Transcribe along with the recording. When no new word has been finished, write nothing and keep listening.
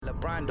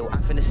Brondo, I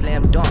finna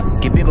slam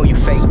dunk. Get big on you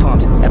fake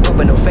pumps. That pump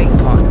ain't no fake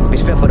pump.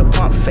 Bitch fell for the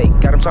pump fake.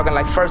 Got him talking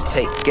like first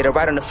take. Get it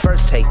right on the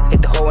first take.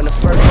 Hit the hole in the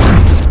first.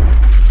 I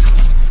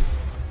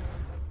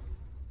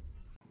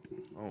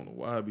don't know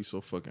why it be so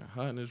fucking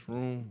hot in this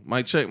room.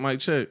 Mic check, mic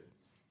check.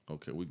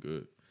 Okay, we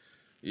good.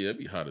 Yeah, it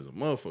be hot as a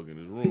motherfucker in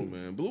this room,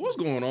 man. Blue, what's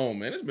going on,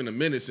 man? It's been a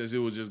minute since it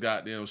was just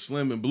goddamn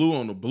Slim and Blue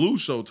on the Blue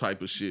Show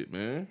type of shit,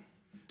 man.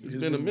 It's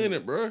been a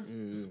minute, bro.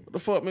 What the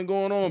fuck been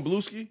going on,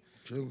 Blueski?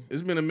 Chilling.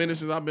 It's been a minute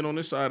since I've been on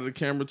this side of the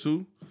camera,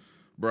 too.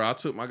 Bro, I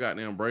took my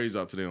goddamn braids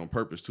out today on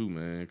purpose, too,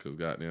 man, because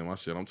goddamn, I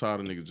said, I'm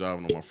tired of niggas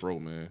jiving on my fro,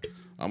 man.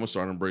 I'm going to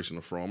start embracing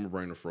the fro. I'm going to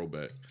bring the fro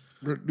back.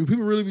 Do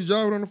people really be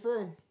jiving on the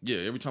phone? Yeah,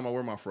 every time I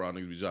wear my fro,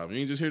 niggas be jiving. You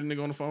ain't just hear the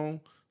nigga on the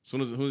phone? As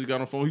soon as he got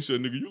on the phone, he said,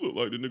 nigga, you look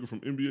like the nigga from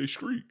NBA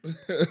Street.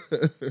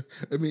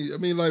 I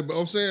mean, like, but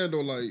I'm saying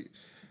though, like,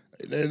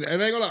 and I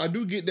ain't gonna lie, I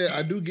do get that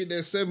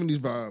 70s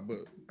vibe, but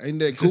ain't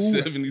that cool?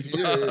 70s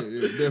vibe.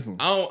 Yeah, definitely.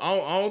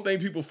 I don't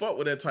think people fuck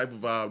with that type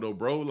of vibe though,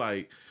 bro.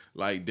 Like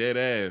dead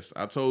ass.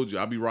 I told you,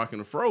 I be rocking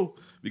the fro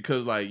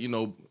because, like, you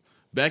know,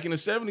 back in the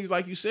 70s,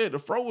 like you said, the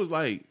fro was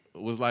like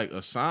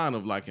a sign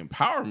of like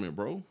empowerment,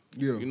 bro.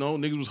 Yeah. You know,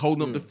 niggas was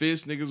holding up the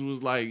fist. Niggas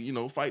was like, you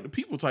know, fight the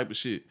people type of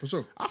shit. For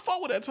sure. I fuck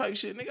with that type of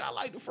shit, nigga. I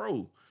like the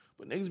fro.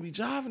 But niggas be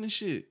jiving and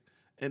shit.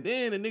 And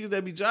then the niggas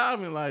that be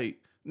jiving, like,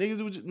 the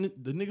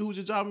nigga who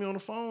just jived me on the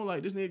phone,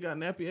 like, this nigga got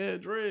nappy ass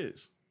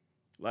dreads.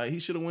 Like, he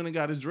should have went and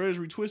got his dreads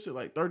retwisted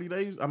like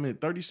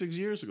 36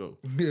 years ago.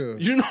 Yeah.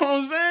 You know what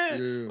I'm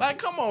saying? Yeah. Like,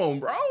 come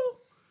on, bro.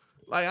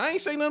 Like, I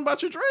ain't say nothing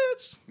about your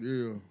dreads.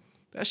 Yeah.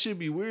 That shit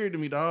be weird to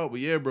me, dog.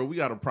 But yeah, bro, we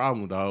got a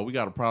problem, dog. We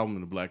got a problem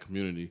in the black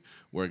community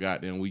where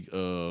goddamn we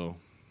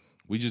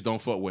just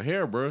don't fuck with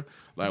hair, bro.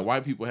 Like,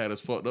 white people had us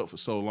fucked up for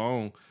so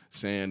long,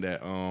 saying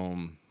that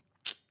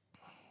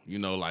you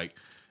know, like,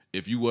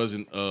 if you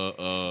wasn't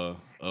a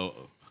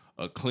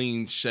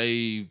clean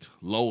shaved,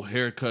 low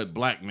haircut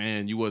black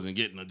man, you wasn't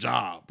getting a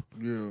job.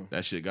 Yeah.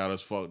 That shit got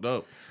us fucked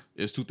up.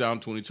 It's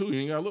 2022. You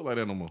ain't gotta look like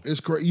that no more. It's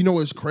crazy. You know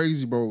it's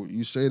crazy, bro.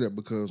 You say that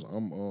because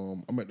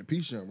I'm at the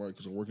Peace Jam, right?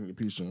 Because I'm working at the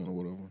Peace Jam or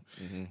whatever.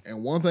 Mm-hmm.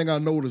 And one thing I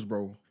noticed,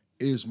 bro,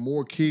 is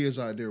more kids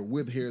out there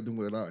with hair than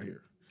without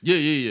hair.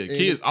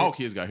 Yeah. All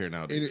kids got hair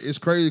nowadays. It's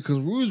crazy because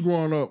when we was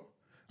growing up,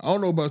 I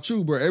don't know about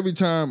you, but every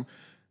time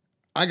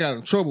I got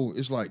in trouble,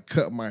 it's like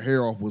cutting my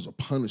hair off was a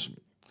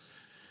punishment.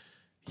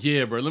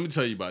 Yeah, bro. Let me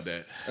tell you about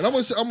that. And I'm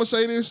gonna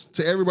say this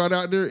to everybody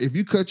out there: if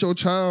you cut your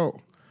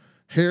child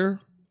hair,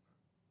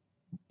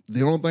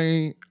 the only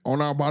thing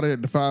on our body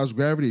that defies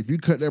gravity, if you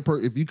cut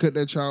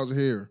that child's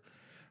hair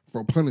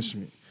for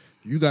punishment,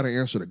 you got to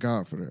answer to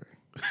God for that.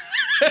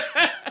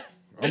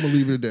 I'm gonna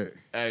leave it at that.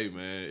 Hey,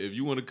 man, if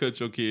you want to cut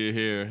your kid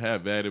hair,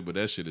 have at it, but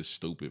that shit is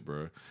stupid,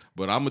 bro.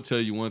 But I'm gonna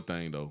tell you one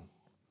thing though,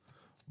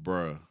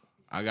 bro.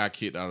 I got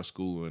kicked out of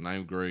school in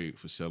 9th grade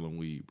for selling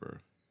weed, bro.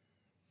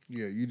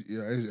 Yeah,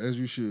 as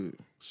you should.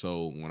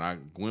 So when I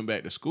went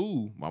back to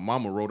school, my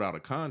mama wrote out a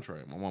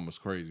contract. My mama's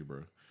crazy,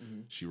 bro.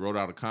 Mm-hmm. She wrote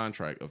out a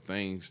contract of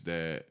things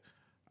that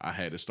I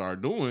had to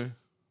start doing,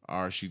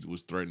 or she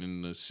was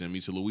threatening to send me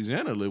to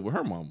Louisiana to live with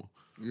her mama,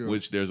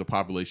 which there's a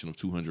population of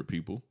 200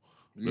 people.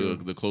 Yeah.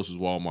 The closest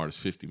Walmart is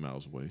 50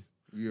 miles away.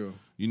 Yeah.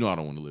 You know I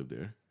don't want to live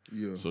there.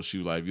 Yeah. So she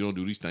was like, if you don't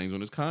do these things on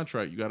this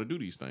contract, you got to do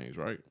these things,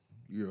 right?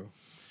 Yeah.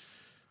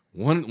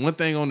 One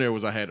thing on there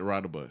was I had to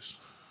ride the bus.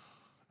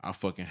 I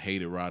fucking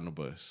hated riding the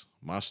bus.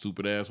 My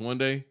stupid ass one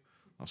day,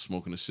 I'm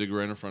smoking a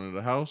cigarette in front of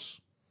the house,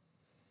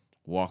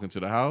 walking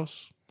to the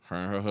house. Her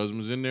and her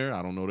husband's in there.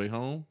 I don't know they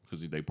home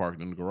because they parked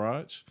in the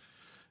garage.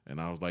 And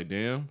I was like,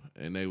 damn.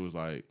 And they was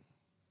like,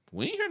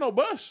 we ain't hear no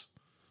bus.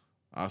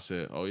 I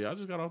said, oh, yeah, I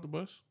just got off the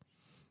bus.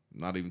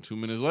 Not even 2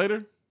 minutes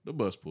later, the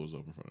bus pulls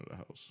up in front of the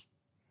house.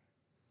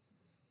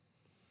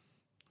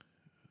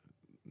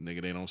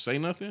 Nigga, they don't say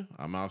nothing.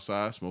 I'm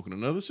outside smoking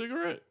another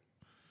cigarette.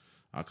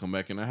 I come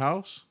back in the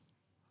house.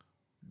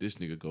 This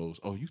nigga goes,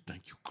 oh, you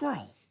think you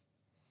grown?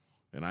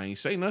 And I ain't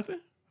say nothing.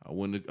 I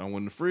went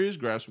in the fridge,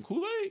 grabbed some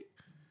Kool-Aid.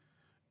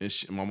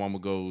 And my mama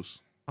goes,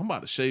 I'm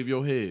about to shave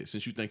your head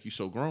since you think you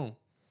so grown.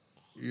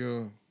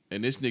 Yeah.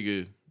 And this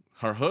nigga,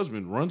 her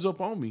husband, runs up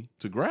on me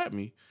to grab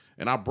me.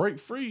 And I break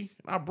free.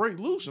 And I break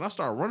loose. And I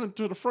start running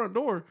to the front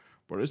door.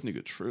 Bro, this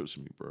nigga trips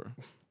me, bro.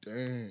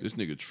 Damn. This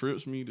nigga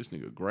trips me. This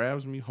nigga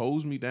grabs me,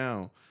 holds me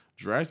down,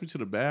 drags me to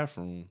the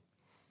bathroom.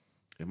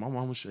 And my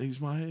mama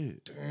shaves my head.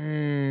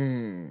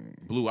 Damn.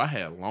 Blue, I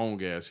had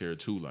long ass hair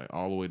too, like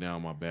all the way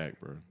down my back,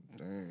 bro.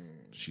 Damn.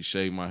 She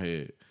shaved my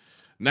head.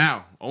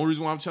 Now, only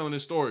reason why I'm telling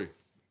this story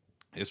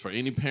is for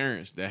any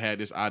parents that had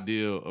this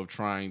idea of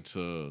trying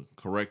to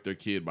correct their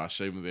kid by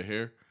shaving their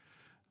hair.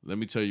 Let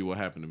me tell you what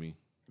happened to me.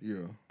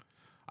 Yeah.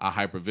 I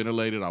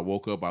hyperventilated. I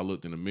woke up. I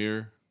looked in the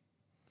mirror.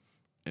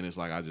 And it's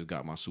like I just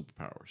got my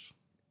superpowers.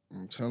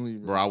 I'm telling you,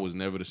 bro. I was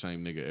never the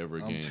same nigga ever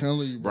again. I'm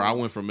telling you, bro. I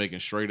went from making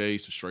straight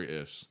A's to straight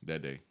F's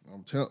that day.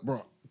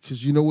 Bro,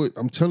 because you know what?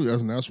 I'm telling you,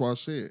 that's why I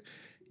said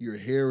your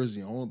hair is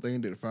the only thing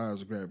that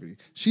defies gravity.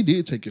 She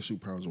did take your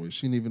superpowers away.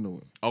 She didn't even know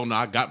it. Oh, no,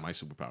 I got my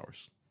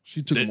superpowers.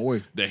 She took them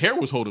away. The hair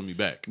was holding me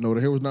back. No,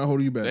 the hair was not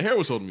holding you back. The hair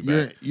was holding me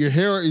back. Your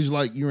hair is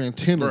like your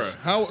antennas. Bruh.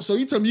 How? So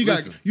you tell me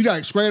Listen. you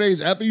got straight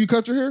A's after you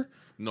cut your hair,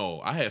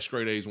 No, I had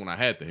straight A's when I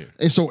had the hair.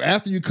 and so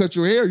after you cut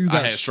your hair, you I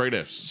got had straight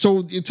F's.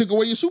 So it took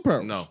away your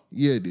superpowers. No.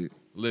 Yeah, it did.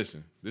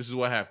 Listen, this is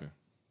what happened.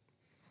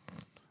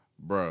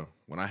 Bruh,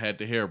 when I had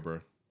the hair,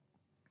 bruh,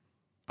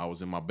 I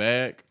was in my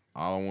bag.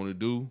 All I wanted to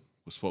do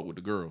was fuck with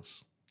the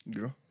girls.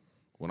 Yeah.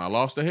 When I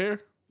lost the hair,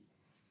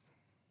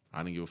 I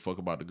didn't give a fuck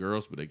about the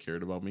girls, but they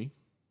cared about me.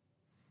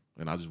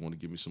 And I just wanted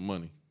to give me some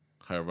money.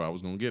 However I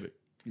was going to get it.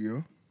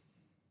 Yeah.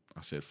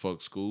 I said,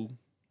 fuck school.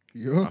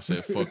 Yeah. I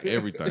said, fuck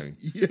everything.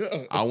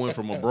 Yeah. I went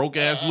from a broke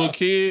ass little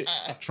kid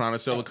trying to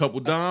sell a couple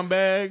dime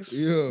bags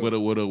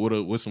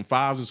with some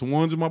fives and some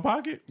ones in my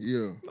pocket.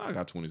 Yeah. Now I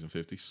got 20s and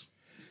 50s.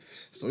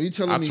 So you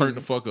telling I me turned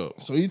the fuck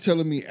up. So you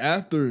telling me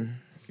after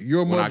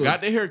your When mother I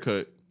got the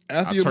haircut,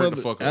 after I your turned mother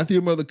the fuck up. after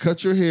your mother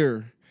cut your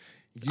hair,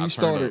 you turned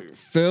started up.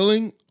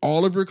 failing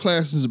all of your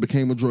classes and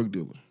became a drug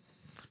dealer.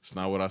 It's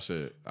not what I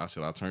said. I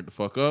said I turned the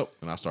fuck up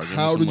and I started getting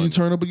How me some did money. you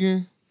turn up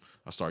again?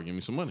 I started getting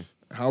me some money.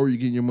 How are you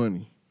getting your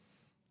money?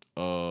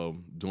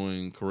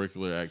 Doing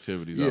curricular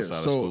activities Yeah, outside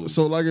of school.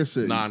 so like I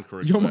said,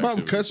 Non-curricular your mom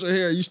activities. cuts your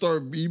hair,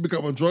 you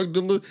become a drug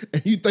dealer,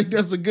 and you think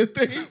that's a good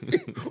thing?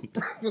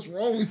 Bro, what's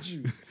wrong with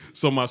you?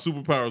 So my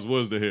superpowers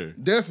was the hair.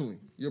 Definitely,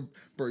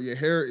 your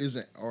hair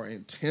isn't our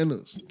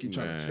antennas. Keep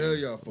trying to Man, tell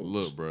y'all folks.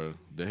 Look, bro,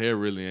 the hair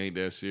really ain't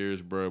that serious,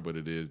 bro, but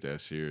it is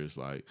that serious.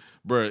 Like,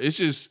 bro, it's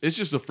just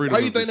a freedom. Why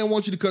you think they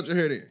want you to cut your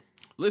hair then?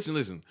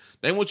 Listen.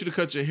 They want you to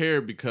cut your hair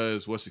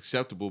because what's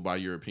acceptable by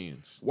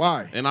Europeans.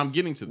 Why? And I'm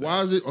getting to that.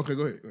 Why is it okay?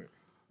 Go ahead.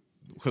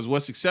 Because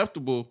what's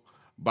acceptable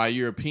by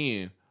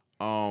European,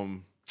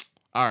 all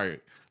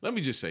right, let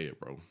me just say it,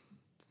 bro.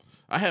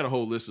 I had a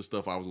whole list of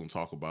stuff I was going to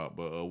talk about,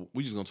 but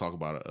we just going to talk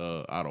about it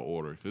out of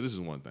order because this is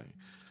one thing.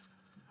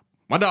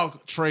 My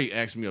dog Trey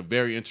asked me a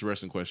very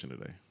interesting question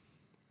today.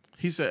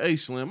 He said, hey,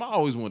 Slim, I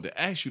always wanted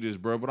to ask you this,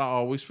 bro, but I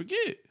always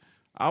forget.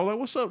 I was like,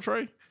 what's up,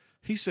 Trey?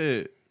 He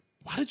said,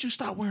 why did you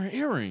stop wearing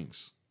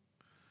earrings?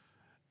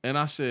 And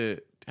I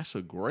said, that's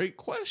a great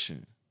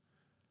question.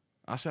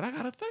 I said, I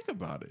got to think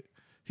about it.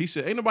 He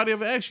said, ain't nobody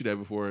ever asked you that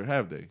before,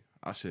 have they?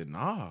 I said,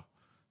 nah.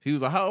 He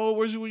was like, how old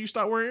were you when you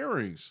stopped wearing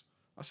earrings?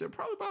 I said,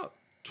 probably about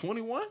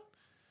 21.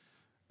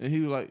 And he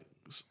was like,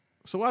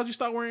 so why'd you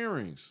stop wearing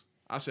earrings?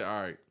 I said,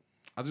 all right,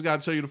 I just got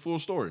to tell you the full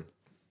story.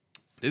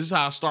 This is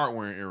how I started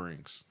wearing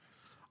earrings.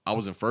 I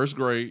was in first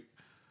grade.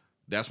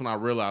 That's when I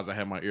realized I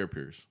had my ear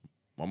pierced.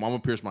 My mama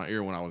pierced my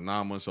ear when I was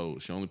 9 months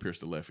old. She only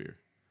pierced the left ear.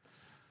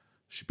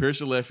 She pierced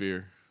the left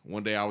ear.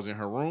 One day I was in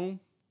her room.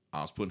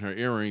 I was putting her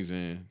earrings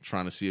in,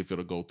 trying to see if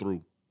it'll go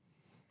through.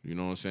 You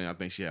know what I'm saying? I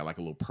think she had like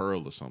a little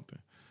pearl or something.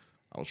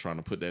 I was trying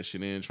to put that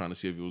shit in, trying to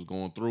see if it was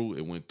going through.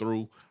 It went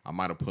through. I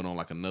might have put on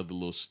like another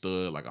little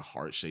stud, like a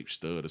heart-shaped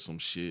stud or some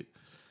shit.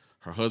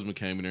 Her husband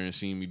came in there and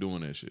seen me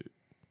doing that shit.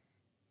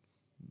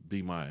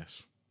 Beat my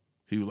ass.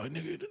 He was like,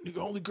 nigga,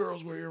 only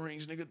girls wear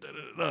earrings, nigga. Da, da,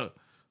 da, da.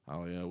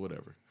 Oh, yeah,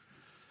 whatever.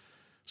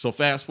 So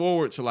fast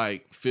forward to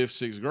like 5th,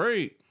 6th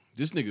grade,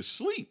 this nigga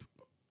sleep.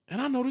 And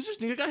I noticed this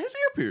nigga got his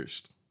ear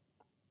pierced.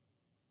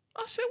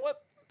 I said, what?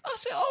 I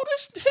said, oh,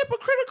 this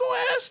hypocritical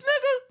ass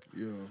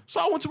nigga. Yeah. So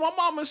I went to my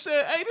mom and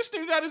said, hey, this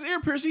nigga got his ear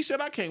pierced. He said,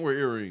 I can't wear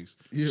earrings.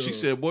 Yeah. She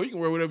said, boy, you can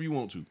wear whatever you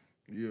want to.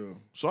 Yeah.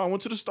 So I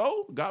went to the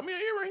store, got me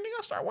an earring, nigga.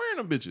 I started wearing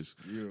them bitches.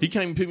 Yeah. He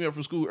came and picked me up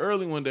from school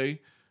early one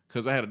day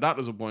because I had a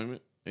doctor's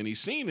appointment, and he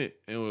seen it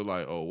and was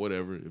like, oh,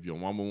 whatever. If your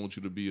mama wants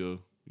you to be a,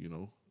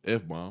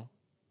 F-bomb,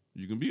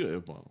 you can be a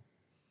F-bomb.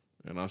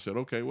 And I said,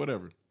 okay,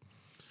 whatever.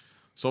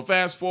 So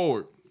fast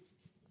forward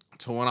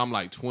to when I'm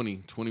like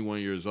 20, 21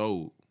 years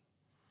old.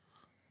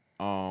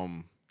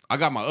 I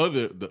got my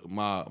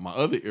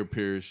other ear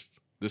pierced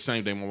the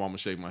same day my mama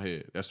shaved my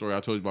head. That story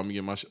I told you about me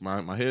getting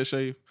my head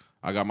shaved,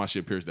 I got my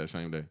shit pierced that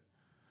same day.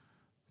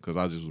 Cause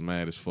I just was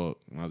mad as fuck.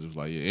 And I was just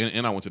like, yeah.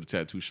 And I went to the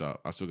tattoo shop.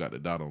 I still got the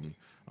dot on me.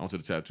 I went to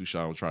the tattoo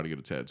shop and tried to get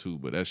a tattoo,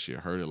 but that shit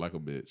hurted like a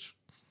bitch.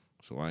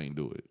 So I ain't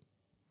do it.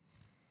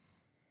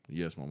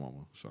 Yes, my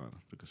mama signed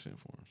the consent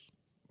forms.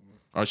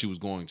 Or she was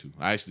going to.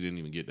 I actually didn't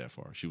even get that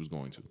far. She was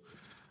going to.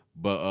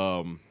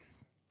 But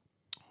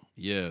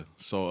yeah.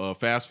 So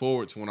fast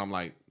forward to when I'm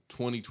like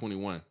 20,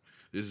 21.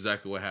 This is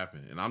exactly what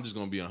happened. And I'm just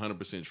going to be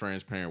 100%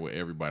 transparent with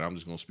everybody. I'm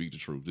just going to speak the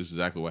truth. This is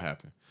exactly what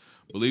happened.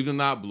 Believe it or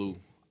not, Blue,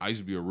 I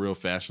used to be a real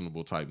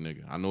fashionable type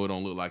nigga. I know it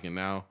don't look like it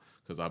now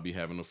because I be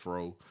having a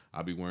fro.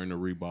 I be wearing the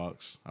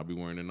Reeboks. I be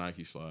wearing the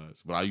Nike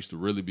slides. But I used to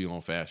really be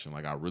on fashion.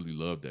 Like, I really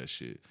loved that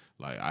shit.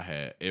 Like, I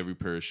had every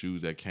pair of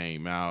shoes that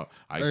came out.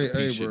 I used to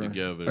piece shit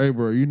together. Hey,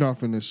 bro, you not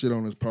finna shit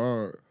on this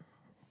pod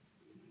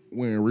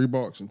wearing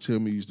Reeboks and tell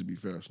me you used to be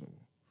fashionable.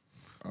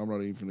 I'm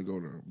not even finna go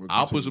there.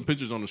 I'll put some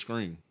pictures on the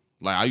screen.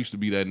 Like, I used to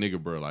be that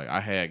nigga, bro. Like,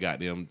 I had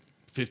goddamn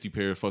 50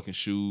 pair of fucking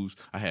shoes.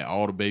 I had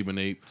all the Baby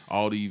Nape,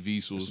 all the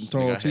Vsels.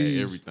 I had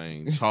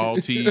everything. Tall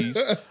tees.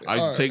 I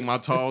used to take my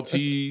tall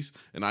tees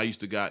and I used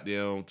to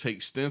goddamn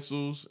take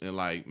stencils and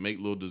like make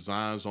little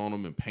designs on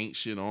them and paint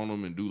shit on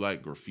them and do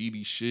like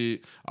graffiti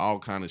shit, all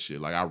kind of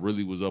shit. Like, I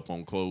really was up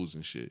on clothes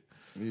and shit.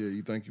 Yeah,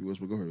 you think you was,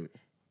 but go ahead.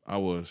 I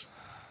was.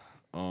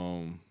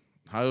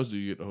 How else do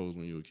you get the hoes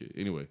when you were a kid?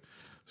 Anyway,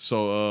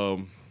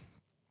 so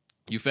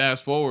you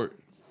fast forward.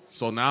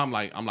 So now I'm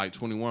like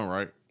 21,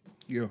 right?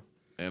 Yeah.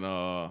 And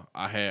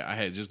I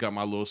had just got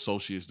my little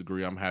associate's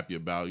degree. I'm happy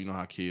about. You know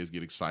how kids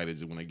get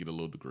excited when they get a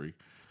little degree.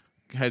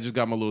 Had just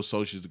got my little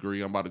associate's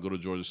degree. I'm about to go to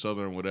Georgia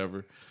Southern,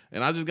 whatever.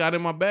 And I just got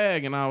in my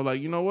bag, and I was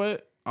like, you know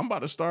what? I'm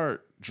about to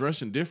start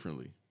dressing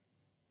differently.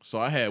 So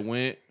I had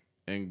went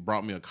and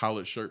brought me a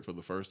collared shirt for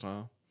the first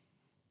time.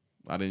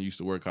 I didn't used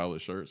to wear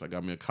collared shirts. I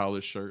got me a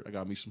collared shirt. I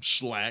got me some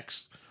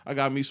slacks. I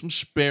got me some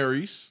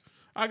Sperry's.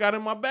 I got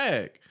in my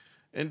bag.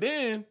 And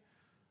then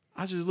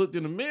I just looked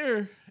in the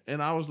mirror,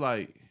 and I was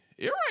like,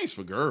 earrings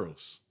for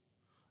girls.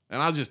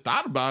 And I just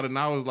thought about it, and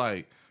I was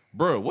like,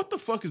 bro, what the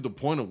fuck is the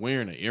point of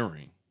wearing an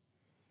earring?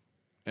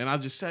 And I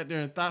just sat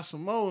there and thought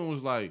some more and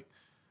was like,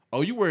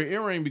 oh, you wear an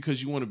earring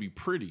because you want to be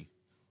pretty.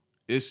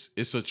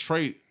 It's a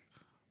trait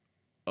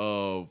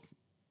of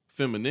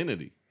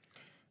femininity.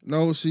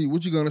 No, see,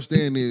 what you gotta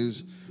understand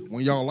is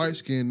when y'all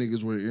light-skinned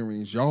niggas wear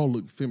earrings, y'all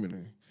look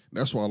feminine.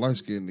 That's why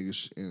light-skinned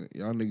niggas and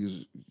y'all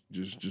niggas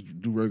just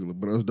do regular.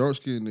 But us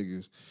dark-skinned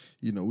niggas,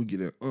 you know, we get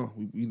that,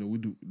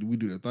 we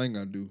do that thing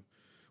I do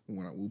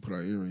when we put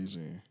our earrings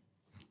in.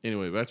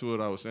 Anyway, back to what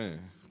I was saying,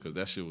 because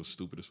that shit was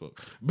stupid as fuck.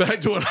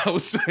 Back to what I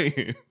was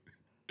saying.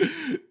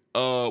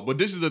 But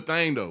this is the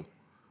thing, though.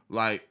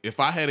 Like, if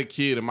I had a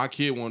kid and my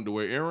kid wanted to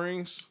wear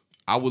earrings,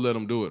 I would let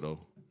him do it, though.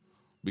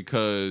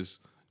 Because,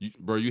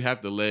 you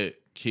have to let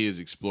kids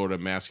explore their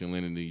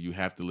masculinity. You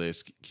have to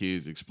let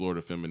kids explore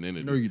their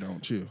femininity. No, you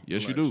don't. Chill.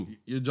 Yes, Relax. you do.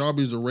 Your job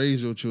is to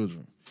raise your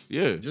children.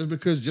 Yeah.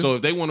 So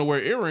if they want to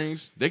wear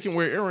earrings, they can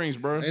wear earrings,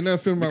 bro. Ain't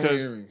nothing feminine about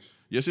wearing earrings.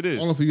 Yes, it is.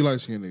 Only for you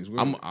light-skinned niggas.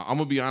 I'm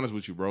gonna be honest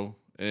with you, bro.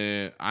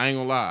 And I ain't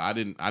gonna lie,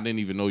 I didn't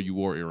even know you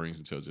wore earrings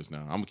until just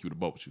now. I'm gonna keep it a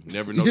boat with you.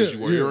 Never noticed you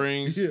wore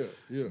earrings. Yeah,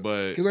 yeah.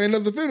 But because ain't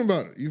nothing feminine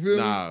about it. You feel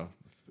me? Nah,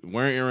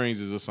 wearing earrings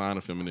is a sign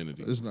of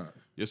femininity. It's not.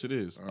 Yes, it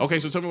is. Okay,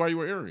 so tell me why you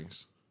wear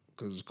earrings.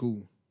 Because it's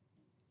cool.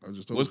 I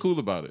just told What's you. cool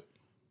about it?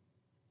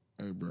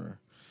 Hey, bro.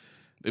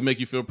 They make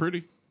you feel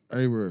pretty?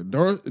 Hey, bro.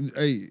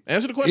 Hey.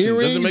 Answer the question.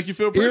 Earrings, Does it make you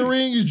feel pretty?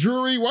 Earrings,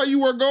 jewelry. Why you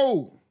wear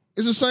gold?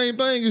 It's the same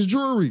thing as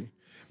jewelry.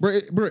 Bro,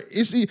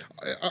 Does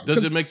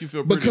it make you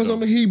feel pretty? Because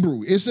I'm a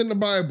Hebrew. It's in the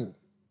Bible.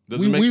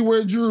 We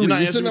wear jewelry.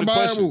 It's in the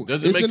Bible.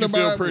 Does it make you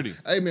feel pretty?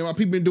 Hey, man, my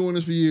people been doing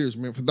this for years,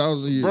 man, for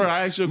thousands of years. Bro,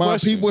 I asked you a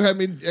question. My people have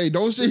been, hey,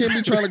 don't sit here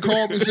and be trying to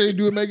call me and say,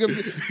 do it make up.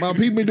 My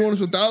people been doing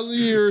this for thousands of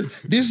years.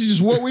 This is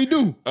just what we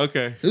do.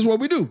 Okay. This is what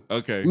we do.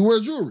 Okay. We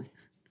wear jewelry.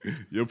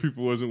 Your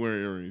people wasn't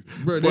wearing earrings.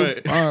 Bro, all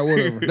right,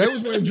 whatever. They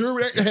was wearing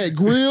jewelry. They had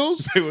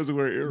grills. They wasn't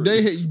wearing earrings.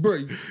 They had,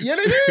 bro, yeah,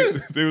 they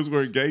did. They was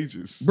wearing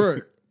gauges.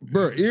 Bro,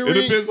 earrings.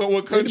 It depends on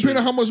what country. It depends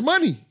on how much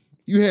money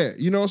you had.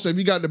 You know, so if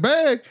you got the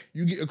bag,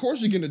 of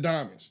course you're getting the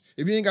diamonds.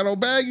 If you ain't got no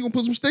bag, you gonna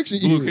put some sticks in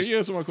your ears. Can you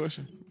answer my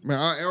question? Man,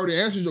 I already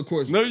answered your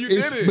question. No, you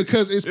didn't.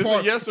 Because it's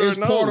part, a yes or it's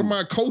no. part of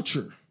my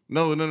culture.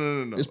 No.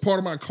 It's part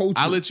of my culture.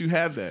 I'll let you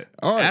have that.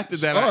 All right. After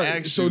that, all I right.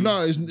 asked so, you,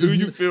 no, do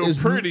you feel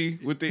pretty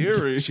with the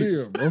earrings?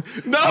 Chill, bro.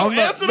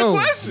 Answer the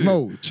question.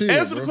 No, chill.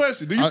 Answer bro. the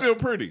question. Do you feel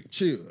pretty?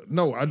 Chill.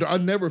 No, I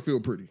never feel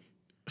pretty.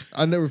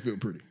 I never feel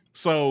pretty.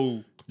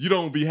 So you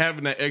don't be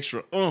having that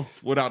extra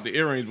oomph without the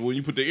earrings, but when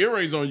you put the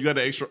earrings on, you got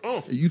the extra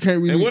oomph. You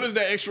can't really. And what is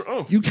that extra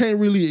oomph? You can't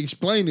really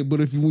explain it, but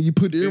when you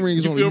put the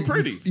earrings on, you feel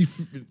pretty.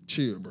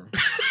 Chill, bro.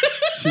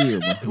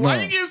 Chill, bro.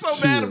 Why you getting so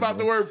mad about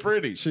the word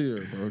pretty?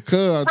 Chill, bro.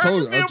 Cause I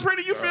told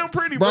you, you feel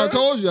pretty, bro. But I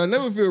told you, I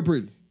never feel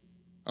pretty.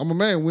 I'm a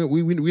man.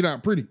 We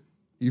not pretty.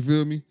 You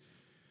feel me?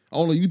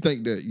 Only you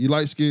think that. You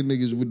light-skinned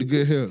niggas with the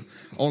good hair.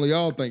 Only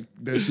y'all think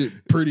that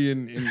shit pretty,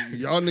 and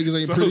y'all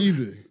niggas ain't pretty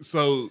either.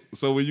 So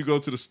when you go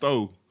to the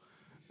stove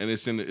and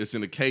it's in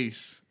the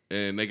case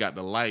and they got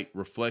the light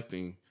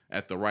reflecting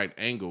at the right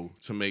angle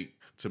to make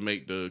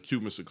the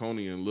Cuban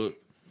zirconium look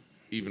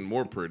even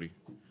more pretty.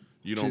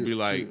 You don't be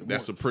like,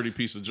 that's a pretty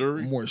piece of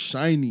jewelry. More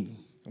shiny,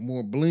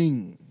 more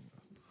bling,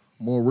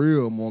 more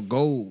real, more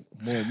gold,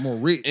 more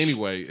rich.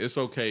 Anyway, it's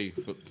okay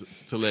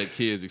to let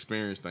kids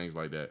experience things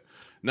like that.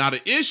 Now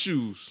the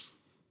issues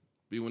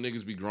be when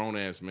niggas be grown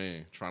ass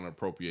man trying to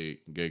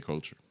appropriate gay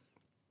culture.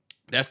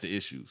 That's the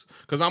issues.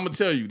 Cause I'm gonna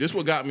tell you, this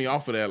what got me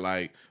off of that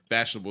like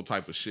fashionable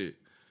type of shit.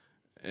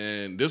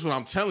 And this what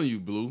I'm telling you,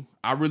 Blue.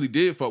 I really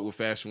did fuck with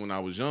fashion when I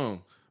was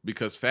young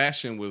because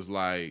fashion was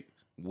like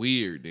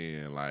weird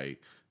then.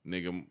 Like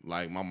nigga,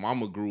 like my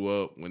mama grew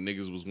up when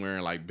niggas was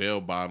wearing like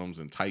bell bottoms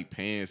and tight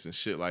pants and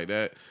shit like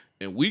that.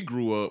 And we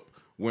grew up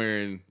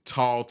wearing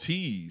tall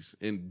tees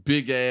and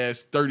big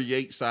ass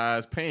 38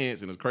 size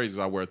pants. And it's crazy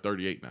because I wear a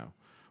 38 now.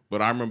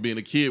 But I remember being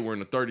a kid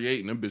wearing a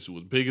 38 and them bitches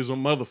was big as a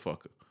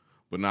motherfucker.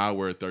 But now I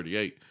wear a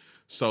 38.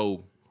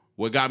 So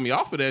what got me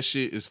off of that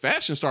shit is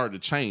fashion started to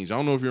change. I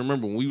don't know if you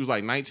remember when we was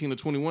like 19 or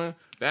 21,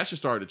 fashion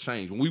started to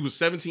change. When we was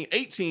 17,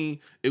 18,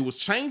 it was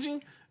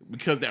changing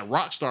because that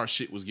rock star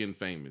shit was getting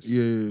famous.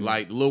 Yeah.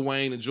 Like Lil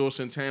Wayne and George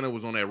Santana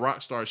was on that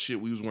rock star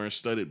shit. We was wearing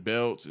studded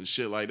belts and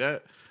shit like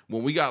that.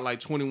 When we got like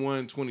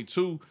 21,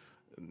 22,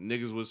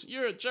 niggas was,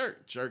 you're a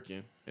jerk,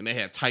 jerking. And they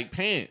had tight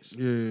pants.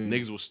 Yeah.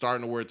 Niggas was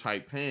starting to wear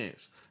tight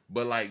pants.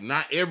 but like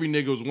not every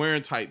nigga was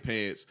wearing tight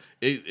pants.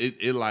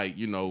 It like,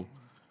 you know,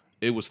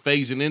 it was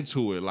phasing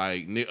into it.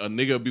 Like a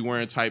nigga would be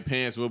wearing tight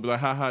pants. We'll be like,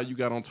 haha, you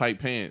got on tight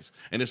pants.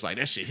 And it's like,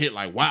 that shit hit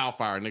like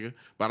wildfire, nigga.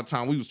 By the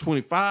time we was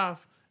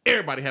 25,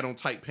 everybody had on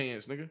tight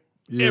pants, nigga.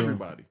 Yeah.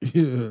 Everybody.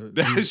 Yeah.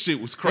 That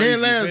shit was crazy.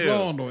 And last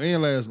long, though.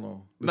 And last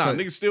long. Nah,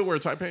 niggas still wear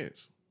tight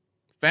pants.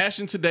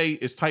 Fashion today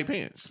is tight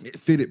pants.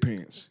 Fitted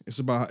pants. It's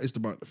about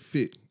the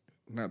fit,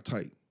 not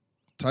tight.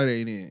 Tight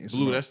ain't in. It's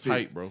Blue, that's fit.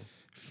 tight, bro.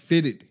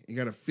 Fitted. It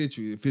gotta fit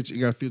you. It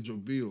gotta fit your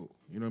build.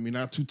 You know what I mean?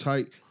 Not too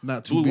tight,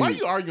 not too Blue, big. why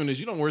you arguing this?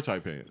 You don't wear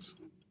tight pants.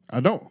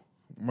 I don't.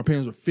 My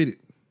pants are fitted.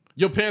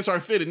 Your pants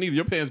aren't fitted neither.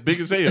 Your pants big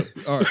as hell.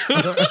 All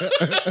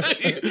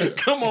right.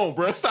 Come on,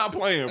 bro. Stop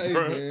playing,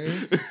 bro.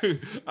 Hey,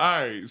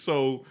 All right,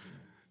 so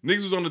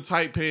niggas was on the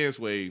tight pants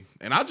wave,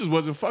 and I just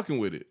wasn't fucking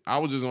with it. I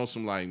was just on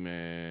some like,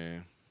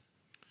 man,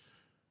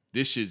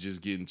 this shit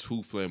just getting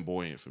too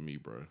flamboyant for me,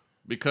 bro.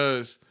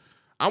 Because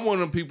I'm one of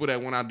them people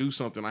that when I do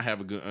something, I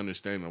have a good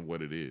understanding of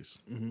what it is.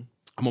 Mm-hmm.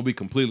 I'm going to be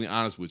completely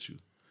honest with you.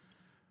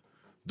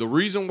 The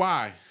reason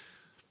why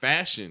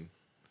fashion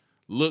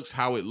looks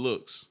how it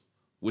looks,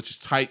 which is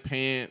tight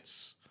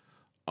pants,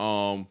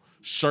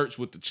 shirts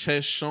with the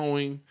chest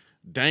showing,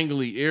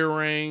 dangly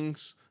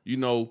earrings. You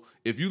know,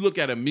 if you look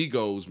at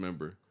Amigos,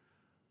 remember,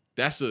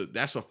 that's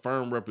a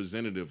firm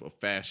representative of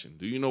fashion.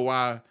 Do you know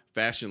why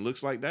fashion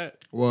looks like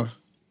that? What?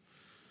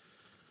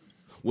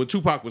 When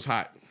Tupac was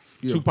hot,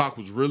 yeah. Tupac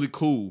was really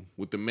cool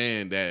with the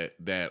man that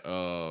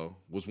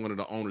was one of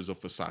the owners of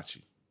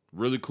Versace.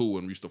 Really cool,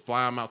 and we used to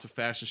fly him out to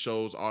fashion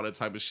shows, all that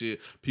type of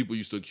shit. People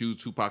used to accuse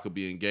Tupac of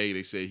being gay.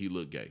 They said he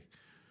looked gay.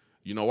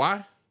 You know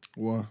why?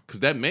 Why? Because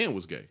that man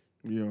was gay.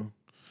 Yeah.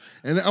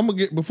 And I'm gonna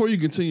get before you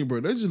continue, bro.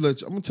 They just let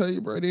you. I'm gonna tell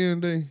you, bro. At the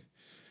end of the day,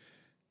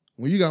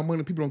 when you got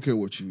money, people don't care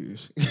what you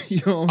is.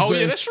 You know what I'm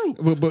saying? Yeah, that's true.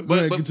 But go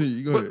ahead,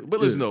 continue. Go ahead. But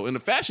listen though, in the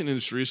fashion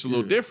industry, it's a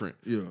little different.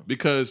 Yeah.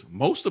 Because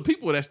most of the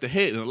people that's the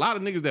head, and a lot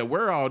of niggas that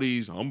wear all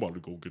these, I'm about to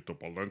go get the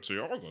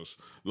Balenciagas.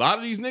 A lot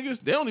of these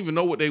niggas, they don't even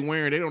know what they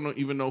wearing. They don't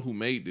even know who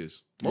made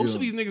this. Most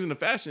of these niggas in the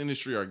fashion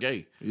industry are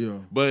gay. Yeah.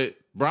 But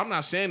bro, I'm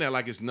not saying that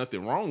like it's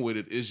nothing wrong with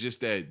it. It's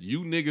just that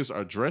you niggas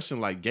are dressing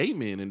like gay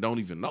men and don't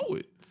even know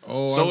it.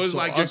 Oh, so it's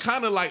like you're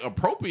kind of like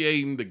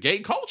appropriating the gay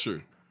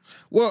culture.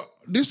 Well,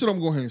 this is what I'm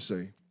going ahead and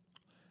say.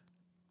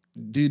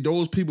 Did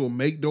those people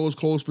make those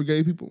clothes for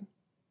gay people?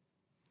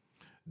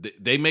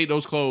 They made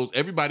those clothes.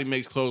 Everybody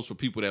makes clothes for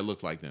people that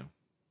look like them.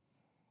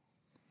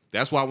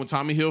 That's why when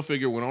Tommy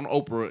Hilfiger went on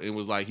Oprah and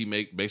was like, he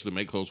basically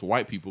make clothes for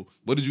white people.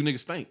 What did you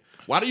niggas think?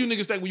 Why do you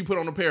niggas think when you put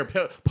on a pair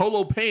of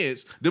polo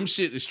pants, them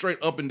shit is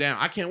straight up and down?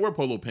 I can't wear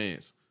polo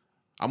pants.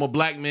 I'm a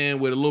black man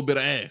with a little bit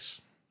of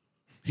ass.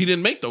 He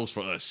didn't make those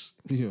for us.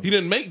 Yeah. He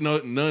didn't make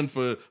none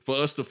for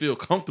us to feel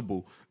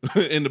comfortable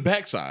in the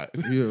backside.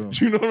 Yeah.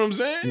 You know what I'm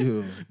saying?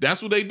 Yeah.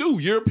 That's what they do.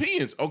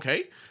 Europeans,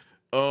 okay.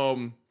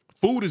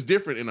 Food is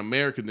different in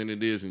America than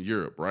it is in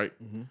Europe, right?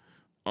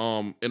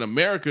 Mm-hmm. In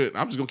America,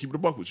 I'm just gonna keep it a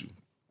buck with you.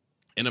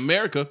 In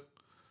America,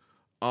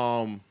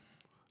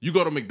 you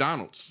go to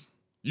McDonald's.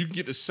 You can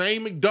get the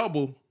same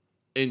McDouble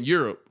in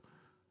Europe,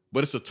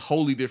 but it's a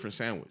totally different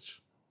sandwich.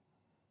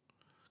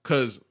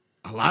 Because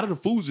a lot of the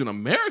foods in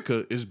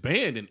America is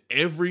banned in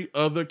every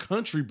other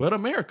country but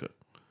America.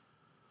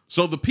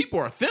 So the people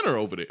are thinner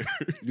over there.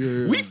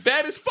 Yeah. We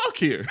fat as fuck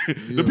here.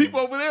 Yeah. The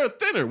people over there are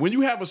thinner. When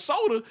you have a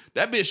soda,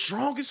 that bitch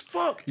strong as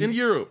fuck in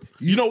Europe.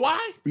 You know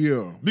why?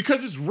 Yeah.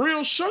 Because it's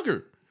real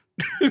sugar.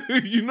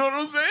 You know what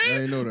I'm saying? I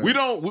didn't know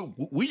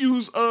that. We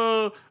use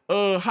high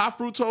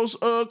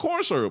fructose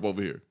corn syrup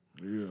over here.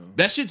 Yeah.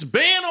 That shit's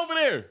banned over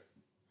there.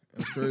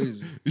 That's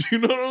crazy. You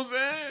know what I'm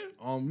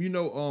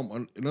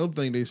saying? Another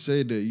thing they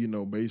said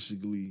that,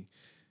 basically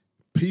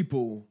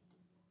people,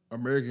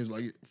 Americans,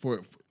 like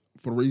for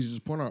the reasons you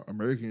just point out,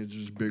 Americans are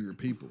just bigger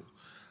people.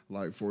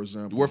 Like, for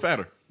example, we're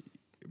fatter.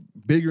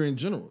 Bigger in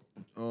general.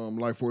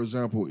 Like, for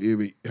example,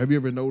 have you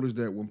ever noticed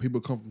that when people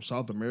come from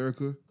South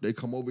America, they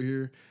come over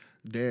here,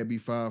 dad be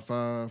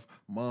 5'5",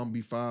 mom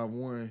be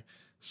 5'1",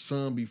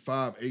 son be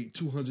 5'8",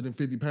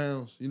 250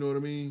 pounds. You know what I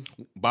mean?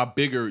 By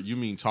bigger, you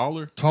mean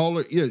taller?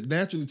 Taller, yeah,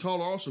 naturally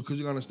taller also, because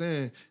you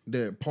understand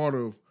that part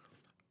of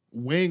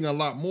weighing a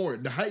lot more,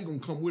 the height gonna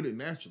come with it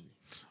naturally.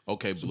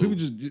 Okay, so Blue.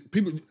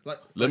 people like.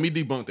 Let me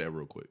debunk that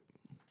real quick.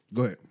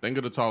 Go ahead. Think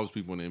of the tallest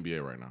people in the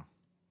NBA right now.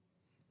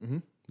 Mm-hmm.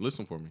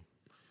 Listen for me.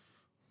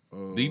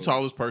 The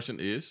tallest person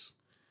is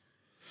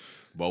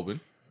Boban.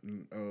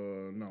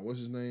 No, what's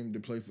his name? They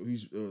play for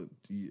the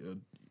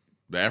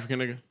African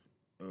nigga.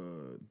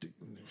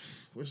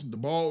 What's the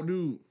bald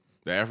dude?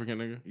 The African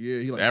nigga. Yeah,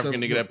 he like the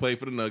African nigga that played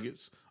for the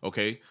Nuggets.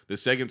 Okay, the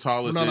second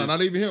tallest. No,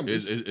 not even him.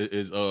 Is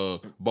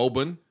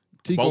Boban.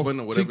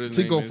 Boban or whatever his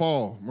name is. Tico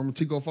Fall. Remember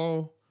Tico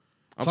Fall?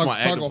 I'm talking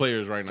about active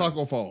players right now.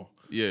 Taco Fall.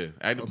 Yeah,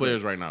 active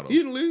players right now though.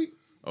 He in the league.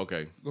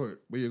 Okay. Go ahead.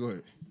 But yeah, go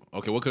ahead.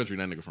 Okay, what country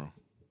that nigga from?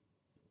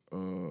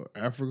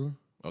 Africa.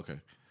 Okay.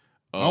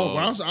 I don't know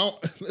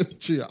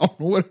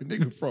where that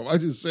nigga from. I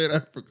just said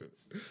Africa.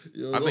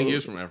 I think he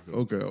is from Africa.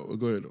 Okay,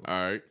 go ahead though.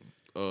 All right.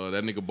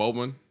 That nigga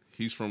Boban,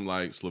 he's from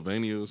like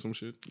Slovenia or some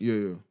shit.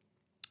 Yeah.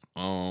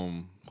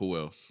 Who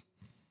else?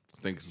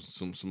 Think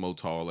some more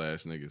tall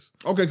ass niggas.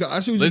 Okay, I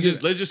see what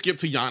Let's just skip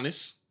to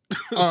Giannis.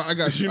 All right, I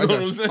got you. You know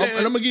what I'm saying?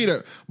 And I'm gonna get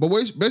that. But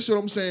basically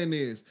what I'm saying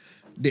is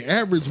the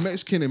average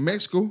Mexican in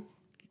Mexico,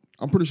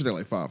 I'm pretty sure they're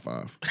like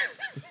 5'5".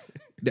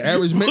 The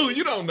average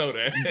you don't know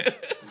that.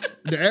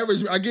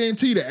 I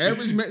guarantee you, the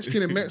average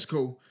Mexican in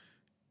Mexico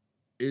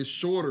is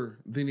shorter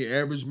than the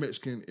average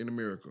Mexican in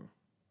America.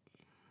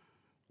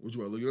 What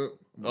you want to look it up?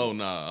 Oh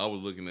nah, I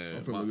was looking at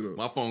it.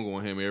 My phone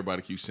going ham.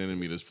 Everybody keeps sending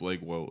me this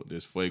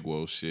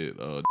Fuego shit.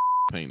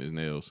 Paint his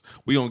nails.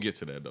 We gonna get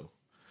to that though.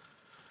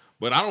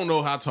 But I don't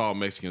know how tall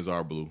Mexicans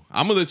are, Blue.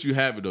 I'm gonna let you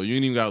have it though. You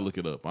ain't even gotta look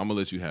it up. I'm gonna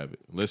let you have it.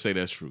 Let's say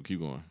that's true. Keep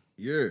going.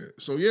 Yeah.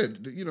 So yeah,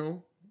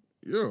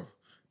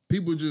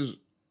 people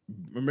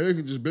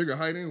Americans just bigger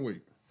height and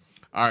weight.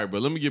 All right,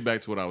 but let me get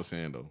back to what I was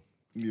saying though.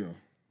 Yeah,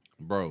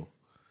 bro.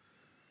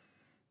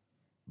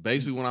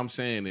 Basically, what I'm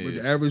saying is,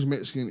 but the average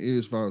Mexican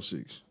is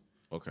 5'6".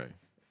 Okay.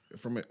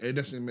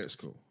 That's in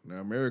Mexico. Now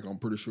America, I'm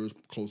pretty sure it's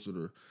closer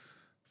to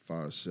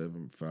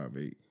 5'7",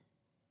 5'8".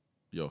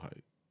 Your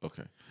height.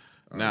 Okay.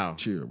 Now,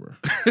 chill, bro.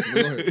 Go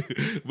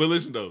ahead. But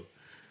listen though.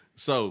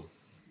 So,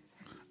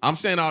 I'm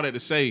saying all that to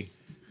say,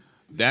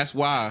 that's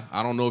why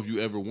I don't know if you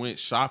ever went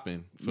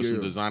shopping for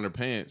some designer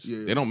pants.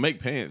 Yeah. They don't make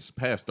pants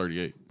past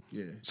 38.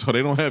 Yeah. So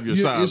they don't have your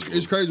size.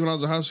 It's crazy. When I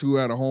was in high school,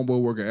 I had a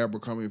homeboy work at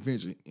Abercrombie &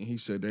 Fitch, and he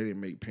said they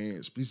didn't make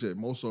pants. He said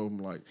most of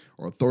them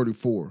are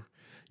 34.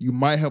 You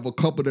might have a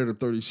couple that are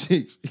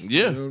 36.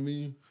 Yeah. You know what I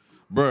mean?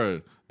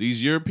 Bruh,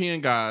 these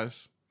European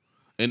guys,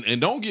 and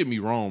don't get me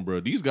wrong, bro,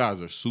 these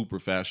guys are super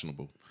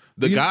fashionable.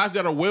 The guys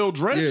that are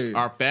well-dressed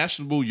are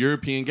fashionable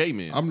European gay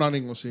men. I'm not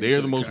even going to say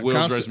they're the most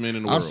well-dressed men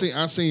in the world.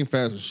 I've seen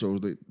fashion shows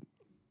that,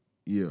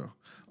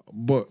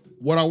 But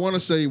what I want to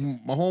say,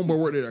 my homeboy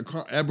worked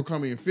at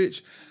Abercrombie &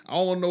 Fitch. I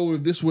don't know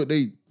if this is what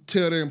they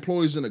tell their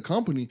employees in the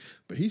company,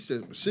 but he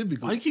said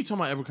specifically. Why you keep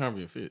talking about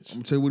Abercrombie & Fitch? I'm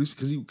going to tell you what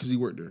because he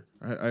worked there.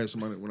 I had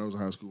somebody when I was in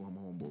high school,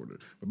 my homeboy worked there.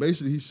 But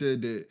basically he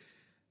said that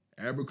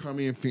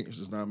Abercrombie & Fitch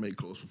does not make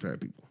clothes for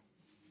fat people.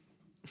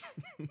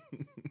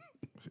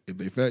 If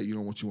they fat, you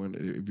don't want you in.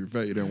 If you're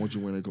fat, you don't want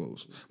you wearing their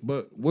clothes.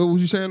 But what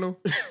was you saying though?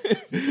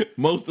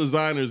 Most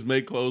designers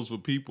make clothes for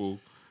people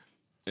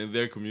in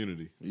their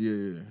community.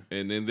 Yeah.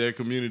 And in their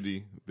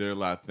community, they're a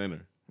lot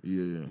thinner.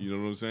 Yeah. You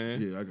know what I'm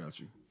saying? Yeah, I got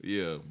you.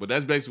 Yeah, but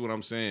that's basically what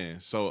I'm saying.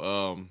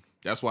 So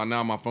that's why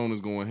now my phone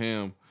is going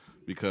ham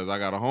because I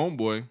got a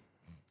homeboy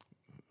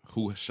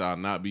who shall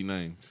not be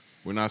named.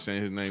 We're not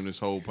saying his name this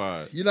whole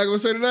pod. You're not gonna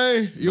say the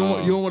name? You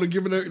don't want to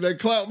give him that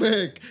clout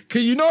back.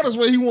 Can you notice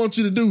what he wants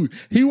you to do?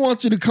 He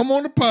wants you to come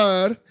on the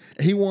pod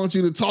and he wants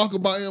you to talk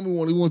about him. He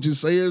wants you to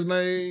say his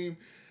name.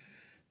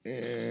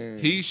 And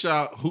he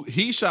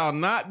shall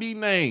not be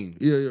named.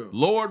 Yeah.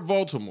 Lord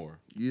Baltimore.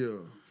 Yeah.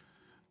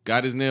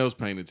 Got his nails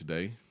painted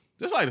today.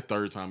 That's like the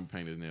third time he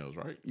painted his nails,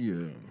 right?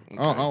 Yeah.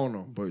 Okay. I don't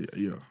know, but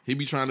yeah. He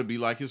be trying to be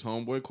like his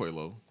homeboy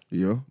Quelo.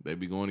 Yeah. They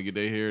be going to get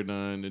their hair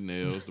done, the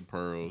nails, the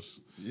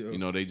pearls. Yeah. You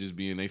know, they just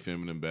be in their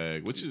feminine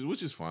bag, which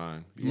is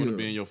fine. You want to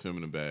be in your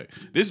feminine bag.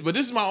 This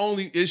is my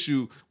only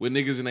issue with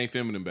niggas in their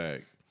feminine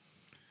bag.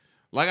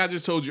 Like I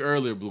just told you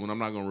earlier, Blue, and I'm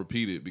not gonna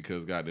repeat it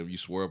because goddamn you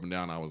swore up and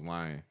down I was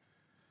lying.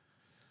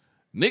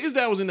 Niggas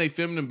that was in their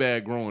feminine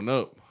bag growing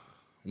up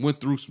went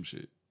through some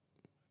shit.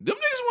 Them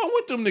niggas weren't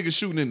with them niggas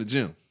shooting in the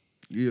gym.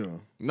 Yeah.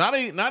 Now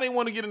they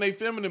want to get in their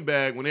feminine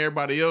bag when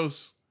everybody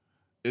else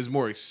is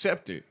more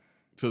accepted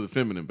to the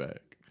feminine bag.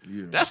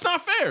 Yeah. That's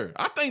not fair.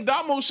 I think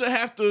Damo should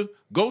have to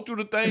go through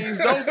the things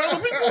those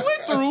other people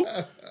went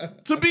through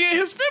to be in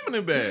his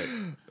feminine bag.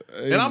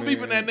 Hey, and I'm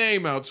beeping that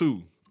name out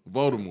too.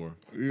 Baltimore.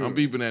 Yeah. I'm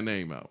beeping that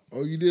name out.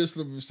 Oh, you did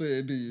slip up and say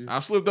it, did you? I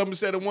slipped up and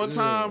said it one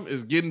time.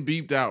 It's getting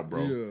beeped out,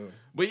 bro. Yeah.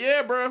 But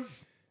yeah, bro.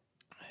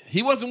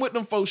 He wasn't with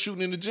them folks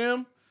shooting in the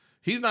gym.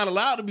 He's not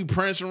allowed to be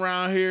prancing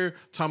around here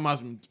talking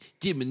about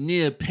get my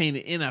nail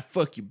painted and I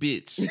fuck your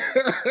bitch.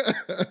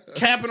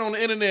 Capping on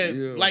the internet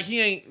like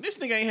this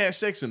nigga ain't had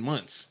sex in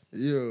months.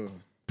 Yeah.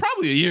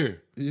 Probably a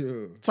year.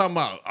 Yeah. Talking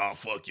about, I'll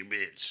fuck your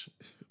bitch.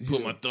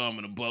 Put my thumb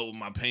in the butt with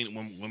my paint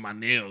when my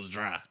nails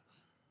dry.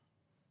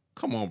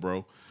 Come on,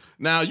 bro.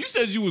 Now, you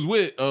said you was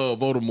with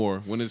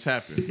Voldemort when this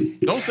happened.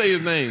 Don't say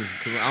his name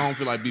because I don't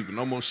feel like beeping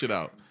no more shit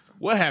out.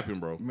 What happened,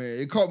 bro? Man,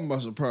 it caught me by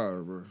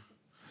surprise, bro.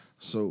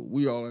 So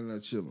we all in there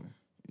chilling.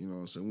 You know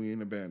what I'm saying? We in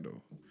the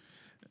bando.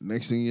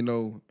 Next thing you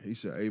know, he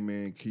said, hey,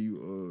 man, can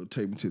you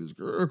take me to this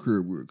girl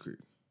crib real quick?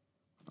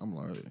 I'm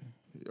like,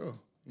 yeah.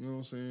 You know what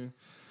I'm saying?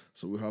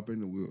 So we hop in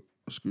the wheel,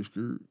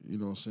 skirt, you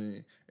know what I'm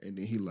saying? And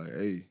then he like,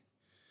 hey,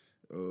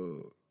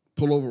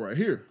 pull over right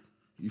here.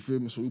 You feel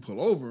me? So we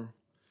pull over,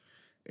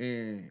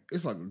 and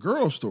it's like a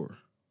girl store.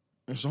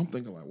 And so I'm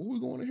thinking like, what we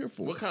going in here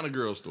for? What kind of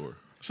girl store?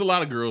 It's a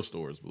lot of girl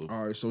stores, Blue.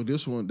 All right, so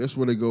this one, that's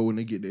where they go when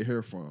they get their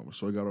hair from.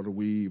 So they got all the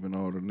weave and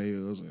all the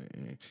nails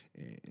and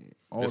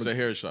all it's a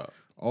hair shop.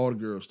 All the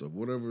girl stuff,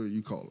 whatever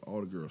you call it, all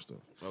the girl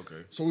stuff.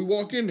 Okay. So we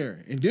walk in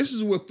there, and this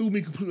is what threw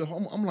me completely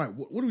home. I'm like,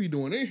 what are we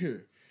doing in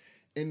here?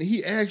 And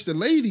he asked the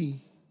lady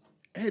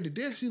at the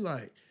desk, he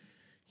like,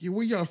 yeah,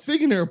 where y'all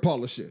fingernail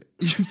polish at?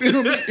 You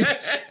feel me?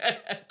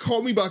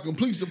 Caught me by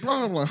complete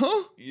surprise. I'm like,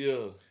 huh?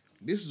 Yeah.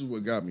 This is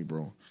what got me,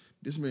 bro.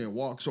 This man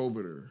walks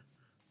over there,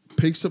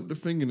 picks up the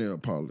fingernail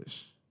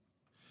polish,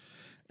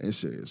 and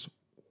says,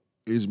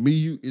 "Is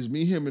me,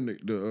 him, and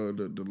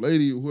the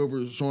lady,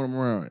 whoever's showing him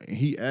around?" And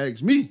he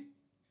asks me,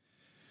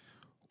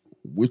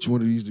 "Which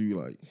one of these do you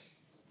like?"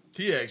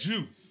 He asked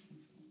you.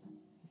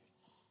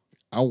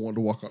 I wanted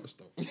to walk out the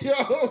store. You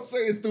know what I'm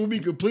saying? Threw me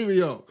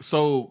completely off.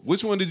 So,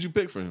 which one did you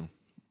pick for him?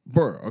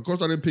 Bro, of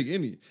course I didn't pick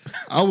any.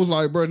 I was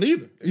like, bro,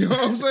 neither. You know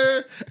what I'm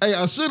saying? Hey,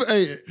 I should.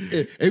 Hey,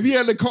 if he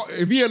had to call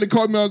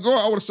me on guard,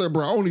 I would have said,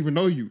 bro, I don't even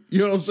know you. You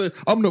know what I'm saying?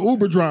 I'm the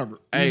Uber driver.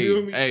 You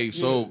feel me?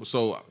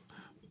 So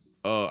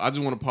I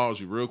just want to pause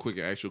you real quick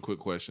and ask you a quick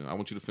question. I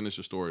want you to finish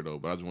your story though,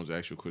 but I just want to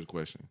ask you a quick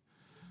question.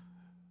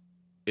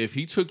 If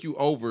he took you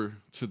over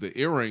to the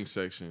earring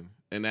section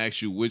and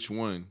asked you which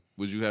one,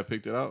 would you have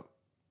picked it out?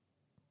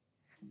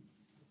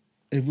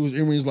 If it was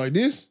earrings like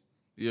this,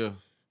 Yeah.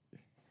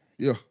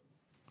 yeah.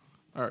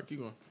 All right, keep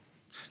going.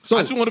 So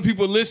I just want the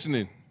people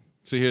listening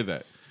to hear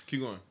that.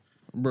 Keep going.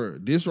 bro,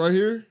 this right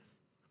here,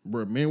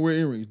 bro, men wear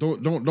earrings.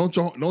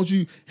 Don't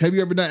you have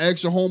you ever not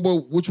asked your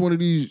homeboy which one of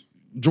these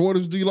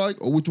Jordans do you like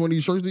or which one of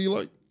these shirts do you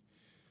like?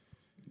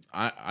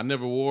 I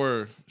never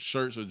wore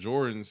shirts or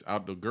Jordans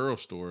out the girl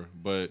store,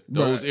 but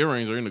those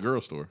earrings are in the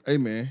girl store. Hey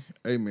man.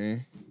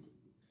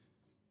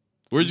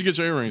 Where'd you get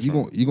your earrings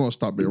from? You gonna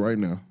stop there right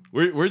now.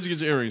 Where'd you get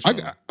your earrings from?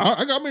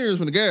 I got my earrings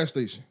from the gas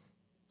station.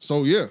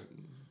 So yeah.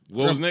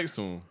 What was next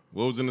to them?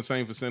 What was in the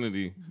same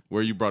vicinity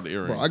where you brought the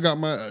earrings? Bro,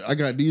 I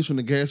got these from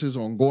the gas station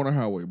on Gordon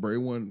Highway, bro.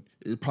 It was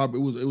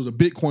a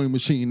Bitcoin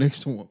machine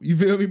next to him. You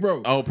feel me,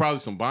 bro? Oh, probably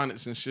some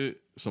bonnets and shit.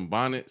 Some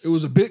bonnets. It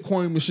was a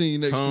Bitcoin machine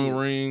next to tongue him.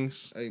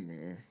 rings. Hey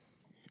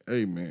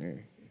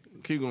man.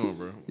 Keep going,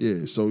 bro.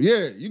 Yeah, so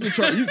yeah, you can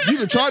try you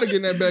can try to get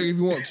in that bag if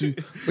you want to.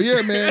 But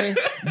yeah, man,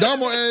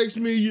 Damo asked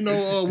me,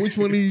 which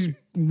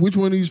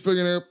one of these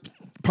fingernail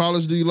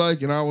polish do you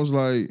like? And I was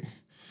like,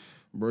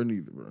 bro,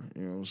 neither, bro.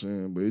 You know what I'm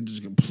saying? But it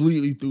just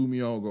completely threw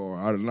me off guard.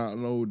 I did not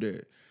know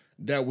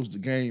that was the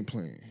game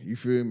plan. You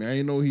feel me? I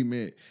didn't know he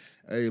meant,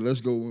 hey,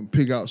 let's go and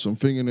pick out some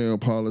fingernail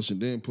polish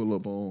and then pull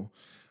up on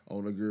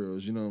the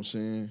girls. You know what I'm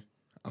saying?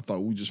 I thought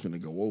we just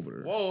finna go over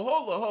there. Whoa,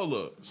 hold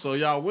up. So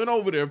y'all went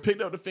over there,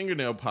 picked up the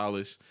fingernail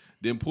polish,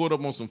 then pulled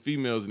up on some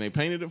females and they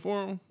painted it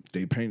for him?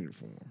 They painted it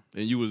for him.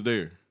 And you was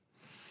there?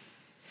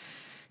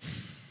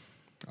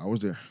 I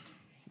was there.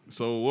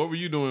 So what were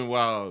you doing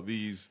while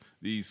these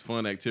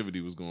fun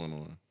activity was going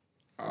on?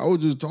 I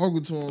was just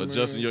talking to him,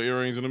 adjusting your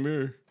earrings in the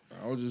mirror?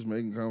 I was just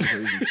making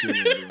conversation,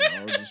 chilling, bro.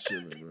 I was just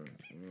chilling, bro.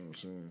 You know what I'm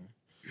saying?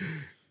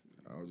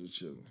 I was just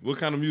chilling. What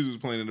kind of music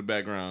was playing in the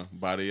background?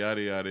 Body,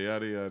 yada, yada,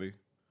 yada, yada.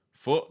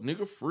 Fuck,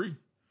 nigga, free.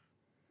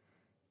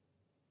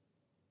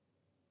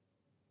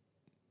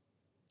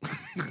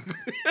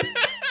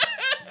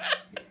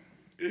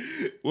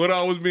 What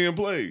all was being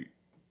played?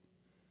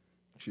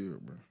 Chill,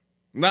 bro.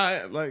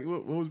 Nah, like,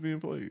 what was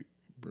being played?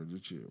 Bro,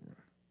 just chill, bro.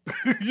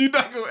 You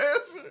not gonna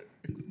answer?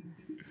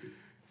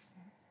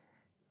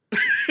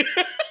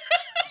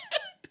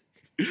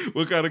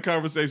 What kind of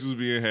conversations was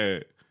being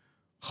had?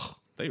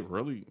 They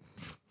really...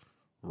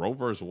 Roe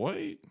versus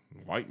Wade?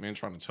 White men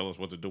trying to tell us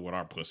what to do with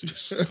our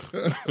pussies.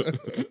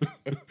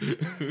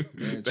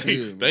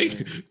 Man,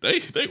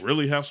 they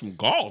really have some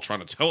gall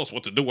trying to tell us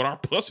what to do with our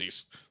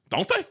pussies,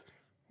 don't they?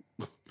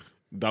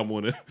 I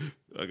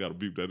gotta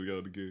beep that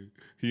out again.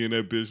 He and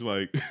that bitch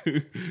like,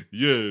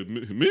 yeah,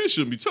 men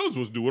shouldn't be telling us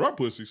what to do with our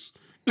pussies.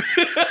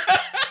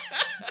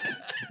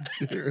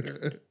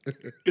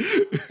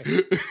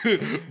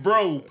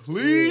 Bro,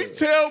 please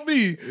tell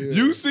me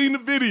you seen the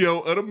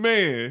video of the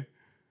man.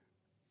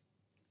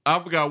 I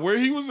forgot where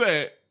he was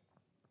at,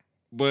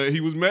 but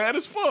he was mad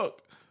as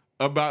fuck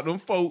about them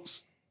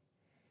folks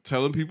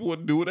telling people what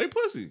to do with their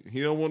pussy. He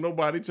don't want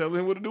nobody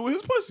telling him what to do with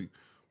his pussy.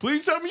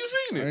 Please tell me you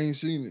seen it. I ain't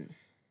seen it.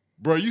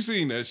 Bro, you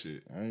seen that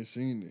shit. I ain't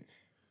seen it.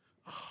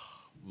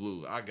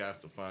 Blue, I got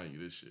to find you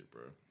this shit,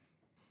 bro.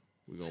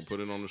 We're going to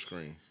put it on the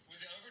screen. With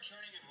the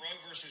overturning of Roe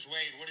versus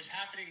Wade, what is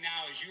happening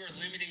now is you are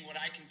limiting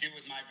what I can do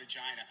with my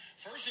vagina.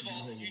 First of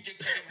all, you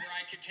dictated where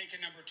I could take a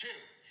number 2.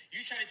 You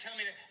try to tell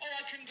me that,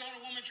 I couldn't go in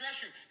a woman's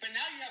restroom. But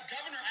now you have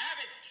Governor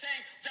Abbott saying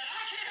that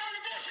I can't have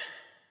an abortion.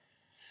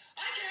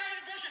 I can have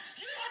an abortion.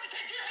 You have to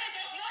take your hands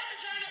off my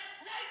vagina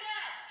right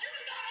now. You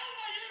do not own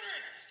my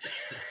uterus. The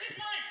uterus is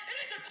mine.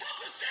 It is a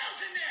clump of cells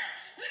in there.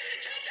 We need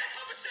to take that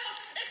clump of cells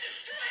and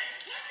destroy it.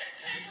 Let this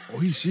paper. Oh,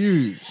 he's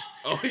serious.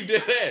 Oh, he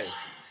dead ass.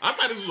 I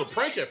thought this was a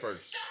prank at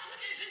first.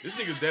 This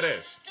nigga's dead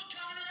ass. But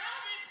Governor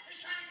Abbott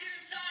is trying to get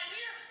inside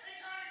here and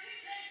trying to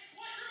dictate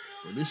what you're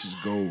Bro, doing. this is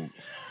gold.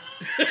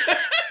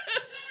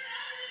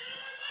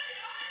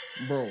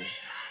 Bro,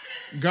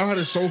 God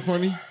is so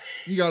funny.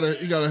 He got a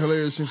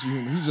hilarious sense of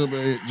humor. He's up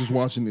there just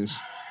watching this.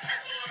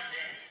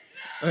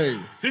 Hey,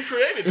 He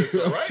created this,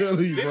 though, I'm right?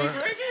 telling you, Didn't bro. he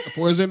create this?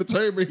 For his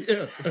entertainment,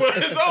 yeah. For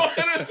his own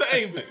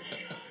entertainment.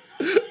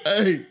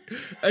 Hey,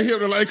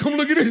 he'll like, come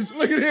look at this.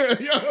 Look at here.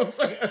 You know what I'm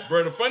saying?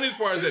 Bro, the funniest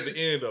part is at the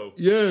end, though.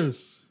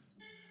 Yes.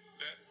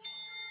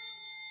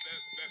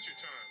 That's your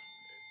time.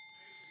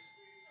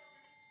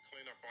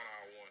 Clean up on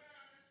aisle 1.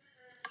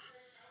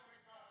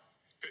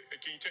 Hey,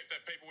 can you take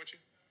that paper with you?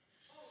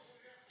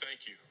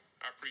 Thank you.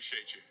 I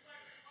appreciate you.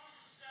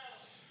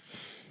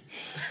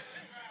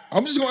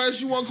 I'm just gonna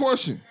ask you one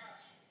question.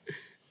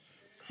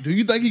 Do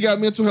you think he got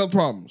mental health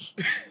problems?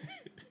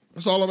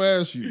 That's all I'm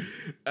asking you.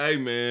 Hey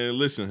man,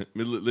 listen.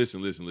 This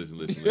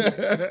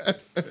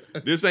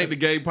ain't the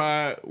gay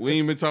pod. We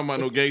ain't been talking about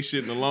no gay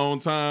shit in a long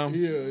time.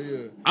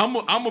 Yeah. I'm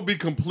gonna be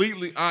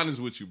completely honest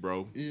with you,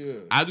 bro. Yeah.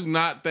 I do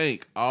not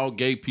think all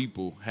gay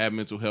people have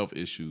mental health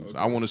issues. Okay.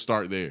 I want to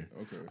start there.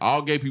 Okay.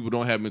 All gay people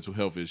don't have mental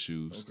health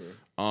issues. Okay.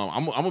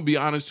 I'm gonna be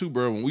honest too,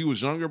 bro. When we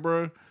was younger,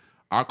 bro,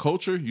 our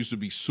culture used to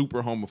be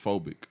super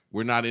homophobic.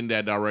 We're not in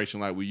that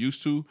direction like we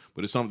used to,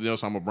 but it's something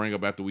else I'm gonna bring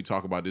up after we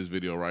talk about this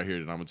video right here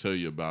that I'm gonna tell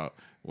you about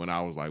when I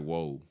was like,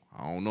 whoa,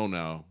 I don't know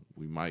now.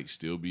 We might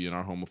still be in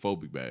our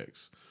homophobic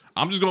bags.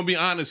 I'm just gonna be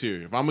honest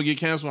here. If I'm gonna get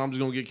canceled, I'm just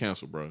gonna get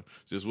canceled, bro.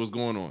 Just what's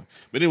going on.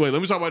 But anyway,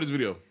 let me talk about this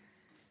video.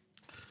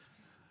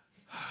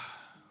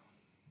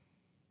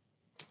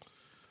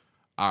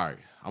 All right,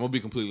 I'm gonna be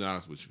completely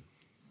honest with you.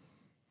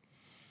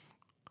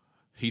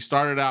 He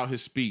started out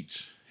his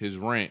speech, his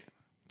rant,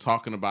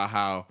 talking about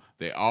how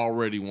they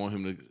already want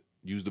him to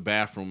use the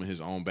bathroom in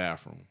his own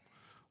bathroom,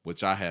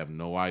 which I have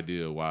no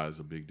idea why it's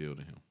a big deal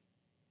to him.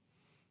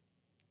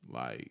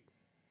 Like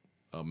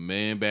a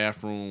man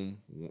bathroom,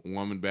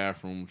 woman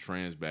bathroom,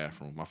 trans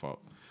bathroom. My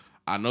fault.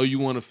 I know you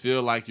want to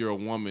feel like you're a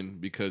woman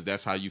because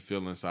that's how you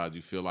feel inside.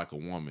 You feel like a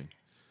woman.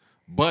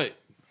 But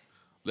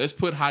let's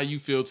put how you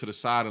feel to the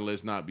side and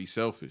let's not be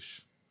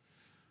selfish.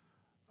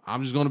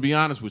 I'm just going to be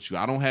honest with you.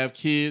 I don't have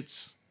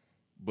kids,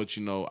 but,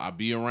 you know, I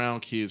be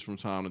around kids from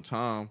time to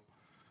time.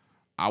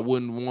 I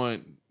wouldn't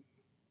want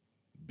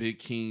Big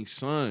King's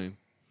son,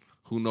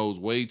 who knows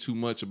way too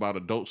much about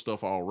adult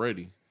stuff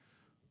already,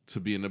 to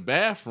be in the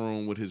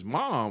bathroom with his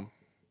mom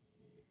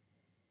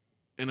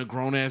and a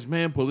grown-ass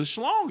man pull his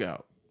schlong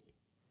out.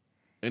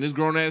 And this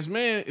grown-ass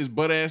man is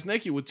butt-ass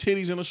naked with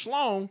titties and a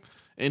schlong,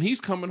 and he's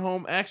coming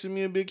home asking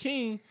me and Big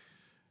King,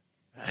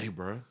 hey,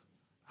 bro,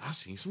 I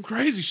seen some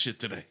crazy shit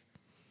today.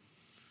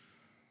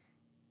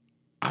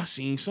 I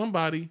seen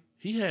somebody,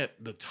 he had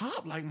the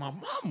top like my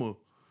mama,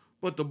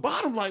 but the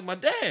bottom like my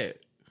dad.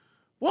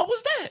 What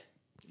was that?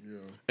 Yeah.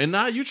 And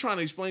now you trying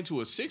to explain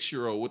to a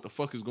 6-year-old what the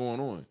fuck is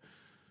going on.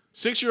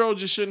 6-year-old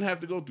just shouldn't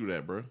have to go through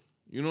that, bro.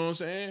 You know what I'm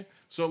saying?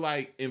 So,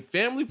 like, in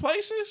family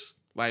places,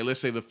 like, let's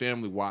say the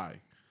family Y,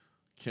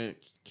 can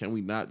we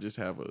not just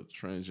have a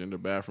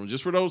transgender bathroom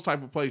just for those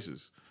type of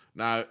places?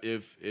 Now,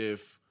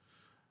 if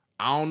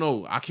I don't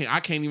know, I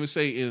can't even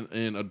say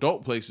in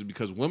adult places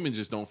because women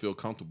just don't feel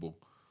comfortable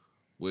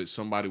with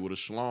somebody with a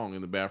schlong in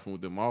the bathroom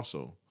with them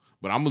also.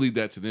 But I'm gonna leave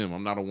that to them.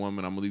 I'm not a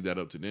woman. I'm gonna leave that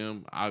up to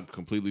them. I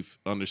completely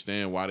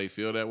understand why they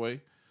feel that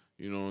way.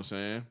 You know what I'm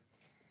saying?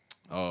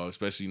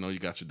 Especially, you know, you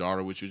got your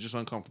daughter with you, just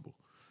uncomfortable.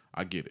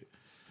 I get it.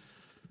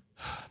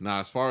 Now,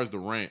 as far as the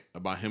rant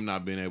about him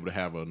not being able to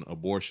have an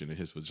abortion in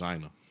his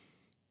vagina,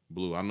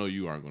 Blue, I know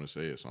you aren't going to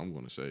say it, so I'm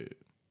going to say it.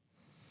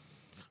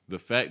 The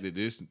fact that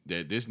this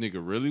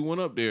nigga really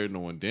went up there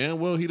knowing damn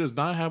well he does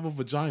not have a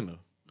vagina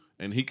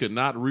and he could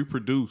not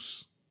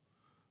reproduce,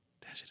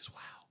 that shit is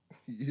wild.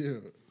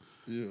 Yeah.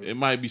 Yeah. It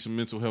might be some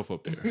mental health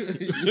up there.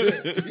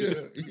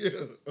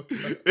 Yeah.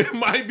 It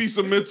might be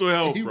some mental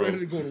health, He bro. ready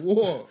to go to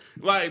war.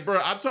 Like,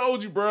 bro, I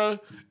told you, bro,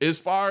 as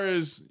far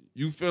as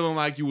you feeling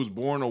like you was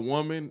born a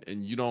woman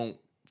and you don't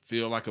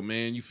feel like a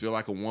man, you feel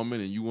like a woman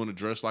and you want to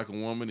dress like a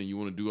woman and you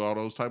want to do all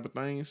those type of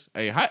things,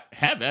 hey, have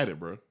at it,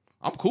 bro.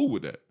 I'm cool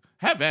with that.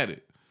 Have at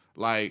it.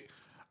 Like,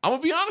 I'm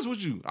going to be honest with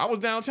you. I was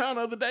downtown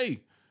the other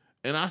day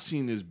and I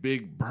seen this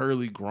big,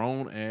 burly,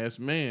 grown-ass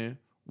man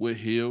with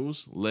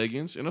heels,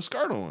 leggings, and a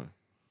skirt on.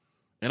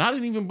 And I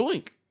didn't even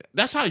blink.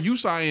 That's how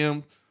used I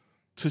am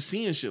to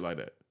seeing shit like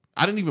that.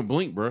 I didn't even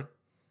blink, bro.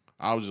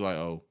 I was just like,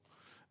 oh.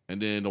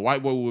 And then the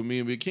white boy with me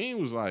and Big King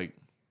was like,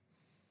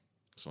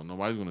 so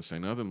nobody's going to say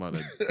nothing about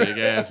that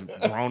big-ass,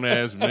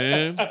 grown-ass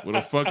man with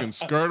a fucking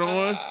skirt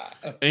on?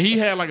 And he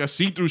had like a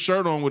see-through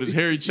shirt on with his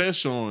hairy chest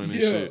showing and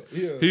shit.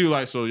 Yeah. He was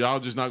like, so y'all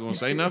just not going to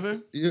say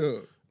nothing? Yeah.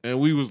 And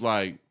we was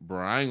like,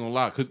 bro, I ain't gonna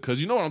lie, cause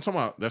you know what I'm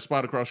talking about. That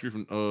spot across the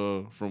street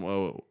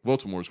from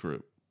Baltimore's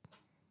crib.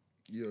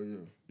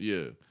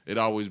 Yeah. It'd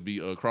always be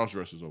cross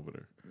dressers over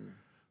there.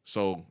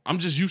 So I'm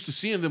just used to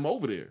seeing them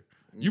over there.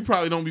 You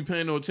probably don't be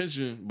paying no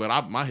attention,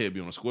 but my head be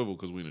on a swivel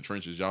because we in the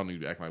trenches. Y'all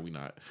need to act like we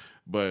not.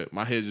 But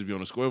my head just be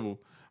on a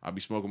swivel. I be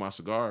smoking my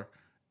cigar,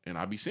 and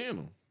I be seeing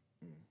them.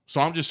 So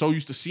I'm just so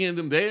used to seeing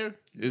them there.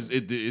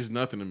 It's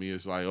nothing to me.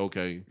 It's like,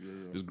 okay,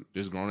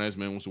 this grown-ass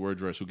man wants to wear a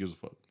dress. Who gives a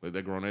fuck? Let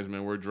that grown-ass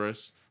man wear a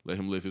dress. Let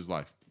him live his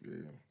life. Yeah.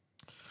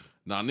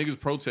 Now, niggas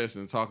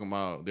protesting and talking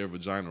about their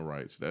vagina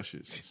rights. That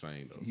shit's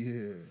insane, though.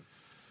 Yeah.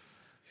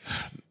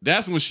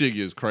 That's when shit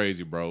gets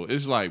crazy, bro.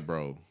 It's like,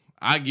 bro,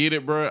 I get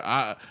it, bro.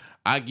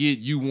 I get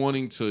you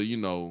wanting to, you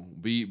know,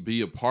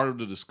 be a part of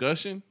the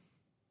discussion.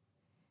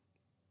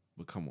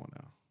 But come on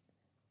now.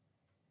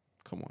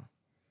 Come on.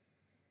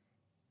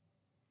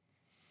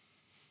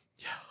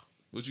 Yeah.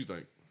 What you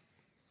think?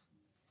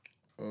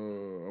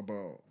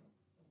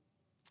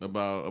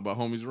 About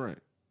homie's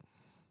rant.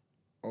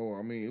 Oh,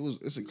 I mean,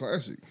 it's a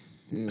classic.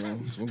 You know,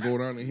 it's gonna go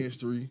down in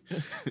history.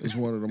 It's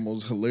one of the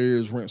most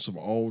hilarious rants of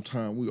all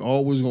time. We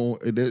always gonna.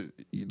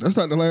 That's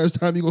not the last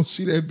time you gonna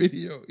see that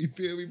video. You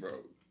feel me, bro?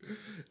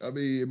 I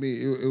mean,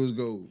 it was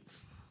gold.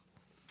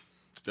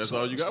 That's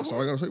all you got. That's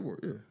all I gotta say for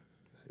it. Yeah,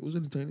 it was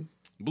entertaining.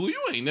 Blue,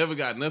 you ain't never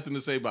got nothing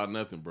to say about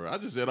nothing, bro. I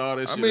just said all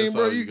that shit. I mean, that's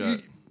bro, all you got.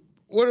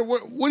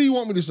 What do you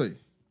want me to say?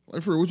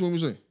 Like, for real, what you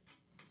want me to say?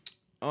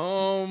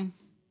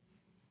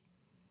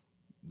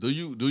 Do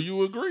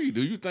you agree?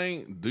 Do you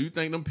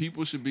think them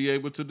people should be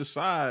able to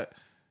decide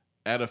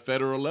at a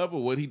federal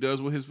level what he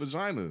does with his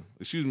vagina?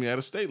 Excuse me, at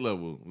a state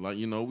level. Like,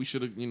 we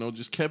should have,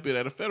 just kept it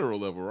at a federal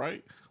level,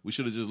 right? We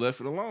should have just left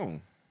it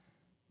alone.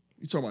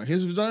 You talking about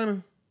his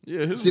vagina?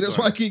 Yeah, his See, vagina. that's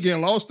why I keep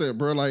getting lost there,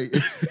 bro. Like,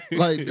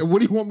 what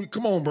do you want me?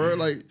 Come on, bro.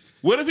 Like,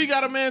 what if he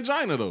got a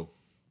mangina though?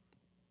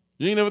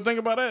 You ain't never think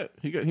about that?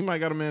 He might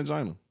got a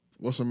mangina.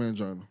 what's a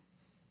mangina?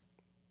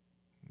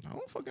 I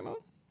don't fucking know.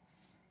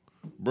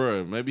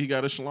 Bruh, maybe he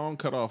got his schlong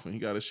cut off and he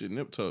got his shit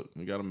nip tucked.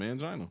 He got a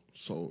mangina.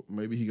 So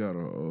maybe he got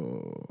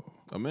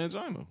A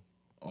mangina.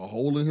 a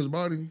hole in his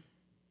body.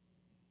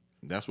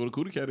 That's what a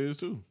cootie cat is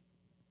too.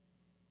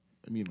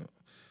 I mean,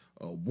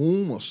 a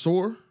womb, a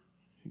sore.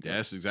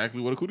 That's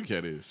exactly what a cootie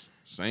cat is.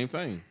 Same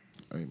thing.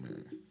 Hey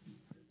man,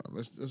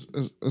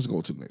 let's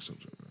go to the next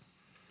subject. Man.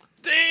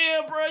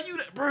 Damn,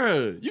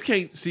 bro, you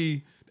can't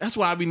see. That's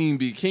why I be needing to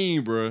be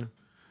keen, bro.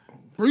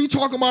 Bro, you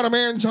talking about a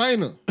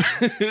mangina?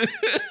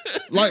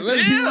 Like,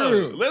 let's be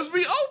real. Let's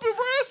be open,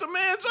 bro. It's a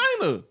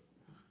mangina.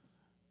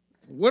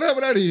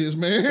 Whatever that is,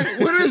 man.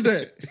 What is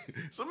that?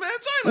 It's a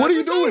mangina. What I are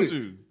you just told doing?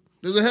 you.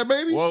 Does it have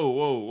babies?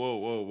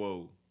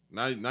 Whoa.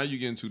 Now you're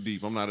getting too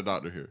deep. I'm not a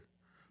doctor here.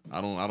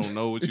 I don't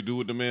know what you do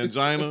with the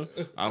mangina.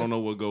 I don't know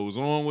what goes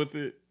on with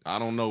it. I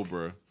don't know,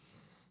 bro.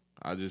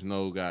 I just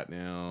know,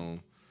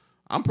 goddamn.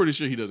 I'm pretty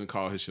sure he doesn't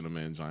call his shit a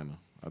mangina.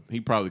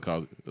 He probably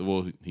calls it.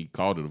 Well, he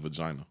called it a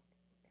vagina.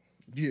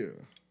 Yeah.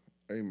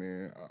 Hey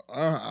man,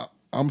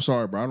 I'm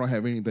sorry, bro. I don't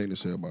have anything to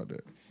say about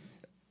that.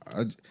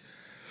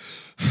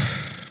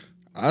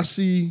 I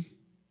see.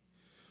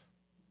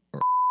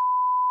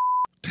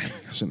 Dang,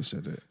 I shouldn't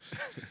have said that.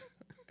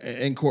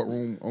 In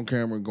courtroom on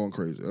camera going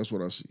crazy. That's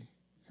what I see.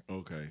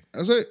 Okay.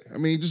 That's it. I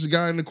mean, just a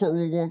guy in the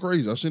courtroom going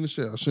crazy. I shouldn't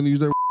have said. I shouldn't use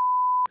that.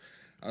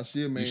 I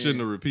see a man. You shouldn't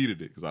have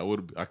repeated it because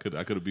I could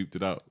have beeped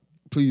it out.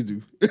 Please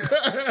do.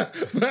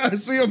 I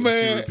see a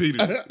man.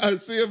 I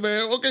see a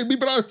man. Okay,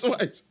 beep it out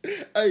twice.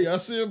 Hey, I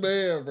see a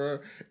man, bro,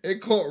 in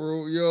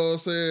courtroom, you know what I'm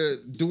saying,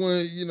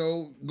 doing,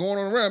 going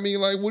on around. I mean,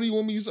 like, what do you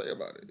want me to say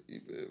about it? You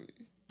feel me?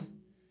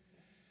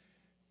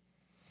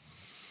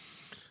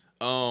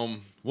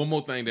 One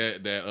more thing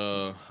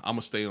that I'm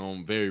gonna stay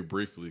on very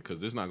briefly because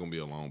this is not gonna be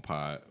a long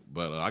pod.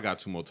 But I got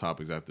two more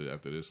topics after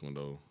this one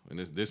though, and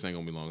this ain't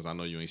gonna be long because I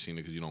know you ain't seen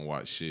it because you don't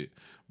watch shit.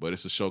 But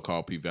it's a show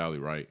called P-Valley,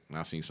 right? And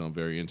I seen something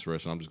very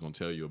interesting. I'm just gonna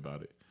tell you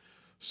about it.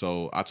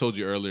 So I told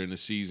you earlier in the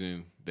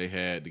season they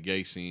had the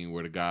gay scene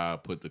where the guy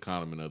put the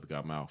condom in the other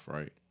guy's mouth,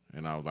 right?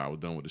 And I was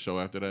done with the show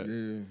after that.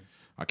 Yeah.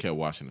 I kept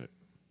watching it.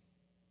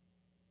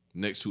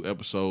 Next 2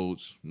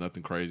 episodes,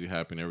 nothing crazy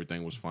happened.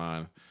 Everything was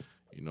fine.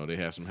 They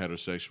had some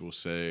heterosexual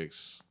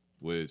sex,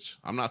 which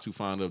I'm not too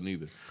fond of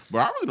neither. But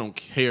I really don't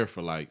care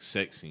for like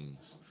sex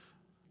scenes.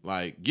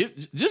 Like,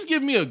 just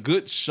give me a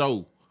good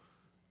show.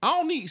 I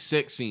don't need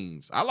sex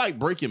scenes. I like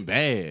Breaking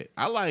Bad.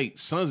 I like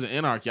Sons of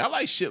Anarchy. I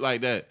like shit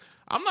like that.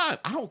 I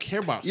don't care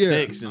about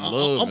sex and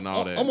love and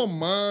all that.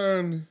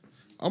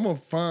 I'm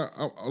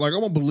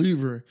a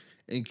believer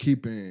in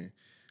keeping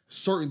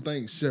certain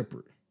things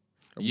separate.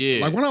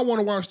 Yeah. Like when I want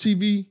to watch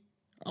TV,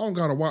 I don't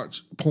gotta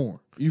watch porn.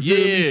 You feel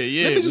me?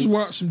 Yeah. Let me just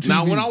watch some TV.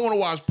 Now, when I want to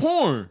watch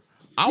porn,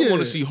 I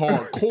want to see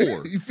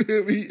hardcore. You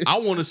feel me? I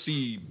want to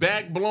see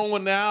back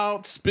blowing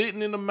out,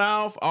 spitting in the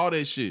mouth, all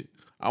that shit.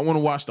 I want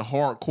to watch the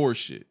hardcore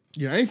shit.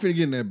 Yeah, I ain't finna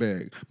get in that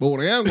bag. But what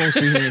I am gonna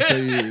sit here and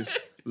say is,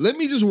 let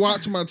me just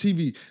watch my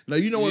TV. Now,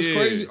 you know what's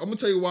crazy? I'm gonna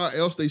tell you why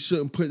else they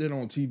shouldn't put it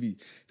on TV.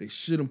 They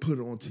shouldn't put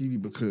it on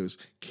TV because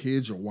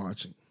kids are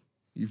watching.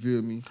 You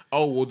feel me?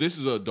 Oh, well, this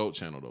is an adult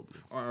channel, though.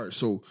 All right,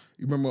 so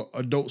you remember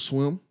Adult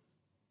Swim?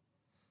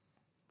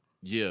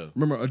 Yeah.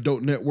 Remember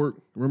Adult Network?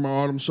 Remember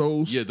all them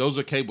shows? Yeah, those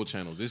are cable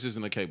channels. This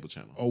isn't a cable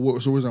channel. Oh,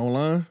 so is it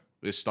online?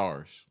 It's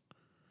Stars.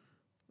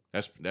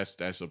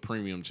 That's a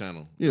premium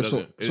channel. Yeah,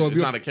 it's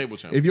not a cable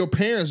channel. If your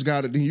parents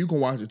got it, then you can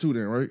watch it too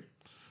then, right?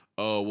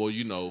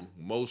 Well,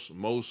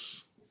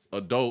 most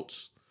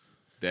adults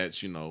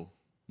that's,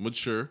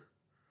 mature,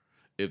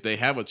 if they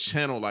have a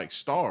channel like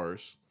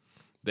Stars,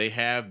 they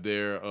have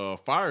their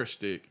Fire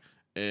Stick,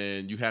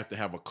 and you have to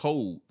have a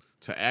code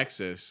to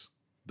access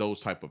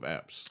those type of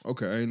apps.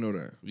 Okay, I didn't know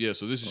that. Yeah,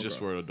 so this is just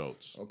for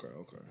adults. Okay.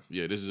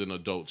 Yeah, this is an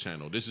adult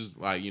channel. This is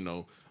like,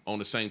 on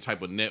the same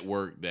type of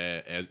network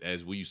that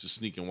as we used to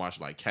sneak and watch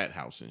like Cat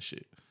House and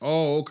shit.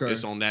 Oh, okay.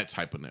 It's on that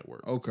type of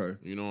network. Okay.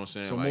 You know what I'm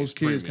saying? So like most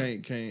kids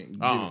premium.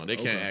 can't They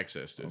can't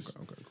access this.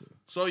 Okay, cool.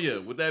 So yeah,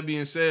 with that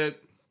being said,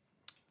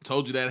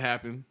 told you that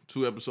happened.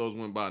 2 episodes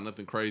went by,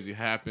 nothing crazy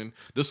happened.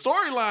 The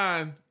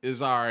storyline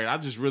is all right. I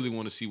just really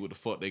want to see what the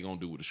fuck they gonna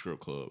do with the strip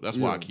club. That's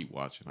why I keep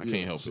watching. I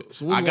can't help it.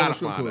 So I gotta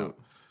find out.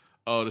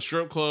 The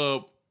strip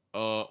club,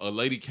 a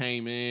lady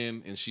came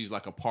in and she's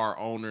like a part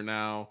owner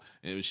now,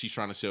 and she's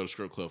trying to sell the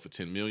strip club for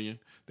 $10 million.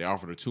 They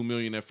offered her $2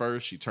 million at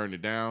first. She turned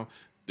it down.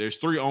 There's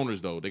 3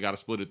 owners though. They got to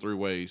split it 3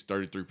 ways,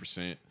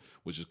 33%,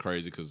 which is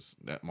crazy because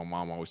that my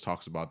mom always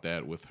talks about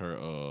that with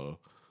her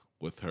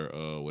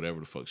whatever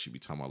the fuck she be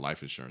talking about,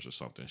 life insurance or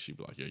something. She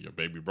be like, yeah, your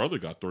baby brother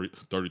got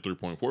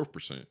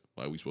 33.4%.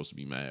 Like we supposed to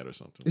be mad or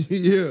something.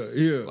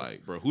 Yeah.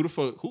 Like, bro, who the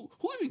fuck who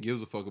even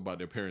gives a fuck about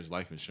their parents'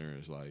 life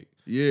insurance? Like,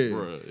 Yeah.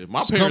 bro, if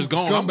my parents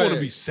gone, I'm gonna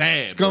be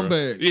sad.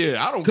 Scumbag. Bro.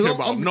 Yeah, I don't care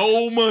about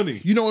no money.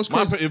 You know what's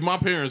crazy? If my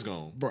parents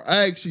gone. Bro,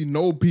 I actually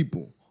know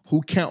people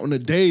who counting the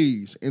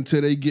days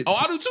until they get. Oh,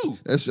 I do too.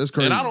 That's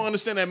crazy. And I don't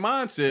understand that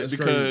mindset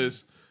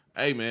because,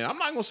 hey man, I'm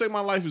not gonna say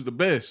my life is the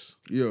best.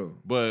 Yeah.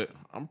 But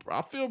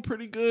I feel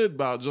pretty good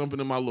about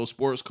jumping in my little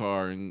sports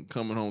car and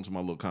coming home to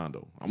my little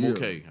condo. I'm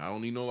okay. I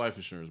don't need no life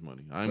insurance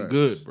money. I'm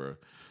good, bro.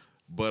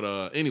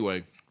 But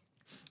anyway,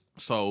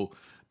 so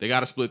they got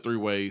to split 3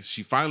 ways.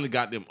 She finally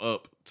got them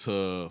up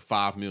to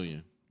 $5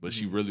 million, but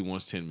she really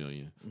wants $10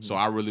 million. So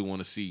I really want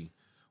to see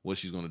what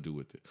she's gonna do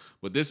with it.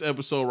 But this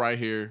episode right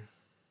here,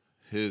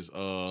 his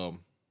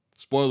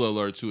spoiler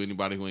alert to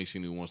anybody who ain't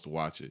seen it who wants to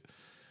watch it.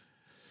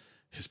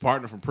 His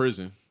partner from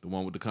prison, the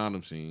one with the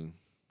condom scene,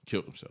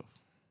 killed himself.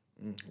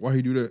 Why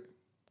he do that?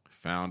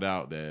 Found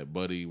out that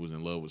Buddy was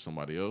in love with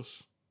somebody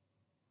else.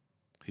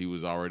 He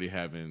was already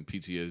having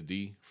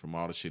PTSD from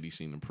all the shit he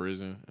seen in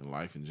prison and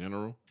life in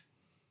general.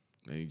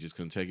 And he just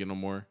couldn't take it no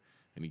more.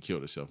 And he killed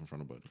himself in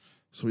front of Buddy.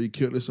 So he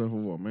killed himself for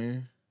what,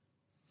 man?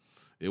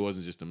 It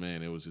wasn't just a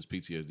man. It was his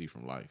PTSD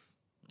from life.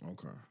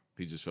 Okay.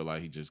 He just felt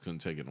like he just couldn't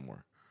take it no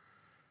more.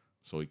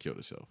 So he killed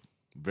himself.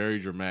 Very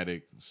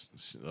dramatic,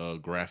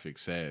 graphic,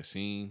 sad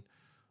scene.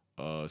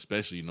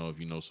 Especially, if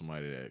you know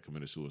somebody that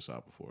committed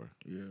suicide before.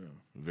 Yeah.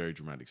 Very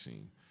dramatic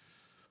scene.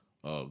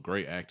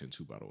 Great acting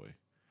too, by the way.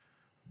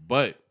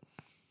 But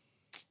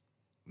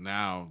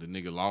now the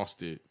nigga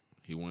lost it.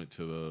 He went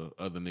to the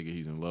other nigga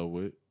he's in love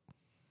with.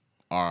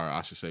 Or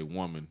I should say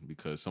woman,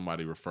 because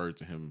somebody referred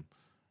to him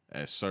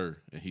as sir.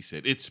 And he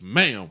said, "It's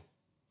ma'am."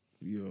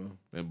 Yeah.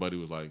 And Buddy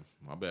was like,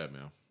 "My bad,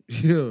 ma'am."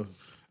 Yeah.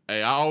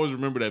 Hey, I always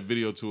remember that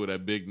video too of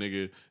that big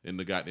nigga in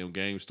the goddamn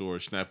game store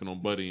snapping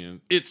on Buddy and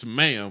 "It's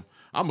ma'am."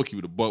 I'm gonna keep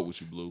it a buck with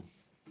you, Blue.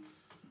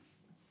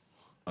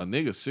 A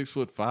nigga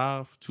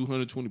 6'5",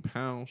 220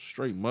 pounds,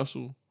 straight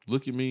muscle,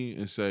 look at me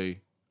and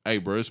say, "Hey,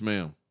 bro, it's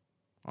ma'am."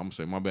 I'm gonna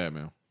say, "My bad,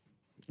 ma'am."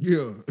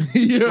 Yeah.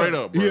 Yeah. Straight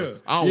up, bro. Yeah.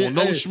 I don't want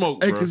no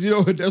smoke, bro. Hey, because you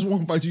know what? That's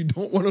one fight you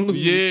don't want to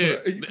lose. Yeah.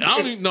 I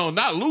don't even know,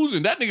 not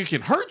losing. That nigga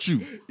can hurt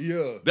you.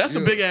 Yeah. That's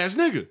a big ass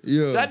nigga.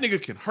 Yeah. That nigga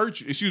can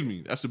hurt you. Excuse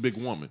me. That's a big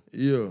woman.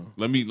 Yeah.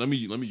 Let me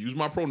use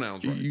my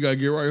pronouns right. You gotta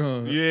get right,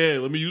 huh? Yeah,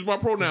 let me use my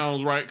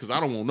pronouns right because I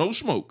don't want no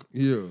smoke.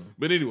 Yeah.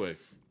 But anyway,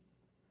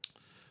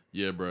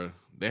 yeah, bro.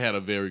 They had a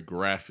very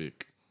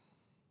graphic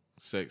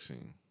sex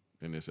scene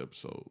in this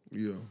episode.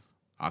 Yeah.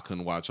 I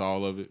couldn't watch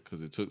all of it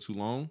because it took too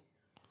long.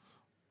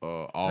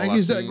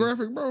 Is that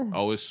graphic, bro?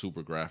 Oh, it's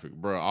super graphic,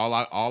 bro.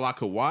 All I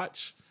could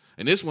watch,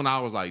 and this one I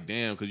was like,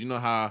 damn, because you know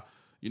how,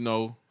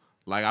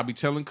 like I be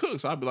telling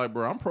cooks, I'd be like,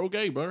 bro, I'm pro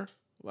gay, bro.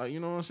 Like,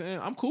 you know what I'm saying?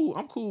 I'm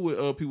cool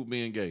with people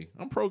being gay.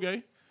 I'm pro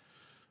gay.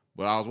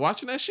 But I was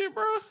watching that shit,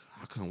 bro.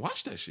 I couldn't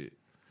watch that shit.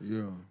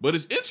 Yeah. But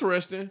it's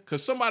interesting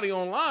because somebody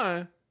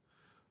online.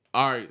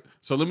 All right,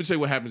 so let me tell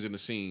you what happens in the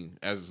scene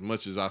as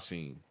much as I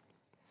seen.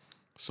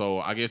 So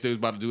I guess they was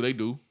about to do they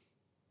do.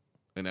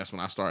 And that's when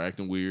I started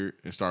acting weird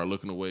and started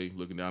looking away,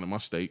 looking down at my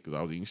steak because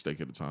I was eating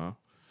steak at the time.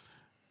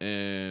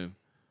 And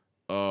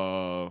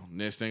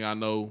next thing I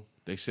know,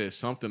 they said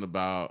something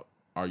about,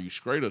 "Are you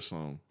straight or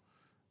something?"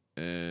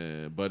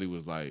 And Buddy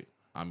was like,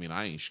 "I mean,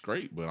 I ain't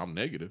straight, but I'm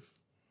negative."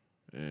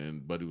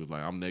 And Buddy was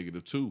like, "I'm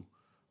negative too.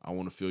 I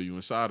want to feel you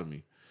inside of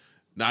me."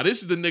 Now,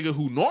 this is the nigga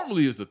who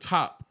normally is the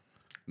top.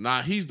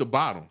 Nah, he's the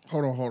bottom.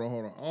 Hold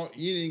on.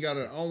 You ain't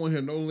gotta. I don't want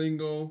to hear no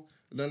lingo,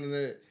 none of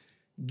that.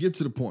 Get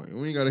to the point.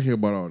 We ain't gotta hear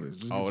about all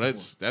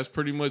this. That's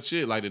pretty much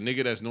it. Like the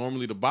nigga that's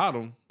normally the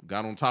bottom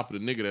got on top of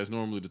the nigga that's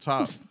normally the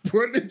top.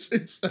 Bro, this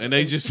shit and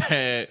they just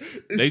had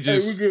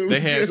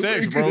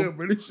sex, bro.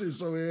 But this shit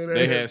so head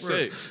They ass, had bro.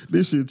 sex.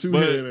 This shit too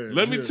But head ass.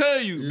 let me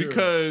tell you,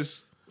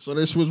 because so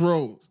they switch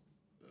roles.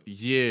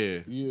 Yeah.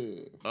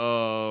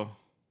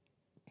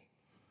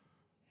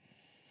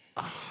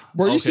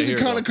 Bro, you Okay, see the here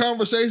kind we of go.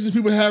 conversations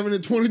people having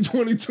in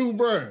 2022,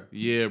 bro.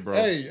 Yeah, bro.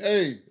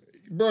 Hey,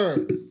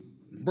 bro,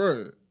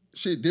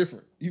 shit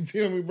different. You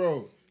feel me,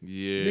 bro?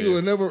 Yeah.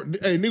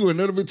 Nigga would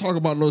never be talking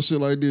about no shit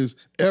like this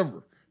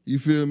ever. You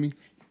feel me?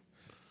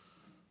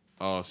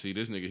 Oh, see,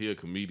 this nigga, he a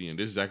comedian.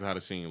 This is exactly how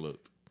the scene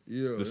looked.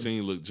 Yeah. The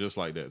scene looked just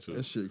like that too.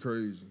 That shit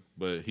crazy.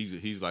 But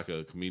he's like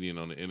a comedian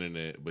on the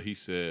internet. But he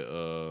said,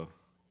 all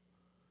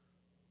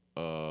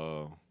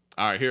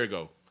right, here we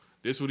go.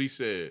 This is what he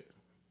said.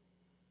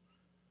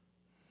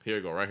 Here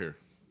we go, right here.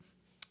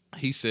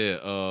 He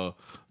said,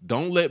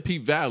 don't let P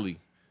Valley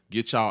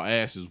get y'all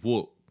asses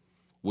whooped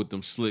with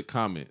them slick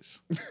comments.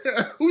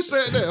 Who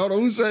said that? Hold on,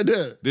 who said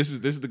that? This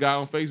is the guy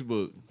on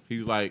Facebook.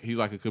 He's like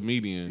a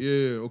comedian.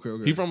 Yeah,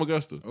 okay. He from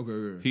Augusta.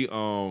 Okay. He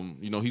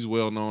he's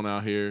well known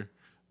out here.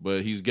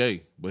 but he's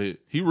gay. But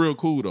he real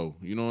cool though.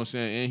 You know what I'm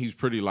saying? And he's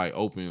pretty like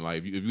open.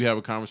 Like if you have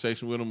a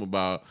conversation with him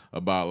about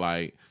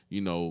like,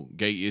 you know,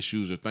 gay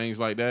issues or things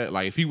like that.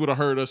 Like if he would have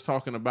heard us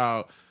talking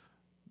about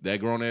that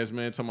grown ass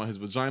man talking about his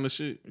vagina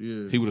shit,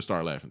 he would have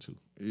started laughing too.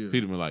 Yeah.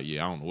 He'd have been like,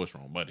 yeah, I don't know what's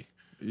wrong, buddy.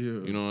 Yeah.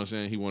 You know what I'm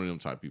saying? He one of them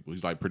type people.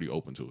 He's like pretty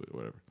open to it or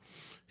whatever.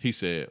 He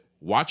said,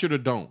 watch it or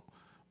don't,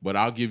 but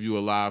I'll give you a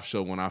live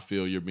show when I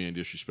feel you're being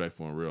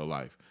disrespectful in real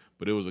life.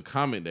 But it was a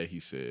comment that he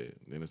said.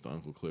 Then it's the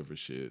Uncle Clifford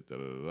shit.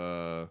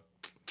 Damn,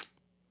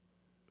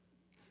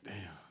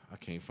 I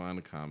can't find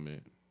the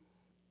comment.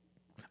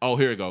 Oh,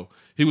 here we go.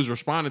 He was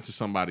responding to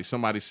somebody.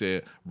 Somebody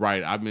said,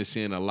 right, I've been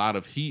seeing a lot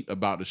of heat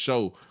about the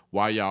show.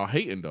 Why y'all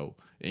hating though?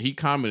 And he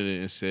commented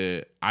and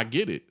said, I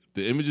get it.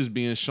 The images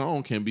being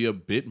shown can be a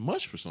bit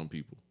much for some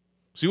people.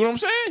 See what I'm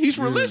saying? He's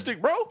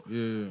realistic, bro.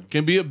 Yeah.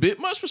 Can be a bit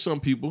much for some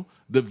people.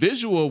 The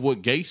visual of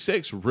what gay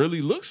sex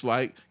really looks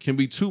like can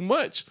be too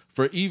much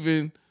for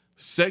even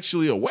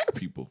sexually aware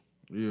people.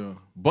 Yeah.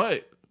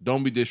 But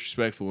don't be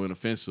disrespectful and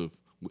offensive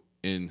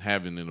in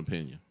having an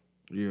opinion.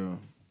 Yeah.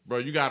 Bro,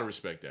 you got to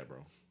respect that,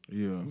 bro.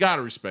 Yeah. You got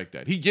to respect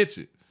that. He gets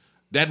it.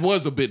 That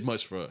was a bit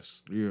much for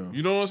us. Yeah.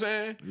 You know what I'm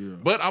saying? Yeah.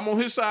 But I'm on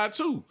his side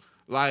too.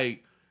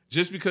 Like,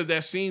 just because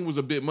that scene was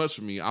a bit much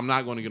for me, I'm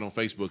not going to get on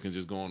Facebook and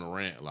just go on a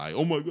rant. Like,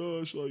 oh my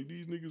gosh, like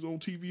these niggas on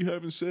TV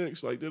having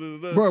sex. Like,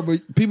 da-da-da-da. Bro,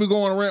 but people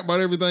go on a rant about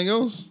everything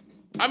else?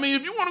 I mean,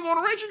 if you want to go on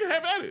a rant, you can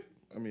have at it.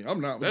 I mean, I'm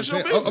not. That's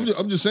your business.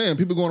 I'm just saying,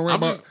 people going around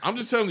about. I'm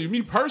just telling you,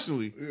 me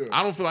personally,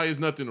 I don't feel like there's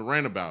nothing to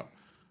rant about.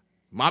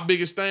 My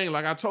biggest thing,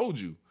 like I told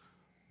you,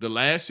 the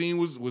last scene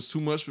was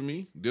too much for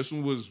me. This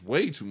one was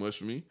way too much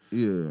for me.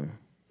 Yeah.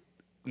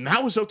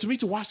 Now it's up to me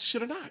to watch the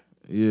shit or not.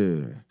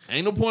 Yeah.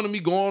 Ain't no point in me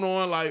going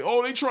on like,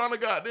 oh, they trying to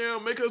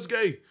goddamn make us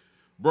gay.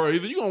 Bro,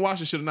 either you gonna watch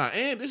this shit or not.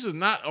 And this is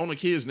not on the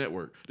kids'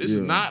 network. This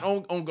is not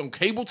on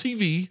cable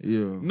TV.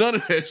 Yeah. None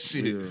of that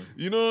shit. Yeah.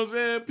 You know what I'm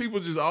saying? People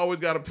just always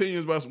got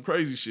opinions about some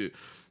crazy shit.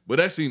 But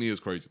that scene is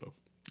crazy though.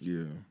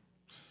 Yeah.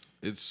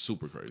 It's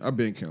super crazy. I've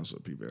been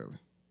canceled P Valley.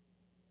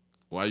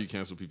 Why you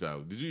cancel P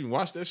Valley? Did you even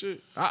watch that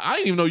shit? I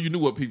didn't even know you knew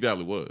what P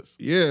Valley was.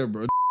 Yeah,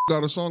 bro.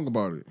 Got a song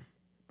about it.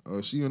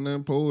 She and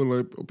that poet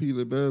like P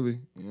Valley.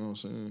 You know what I'm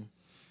saying?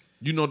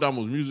 You know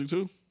Damo's music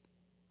too?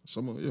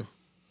 Some of yeah.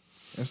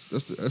 That's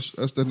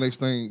the next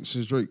thing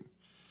since Drake.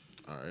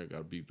 All right,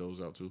 gotta beep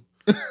those out too.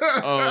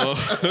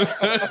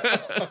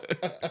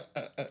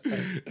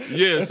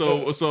 Yeah,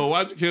 so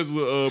why'd you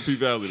cancel P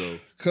Valley though?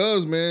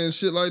 Cause man,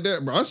 shit like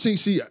that, bro. I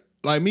see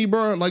like me,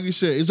 bro. Like you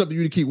said, it's up to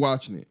you to keep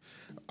watching it.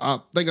 I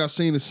think I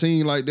seen a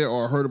scene like that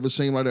or heard of a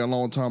scene like that a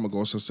long time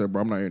ago. So I said,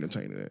 bro, I'm not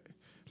entertaining that.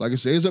 Like I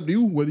said, it's up to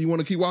you whether you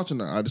want to keep watching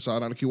it. I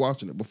decided not to keep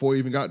watching it before I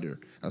even got there.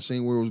 I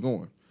seen where it was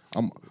going.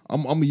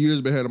 I'm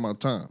years ahead of my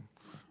time.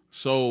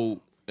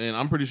 So, and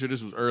I'm pretty sure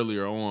this was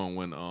earlier on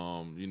when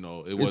you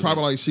know it was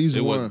probably like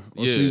season 1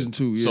 or season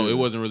 2. Yeah. So it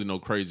wasn't really no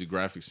crazy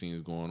graphic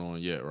scenes going on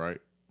yet, right?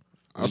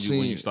 When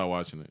you start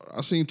watching it,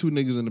 I seen 2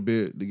 niggas in the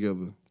bed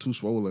together, 2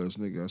 swole ass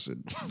niggas. I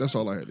said that's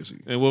all I had to see.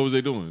 And what was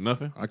they doing?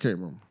 Nothing. I can't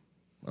remember.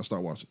 I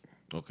started watching.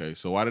 Okay,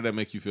 so why did that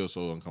make you feel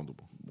so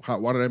uncomfortable?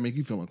 Why did that make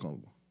you feel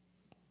uncomfortable?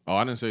 Oh,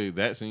 I didn't say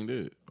that scene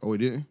did. Oh, it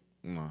didn't?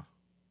 Nah.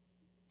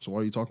 So why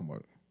are you talking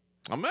about it?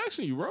 I'm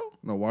asking you, bro.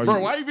 No, why?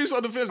 Why you being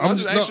so defensive? I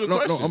just asked you a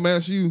question. No,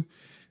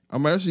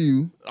 I'm asking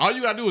you. All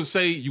you gotta do is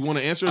say you want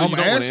to answer. I'm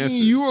asking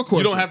you a question.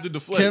 You don't have to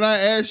deflect. Can I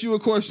ask you a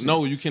question?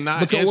 No, you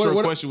cannot answer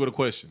a question with a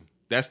question.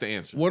 That's the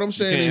answer. What I'm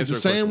saying is the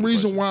same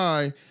reason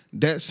why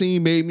that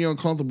scene made me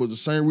uncomfortable is the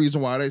same reason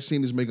why that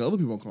scene is making other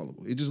people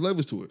uncomfortable. It just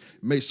levels to it.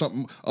 Make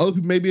something other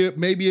people may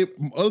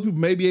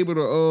be able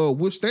to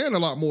withstand a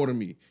lot more than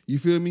me. You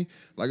feel me?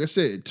 Like I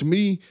said, to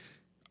me,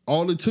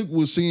 all it took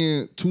was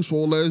seeing 2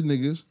 swole ass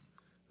niggas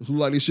who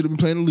like they should have been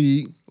playing the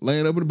league,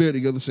 laying up in the bed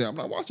together, saying, I'm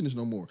not watching this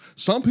no more.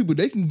 Some people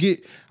they can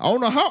get, I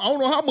don't know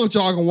how much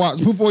y'all can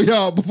watch before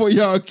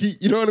y'all keep,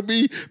 you know what I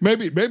mean?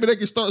 Maybe they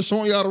can start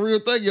showing y'all the real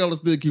thing, y'all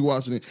still keep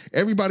watching it.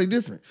 Everybody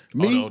different.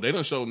 Me, they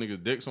done show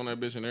niggas dicks on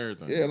that bitch and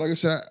everything. Yeah, like I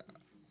said,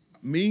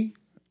 me,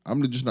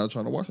 I'm just not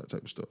trying to watch that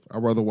type of stuff.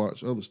 I'd rather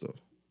watch other stuff.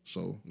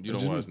 So you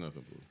don't watch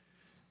nothing, bro.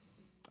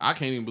 I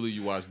can't even believe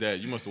you watched that.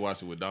 You must have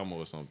watched it with Damo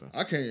or something.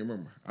 I can't even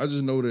remember. I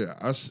just know that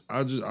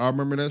I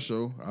remember that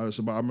show. I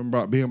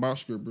remember being about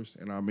scrippers,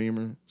 and I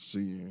remember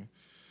seeing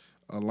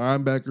a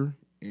linebacker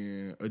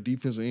and a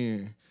defensive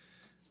end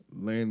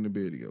laying in the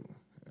bed together.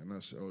 And I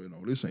said, oh, you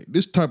know,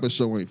 this type of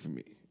show ain't for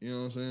me. You know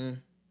what I'm saying?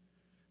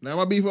 Now it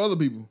might be for other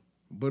people,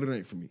 but it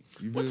ain't for me.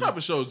 What type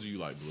of shows do you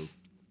like, Blue?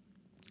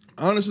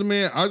 Honestly,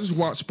 man, I just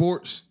watch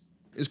sports.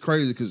 It's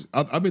crazy because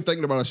I've been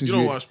thinking about it since you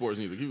don't watch sports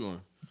neither. Keep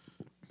going.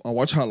 I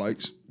watch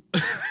highlights.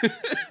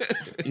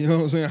 You know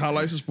what I'm saying?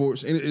 Highlights of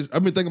sports. And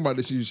I've been thinking about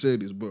this since you said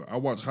this, but I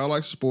watch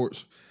highlights of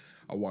sports,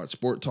 I watch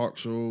sport talk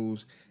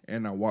shows,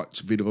 and I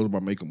watch videos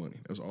about making money.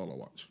 That's all I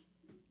watch.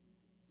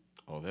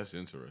 Oh, that's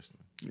interesting.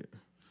 Yeah.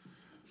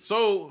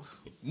 So,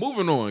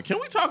 moving on. Can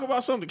we talk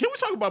about something? Can we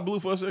talk about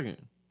Blue for a second?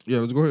 Yeah,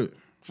 let's go ahead.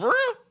 For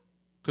real?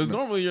 Because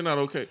normally you're not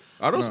okay.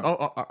 Are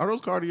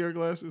those Cartier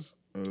glasses?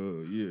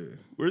 Yeah.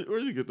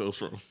 Where'd you get those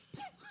from?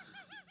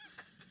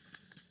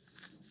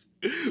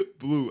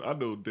 Blue, I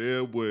know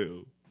damn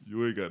well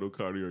you ain't got no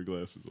Cartier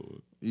glasses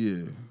on.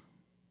 Yeah.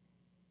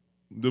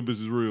 Them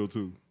bitches real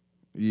too.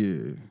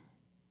 Yeah.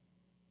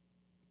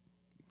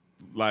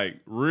 Like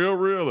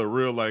real or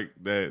real like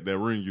that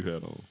ring you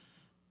had on?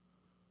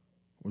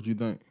 What you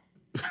think?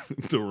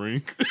 The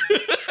ring.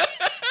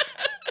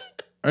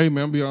 Hey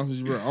man, I'm be honest with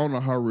you, bro. I don't know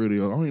how real they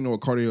are. I don't even know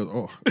what Cartier is.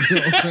 Oh, you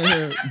know what I'm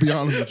saying? Be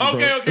honest with you,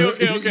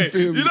 bro. Okay.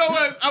 feel me? You know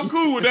what? I'm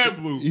cool with that,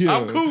 Blue. Yeah.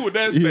 I'm cool with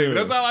that statement. Yeah.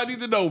 That's all I need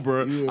to know,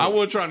 bro. Yeah. I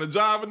wasn't trying to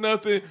jive or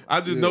nothing.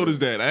 I just Yeah.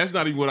 noticed that. That's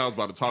not even what I was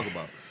about to talk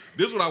about.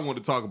 This is what I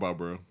wanted to talk about,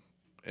 bro.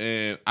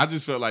 And I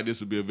just felt like this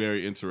would be a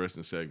very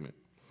interesting segment.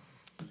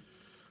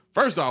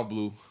 First off,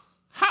 Blue,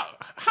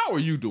 how are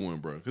you doing,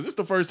 bro? Because it's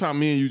the first time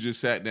me and you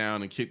just sat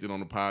down and kicked it on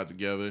the pod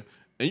together.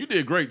 And you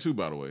did great, too,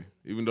 by the way.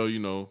 Even though, you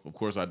know, of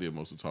course, I did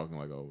most of the talking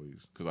like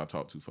always because I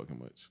talk too fucking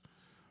much.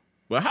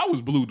 But how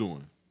was Blue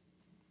doing?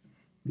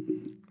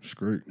 It's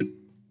great.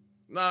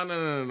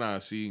 Nah.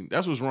 See,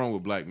 that's what's wrong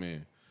with black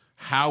men.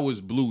 How is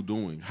Blue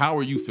doing? How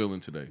are you feeling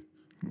today?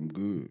 I'm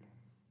good.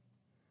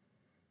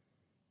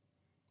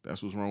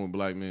 That's what's wrong with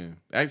black men.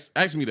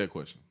 Ask me that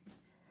question.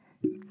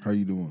 How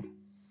you doing?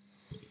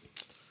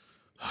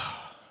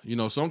 You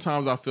know,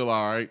 sometimes I feel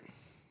all right.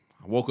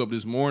 I woke up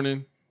this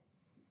morning.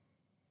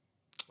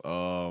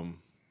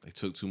 They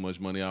took too much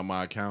money out of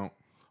my account.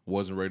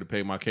 Wasn't ready to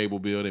pay my cable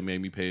bill. They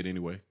made me pay it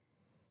anyway.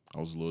 I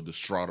was a little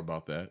distraught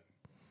about that.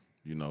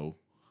 You know,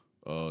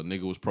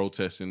 nigga was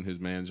protesting his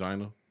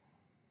mangina.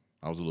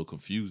 I was a little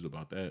confused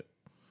about that.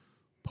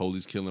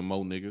 Police killing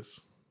more niggas.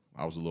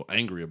 I was a little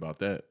angry about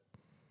that.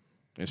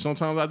 And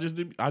sometimes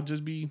I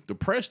just be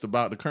depressed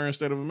about the current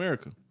state of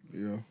America.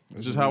 Yeah.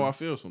 It's just how I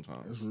feel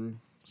sometimes. That's real.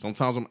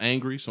 Sometimes I'm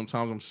angry.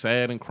 Sometimes I'm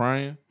sad and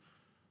crying.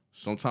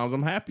 Sometimes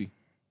I'm happy.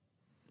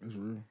 That's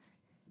real.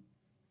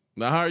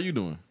 Now, how are you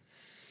doing?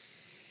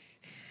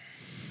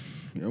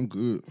 Yeah, I'm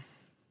good.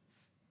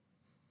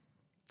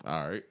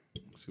 All right.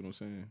 See what I'm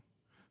saying?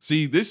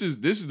 See, this is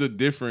the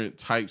different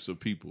types of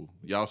people.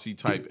 Y'all see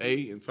type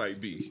A and type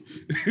B.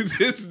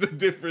 This is the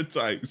different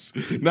types.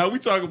 Now, we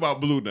talk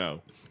about Blue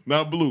now.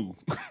 Now, Blue,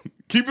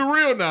 keep it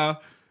real now.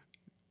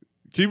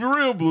 Keep it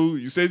real, Blue.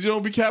 You said you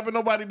don't be capping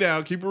nobody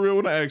down. Keep it real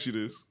when I ask you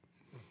this.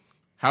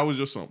 How was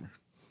your summer?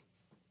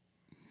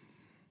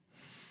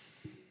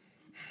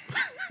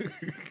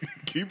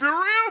 Keep it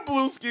real,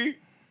 Blueski.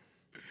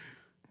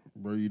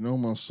 Bro, you know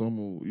my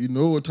summer. You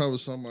know what type of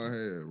summer I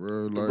had,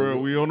 bro. Like, Bro,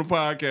 we on the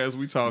podcast.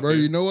 We talking. bro,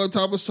 you know what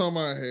type of summer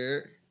I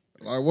had.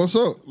 Like, what's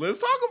up? Let's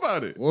talk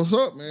about it. What's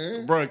up,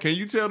 man? Bro, can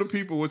you tell the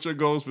people what your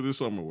goals for this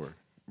summer were?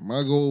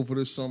 My goal for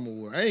this summer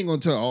was, I ain't gonna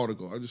tell all the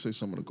goals. I just say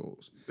some of the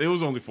goals. It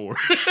was only 4.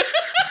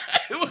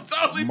 It was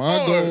only My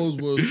 4. goals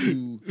was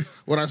to,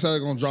 when I said I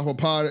was gonna drop a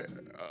pod,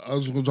 I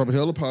was gonna drop a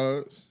hell of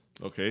pods.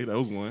 Okay, that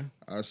was one.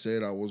 I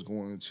said I was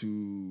going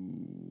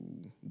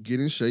to get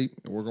in shape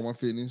and work on my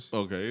fitness.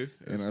 Okay.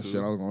 And I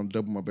said I was gonna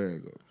double my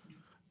bag up.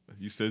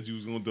 You said you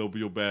was gonna double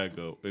your bag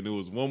up, and there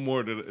was one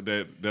more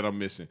that I'm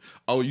missing.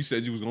 Oh, you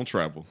said you was gonna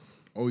travel.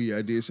 Oh yeah,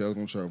 I did say I was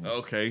gonna travel.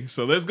 Okay,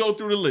 so let's go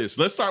through the list.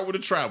 Let's start with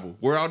the travel.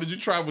 Where all did you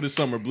travel this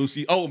summer, Blue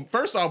Sea? Oh,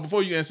 first off,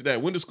 before you answer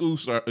that, when does school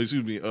start?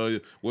 Excuse me,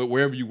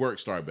 wherever you work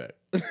start back.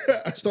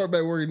 I start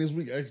back working this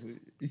week actually.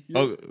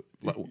 Oh,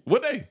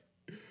 what day?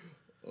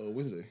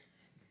 Wednesday.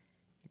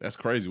 That's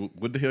crazy.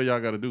 What the hell y'all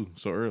got to do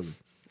so early?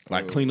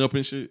 Like clean up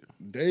and shit?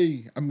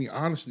 I mean,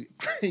 honestly,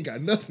 I ain't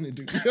got nothing to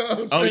do. You know what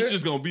I'm Oh, saying? you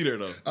just gonna be there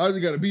though. I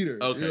just gotta be there.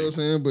 Okay. You know what I'm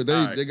saying? But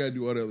All right. they gotta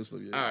do all the other stuff.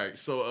 Yeah. All right,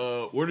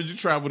 so where did you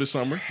travel this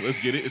summer? Let's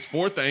get it. It's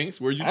 4 things.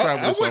 Where did you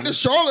travel I this went summer? to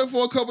Charlotte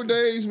for a couple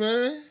days,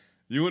 man.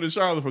 You went to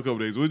Charlotte for a couple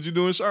days. What did you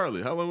do in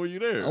Charlotte? How long were you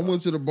there? I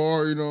went to the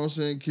bar, you know what I'm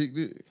saying, kicked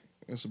it.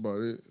 That's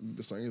about it.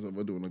 The same as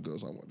I'm doing the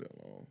girls. I went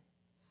that long.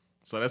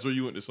 So that's where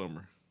you went this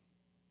summer.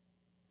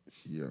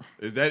 Yeah.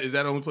 Is that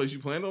the only place you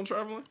planned on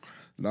traveling?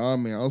 Nah,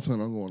 man, I was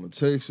planning on going to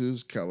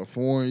Texas,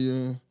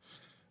 California,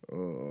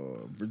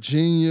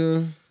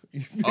 Virginia.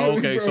 You feel me,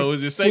 Okay, bro? so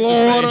is it safe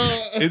Florida.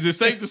 to say? Is it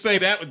safe to say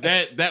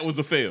that was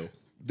a fail?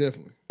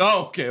 Definitely.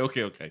 Oh,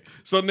 okay.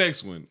 So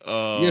next one.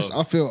 Yes,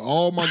 I failed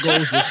all my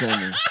goals this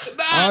summer.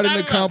 I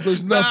didn't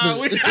accomplish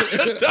nothing.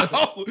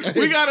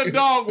 We gotta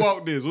dog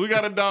walk this. We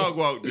gotta dog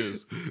walk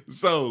this.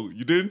 So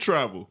you didn't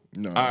travel.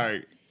 No. All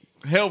right.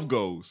 Health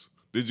goals.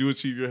 Did you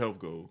achieve your health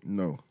goal?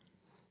 No.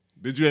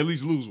 Did you at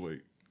least lose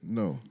weight?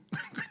 No.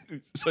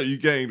 So you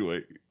gained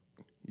weight.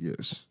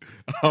 Yes.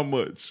 How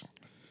much?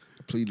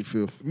 Plead the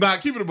fifth. Nah,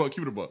 keep it a buck.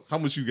 Keep it a buck. How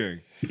much you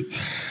gained?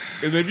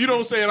 And if you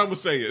don't say it, I'm gonna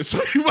say it. So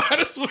you might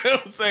as well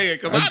say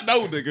it, because I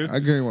know, nigga. I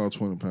gained about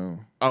 20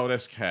 pounds. Oh,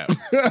 that's cap.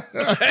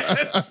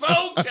 That's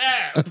so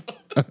cap.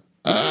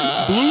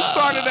 Blue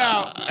started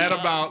out at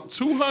about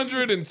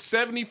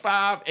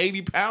 275,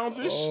 80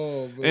 pounds-ish.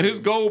 Oh, man. And his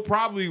goal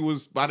probably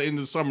was, by the end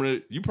of the summer,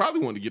 you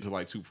probably wanted to get to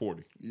like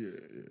 240.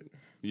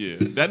 Yeah,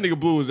 that nigga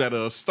Blue is at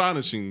an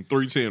astonishing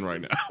 310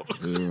 right now.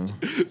 Yeah.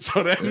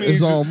 So that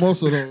means It's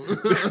almost of them.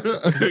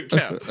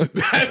 Cap.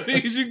 That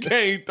means you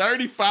gained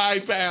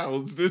 35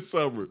 pounds this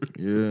summer.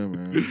 Yeah,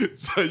 man.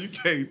 So you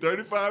gained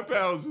 35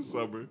 pounds this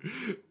summer.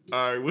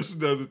 All right, what's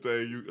another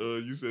thing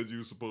you said you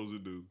were supposed to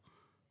do?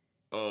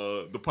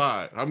 the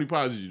pod. How many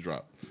pods did you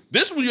drop?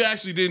 This one you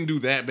actually didn't do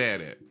that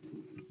bad at.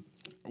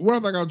 What I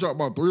think I dropped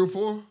about 3 or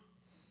 4.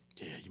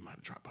 Yeah, you might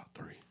have dropped about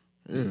 3.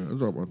 Yeah, I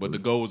dropped about 3. But the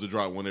goal was to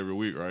drop one every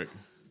week, right?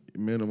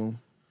 Minimum.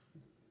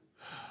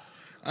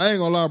 I ain't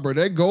gonna lie, bro.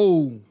 That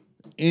goal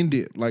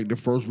ended like the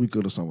first week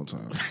of the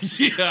summertime.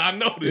 Yeah, I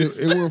noticed.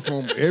 It went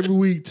from every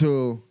week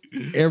to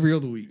every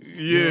other week. Yeah,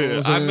 You know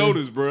what I'm I saying?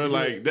 noticed, bro.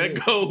 Like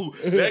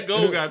that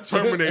goal got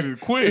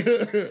terminated quick.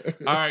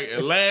 All right,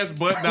 and last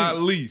but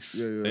not least,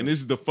 and this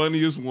is the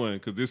funniest one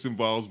because this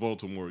involves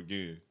Baltimore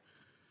again.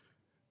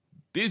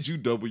 Did you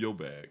double your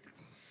bag?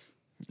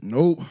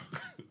 Nope.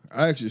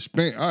 I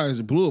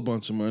actually blew a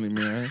bunch of money,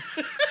 man.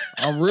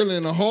 I'm really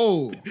in the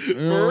hole. You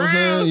know For what I'm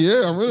real? saying?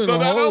 Yeah, I'm really So in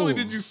the not hole. only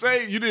did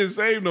you didn't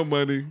save no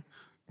money,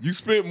 you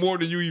spent more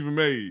than you even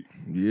made.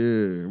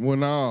 Yeah. Well,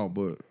 nah,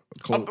 but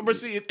But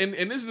see, and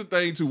this is the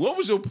thing too. What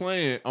was your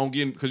plan on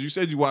getting? Because you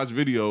said you watch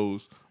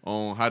videos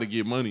on how to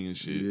get money and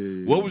shit.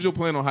 Yeah. What was your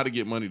plan on how to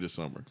get money this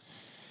summer?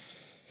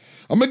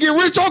 I'm gonna get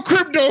rich on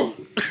crypto.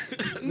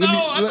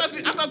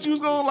 I thought you was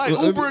going like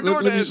Uber and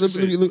DoorDash and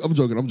shit. I'm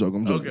joking.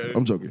 Okay.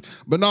 I'm joking.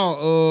 But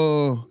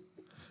no,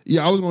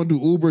 yeah, I was gonna do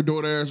Uber,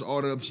 DoorDash,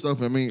 all that other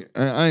stuff. I mean,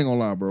 I ain't gonna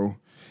lie, bro.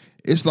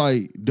 It's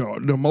like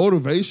the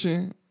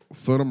motivation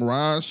for them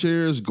ride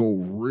shares go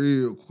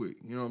real quick.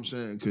 You know what I'm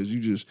saying?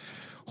 Because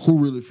who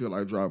really feel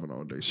like driving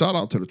all day? Shout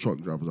out to the truck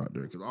drivers out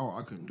there because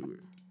I couldn't do it.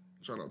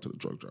 Shout out to the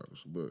truck drivers,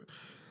 but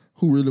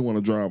who really want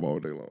to drive all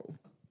day long?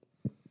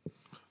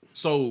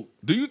 So,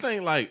 do you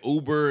think like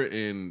Uber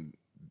and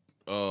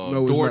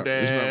No, it's not.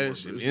 DoorDash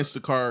It's and not.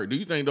 Instacart, do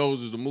you think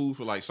those is the move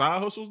for like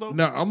side hustles though?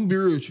 Now, I'm gonna be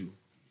real with you.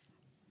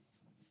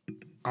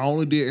 I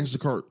only did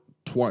Instacart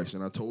twice,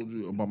 and I told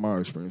you about my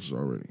experiences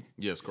already.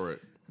 Yes,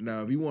 correct.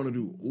 Now, if you want to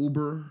do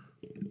Uber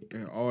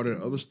and all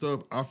that other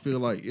stuff, I feel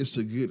like it's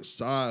a good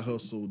side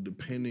hustle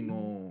depending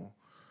on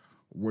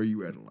where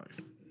you at in life.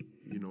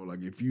 You know,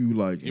 like if you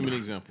like, Give me an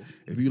example.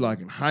 if you like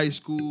in high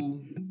school,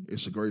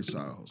 it's a great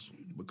side hustle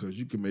because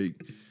you can make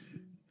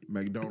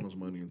McDonald's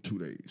money in 2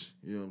 days.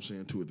 You know what I'm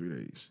saying? 2 or 3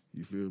 days.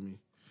 You feel me?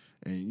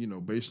 And you know,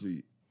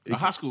 basically, A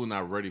high school is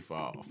not ready for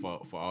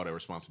all that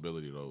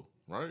responsibility though,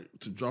 right?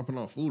 to dropping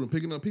off food and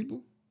picking up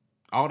people.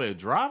 All that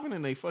driving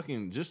and they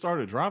fucking just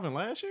started driving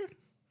last year.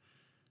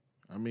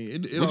 I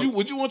mean,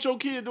 Would you want your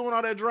kid doing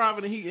all that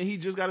driving and he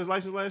just got his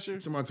license last year?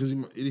 somebody because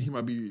he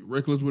might be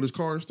reckless with his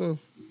car and stuff.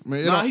 I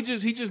mean, Nah, he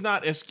just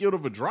not as skilled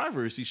of a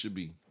driver as he should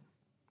be.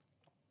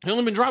 He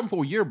only been driving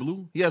for a year,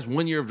 Blue. He has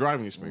 1 year of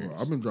driving experience.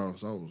 I've been driving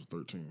since I was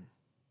 13.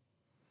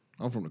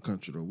 I'm from the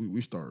country though.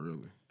 We start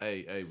early.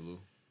 Hey, Blue.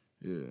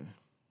 Yeah.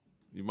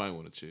 You might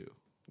want to chill.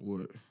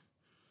 What?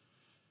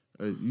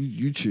 Hey,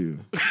 you chill.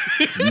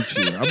 You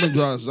chill. I've been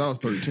driving since I was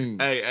 13.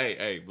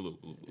 Hey, Blue.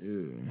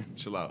 Yeah.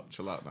 Chill out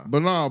now.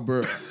 But nah,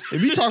 bro.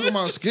 If you talking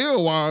about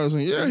skill wise,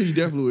 and yeah, he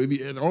definitely.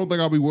 The only thing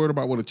I'll be worried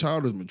about with a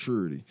child is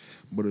maturity.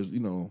 But it's, you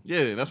know,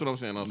 Yeah, that's what I'm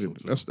saying. Also,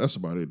 too. that's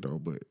about it though.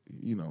 But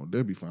you know,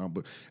 they'll be fine.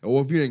 But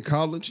or if you're in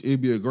college,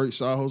 it'd be a great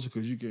side hustle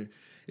because you can.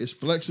 It's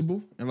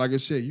flexible, and like I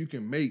said, you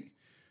can make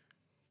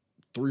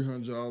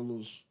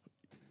 $300.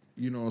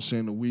 You know what I'm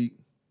saying, a week.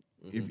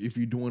 If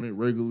you're doing it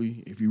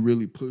regularly, if you're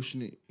really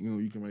pushing it, you know,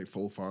 you can make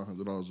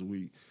 $400-500 a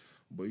week.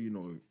 But you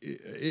know,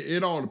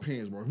 it all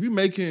depends, bro. If you're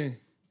making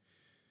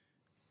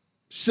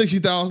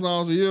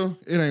 $60,000 a year,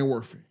 it ain't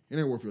worth it. It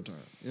ain't worth your time.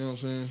 You know what I'm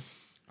saying?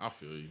 I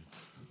feel you.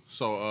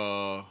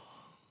 So,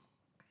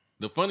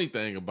 the funny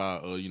thing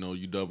about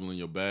you doubling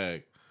your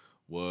bag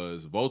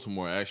was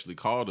Baltimore actually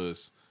called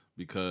us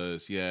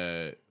because he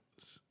had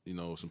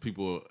some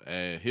people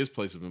at his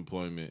place of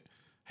employment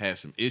had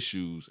some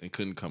issues and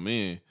couldn't come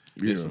in.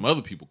 Yeah. And some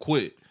other people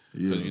quit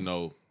because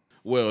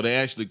they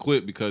actually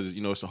quit because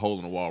it's a hole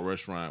in the wall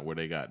restaurant where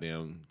they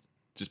goddamn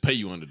just pay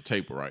you under the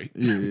table, right?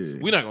 Yeah.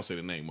 We're not gonna say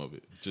the name of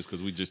it just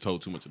because we just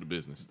told too much of the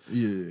business.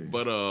 Yeah.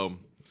 But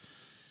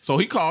so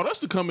he called us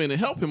to come in and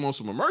help him on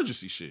some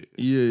emergency shit.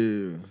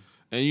 Yeah.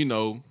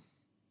 And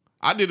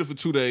I did it for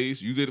 2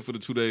 days. You did it for the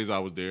 2 days I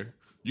was there.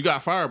 You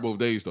got fired both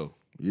days though.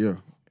 Yeah.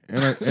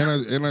 And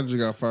I just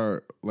got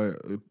fired like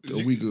a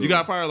week ago. You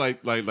got fired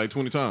like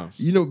 20 times.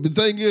 You know, the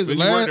thing is, But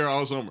you worked there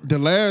all summer. the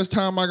last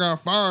time I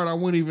got fired, I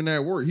wasn't even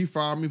at work. He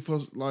fired me for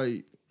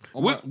like,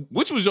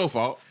 Which was your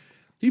fault?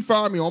 he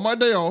fired me on my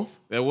day off.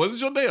 That wasn't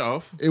your day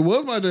off. It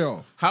was my day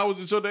off How was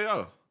it your day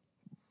off?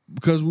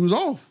 because we was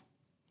off.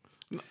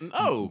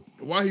 No,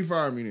 Why he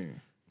fired me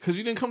then? because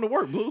you didn't come to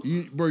work, Blue.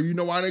 Bro, you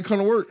know why I didn't come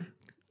to work?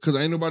 Because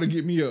ain't nobody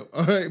get me up.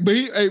 All right, but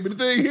the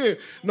thing here,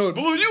 no,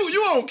 Blue,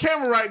 you on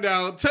camera right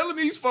now telling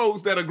these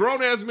folks that a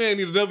grown ass man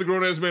need another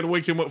grown ass man to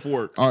wake him up for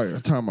work. all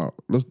right, time out.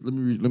 Let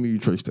me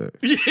retrace that.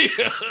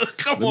 Yeah,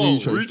 come Let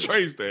me on,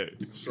 retrace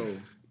that. So,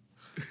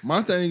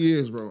 my thing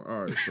is, bro.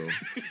 All right,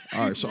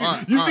 so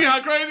You see how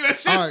crazy that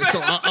shit All right,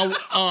 so sounds?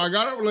 I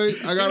got up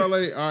late.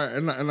 All right,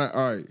 and I,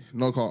 all right,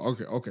 no call.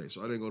 Okay.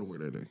 So I didn't go to work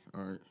that day.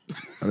 All right,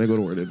 I didn't go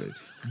to work that day.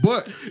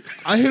 But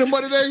I hit him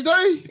up the next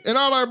day, and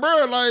I was like,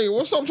 bro, like,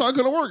 what's up? I'm trying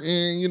to come to work,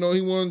 and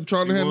he wasn't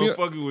trying to He have me wasn't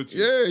up. fucking with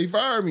you. Yeah, he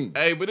fired me.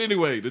 Hey, but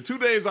anyway, the 2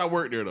 days I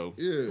worked there though,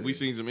 Yeah. we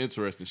seen some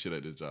interesting shit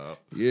at this job.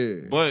 Yeah,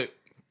 But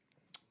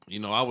you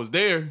know, I was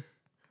there,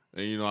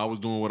 and you know, I was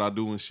doing what I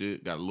do and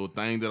shit. Got a little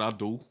thing that I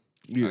do.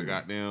 Yeah. I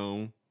got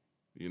them,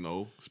 you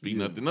know, speak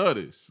nothing of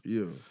this.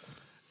 Yeah.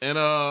 And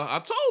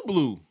I told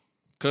Blue,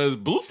 cause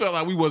Blue felt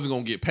like we wasn't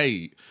gonna get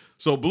paid.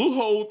 So Blue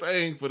whole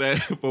thing for that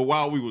for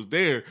while we was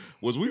there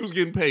was we was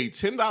getting paid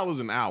 $10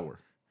 an hour.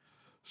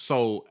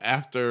 So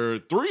after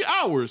 3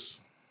 hours,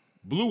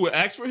 Blue would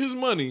ask for his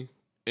money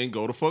and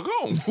go the fuck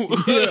home.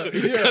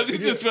 Because he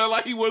just felt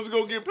like he wasn't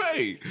gonna get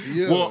paid.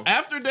 Yeah. Well,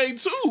 after day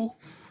 2,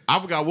 I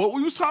forgot what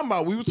we was talking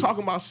about. We was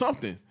talking about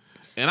something.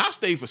 And I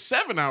stayed for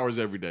 7 hours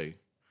every day.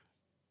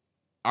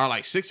 Or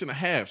like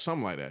 6.5,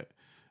 something like that.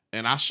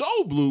 And I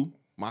showed Blue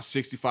my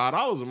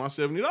 $65 and my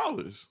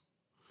 $70.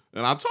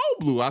 And I told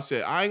Blue, I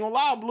said, I ain't gonna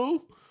lie,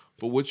 Blue,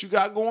 for what you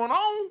got going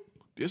on,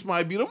 this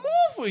might be the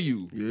move for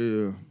you.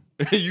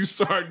 Yeah. And you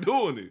start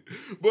doing it.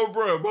 But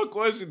bro, my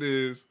question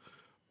is,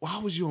 why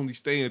was you only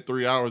staying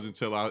 3 hours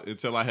until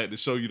I had to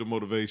show you the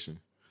motivation?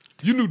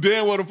 You knew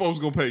damn well the folks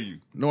gonna pay you.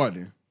 No, I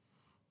didn't.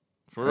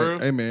 For real?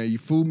 Hey man, you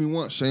fooled me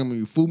once, shame on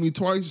you. Fooled me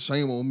twice,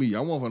 shame on me. I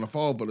wasn't gonna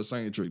fall for the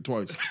same trick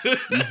twice.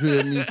 You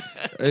feel me?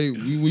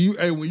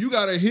 When you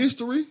got a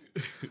history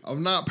of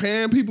not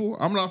paying people,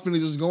 I'm not finna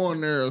just go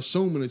in there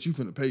assuming that you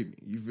finna pay me.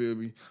 You feel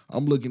me?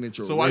 I'm looking at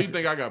your So why record. you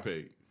think I got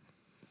paid?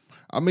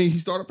 I mean, he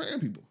started paying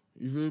people.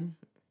 You feel me?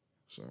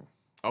 So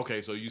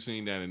Okay, so you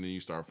seen that and then you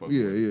start fucking.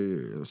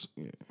 yeah.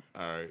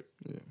 All right.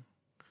 Yeah.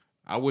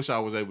 I wish I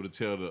was able to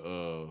tell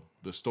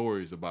the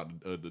stories about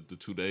the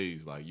 2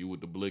 days, like you with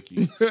the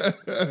blicky.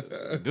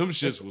 Them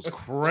shits was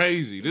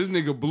crazy. This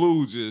nigga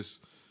Blue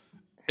just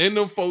in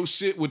them folks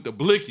shit with the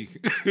blicky.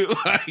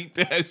 Like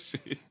that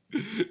shit.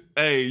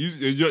 Hey,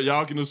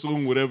 y'all can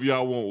assume whatever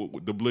y'all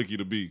want the blicky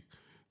to be.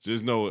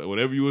 Just know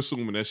whatever you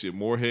assuming, that shit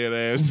more head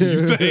ass than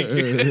you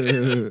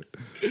think.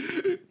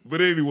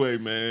 But anyway,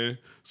 man.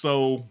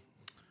 So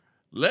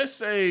let's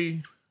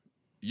say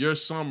your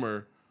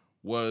summer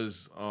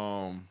was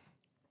a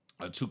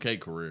 2K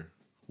career.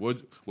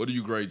 What do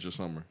you grade your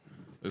summer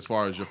as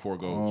far as your 4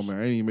 goals? Oh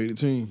man, I ain't even made the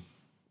team.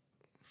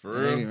 For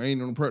real? I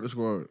ain't on the practice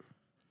squad.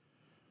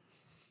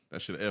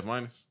 That shit F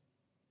minus?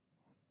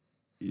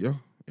 Yeah.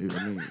 If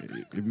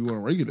you want to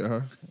rank it that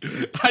high.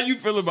 How you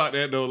feel about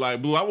that though?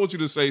 Like, Blue, I want you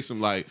to say some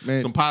Man.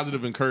 some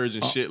positive,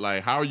 encouraging shit.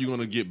 Like, how are you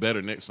gonna get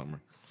better next summer?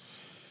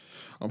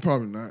 I'm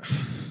probably not.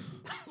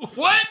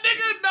 What,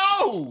 nigga?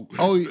 No.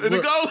 Oh, the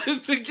look, goal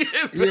is to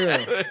get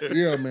better.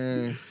 yeah,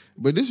 man.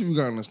 But this you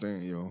gotta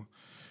understand, yo.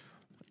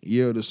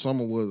 Yeah, the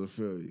summer was a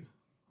failure,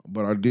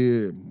 but I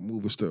did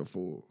move a step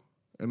forward,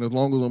 and as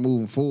long as I'm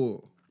moving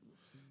forward,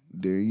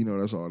 then you know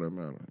that's all that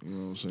matters. You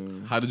know what I'm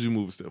saying? How did you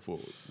move a step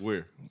forward?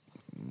 Where?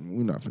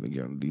 We're not finna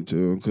get into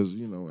detail because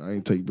you know I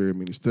ain't take very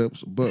many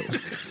steps, but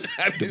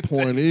the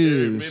point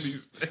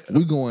is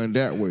we going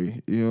that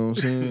way. You know what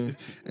I'm saying?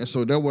 And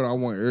so that's what I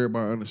want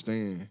everybody to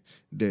understand.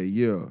 That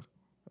yeah,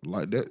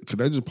 like that, cause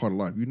that's just part of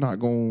life. You're not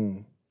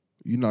gonna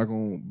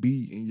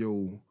be in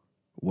your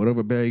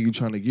whatever bag you're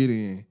trying to get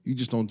in. You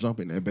just don't jump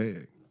in that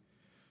bag.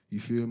 You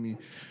feel me?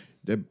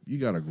 That you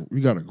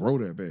gotta grow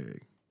that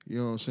bag. You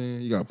know what I'm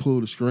saying? You gotta pull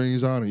the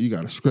strings out and you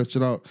gotta stretch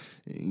it out,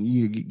 and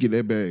you get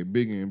that bag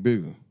bigger and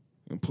bigger.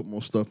 And put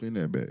more stuff in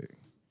that bag.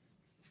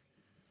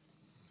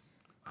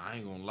 I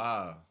ain't gonna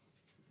lie.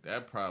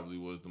 That probably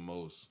was the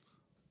most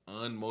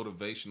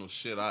unmotivational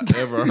shit I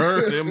ever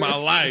heard in my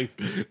life.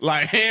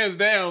 Like, hands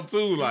down,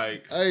 too.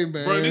 Like, hey,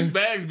 man. Bro, these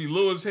bags be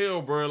low as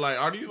hell, bro. Like,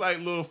 are these like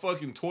little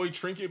fucking toy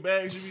trinket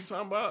bags you be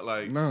talking about?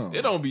 Like, No.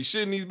 It don't be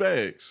shit in these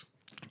bags.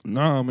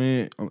 Nah,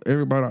 man.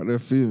 Everybody out there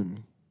feel me.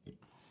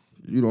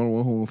 You the only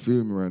one who don't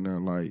feel me right now.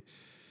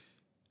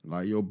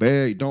 Like your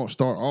bag don't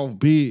start off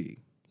big.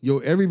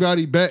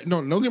 Everybody bag,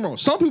 no, don't get me wrong.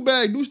 Some people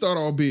bag do start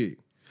off big.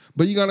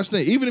 But you gotta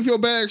understand, even if your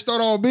bag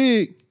start off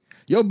big,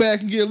 your bag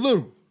can get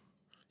little.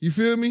 You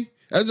feel me?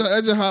 That's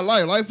just how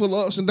life full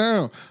of ups and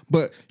downs.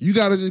 But you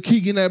gotta just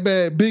keep getting that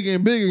bag bigger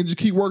and bigger and just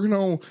keep working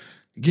on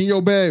getting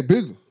your bag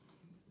bigger.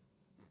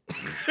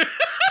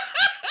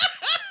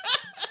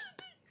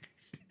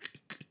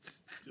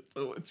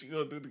 So what you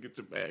gonna do to get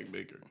your bag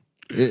bigger?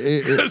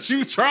 Because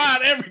you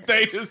tried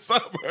everything this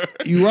summer.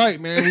 You right,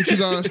 man. What you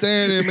gotta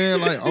understand is, man,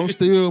 like I'm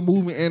still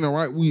moving in the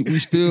right. We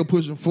still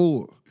pushing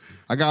forward.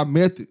 I got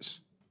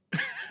methods.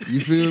 You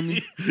feel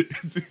me?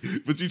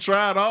 But you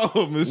tried all of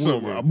them this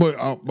summer. But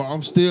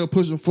I'm still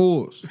pushing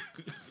forward.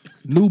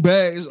 New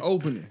bag is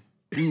opening.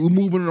 We're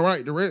moving in the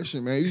right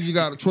direction, man. You just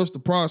gotta trust the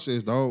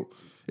process, dog.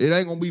 It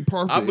ain't gonna be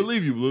perfect. I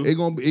believe you, Blue. It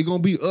gonna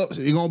be ups.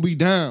 It gonna be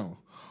down.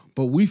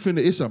 But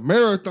it's a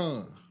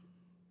marathon.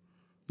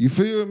 You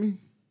feel me?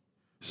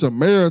 It's a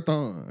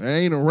marathon. It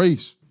ain't a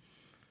race.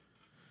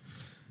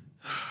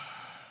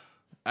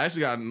 I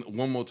actually got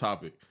one more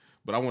topic,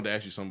 but I wanted to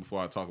ask you something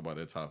before I talk about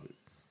that topic.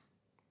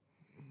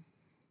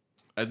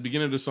 At the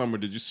beginning of the summer,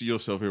 did you see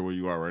yourself here where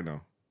you are right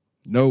now?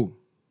 No.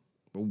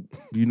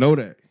 You know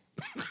that.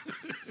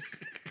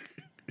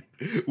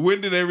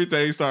 When did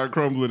everything start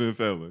crumbling and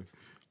failing?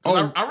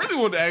 Oh. I really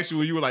wanted to ask you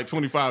when you were like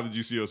 25, did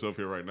you see yourself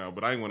here right now?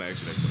 But I didn't want to ask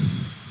you that question.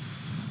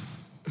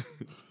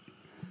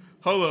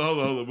 Hold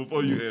on.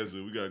 Before you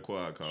answer, we got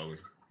Quad calling.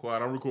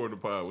 Quiet, I'm recording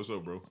the pod. What's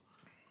up, bro?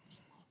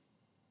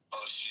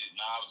 Oh shit!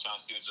 Nah, I was trying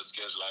to see what your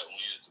schedule like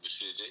Wednesday, but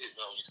shit, just hit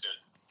me on your phone.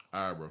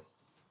 All right, bro.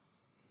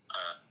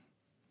 Alright.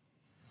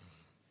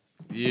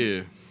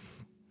 Yeah.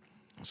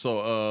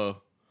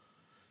 So,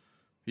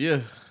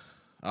 yeah.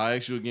 I'll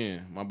ask you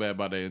again. My bad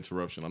about that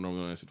interruption. I know I'm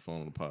going to answer the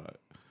phone on the pod.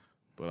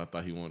 But I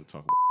thought he wanted to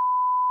talk about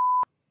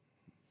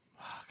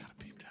I got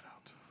to beep that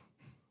out, too.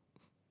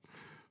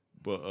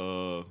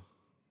 But,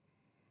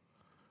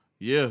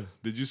 yeah.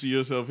 Did you see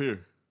yourself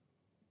here?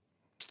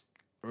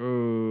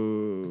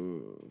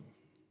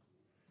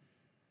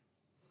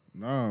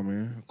 Nah,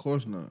 man. Of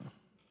course not.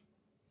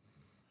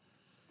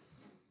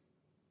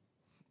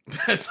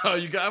 That's all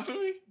you got for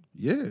me?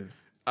 Yeah.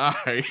 All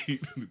right,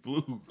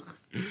 Blue.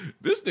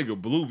 This nigga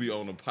Blue be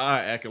on the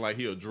pod acting like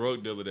he a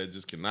drug dealer that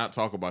just cannot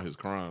talk about his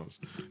crimes.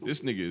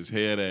 This nigga is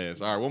head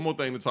ass. All right, one more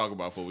thing to talk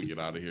about before we get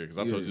out of here, because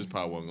I told you this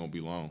pod wasn't gonna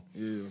be long.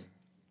 Yeah.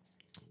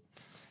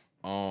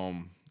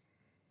 I'm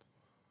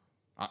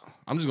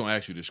just gonna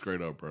ask you this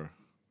straight up, bro,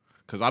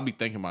 because I be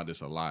thinking about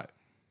this a lot.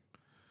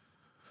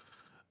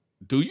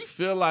 Do you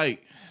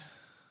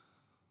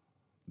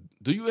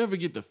ever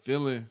get the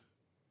feeling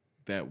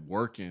that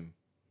working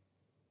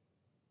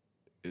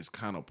is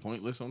kind of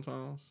pointless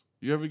sometimes?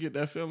 You ever get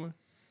that feeling?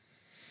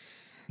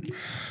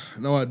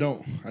 No, I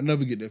don't. I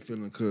never get that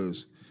feeling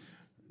because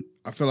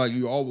I feel like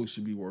you always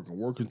should be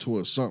working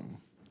towards something.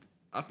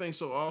 I think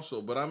so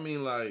also, but I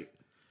mean like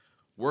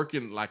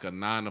working like a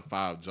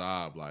 9-to-5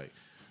 job. Like,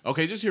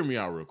 okay, just hear me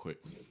out real quick.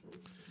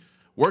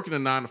 Working a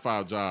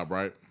 9-to-5 job,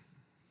 right?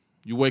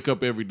 You wake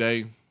up every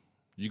day.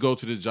 You go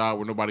to this job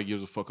where nobody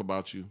gives a fuck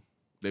about you.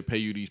 They pay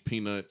you these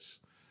peanuts.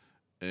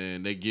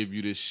 And they give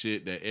you this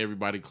shit that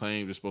everybody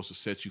claims is supposed to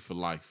set you for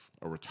life.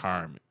 A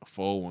retirement, a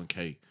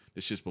 401k.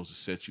 This shit's supposed to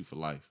set you for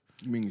life.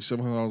 You mean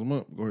 $700 a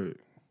month? Go ahead.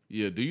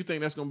 Yeah, do you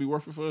think that's going to be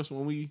worth it for us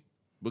when we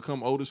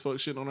become old as fuck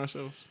shit on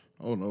ourselves?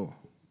 Oh, no.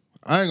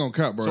 I ain't going to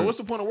count, bro. So what's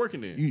the point of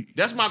working then?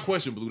 That's my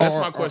question, Blue. That's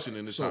my question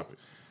in this topic.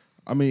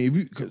 I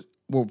mean,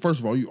 well,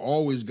 first of all, you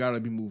always got to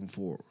be moving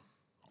forward.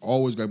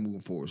 Always got to be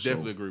moving forward.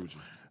 Definitely agree with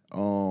you.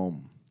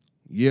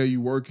 Yeah,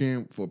 you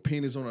working for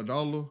pennies on a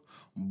dollar,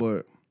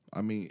 but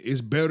I mean,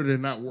 it's better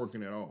than not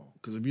working at all.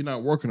 Because if you're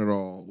not working at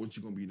all, what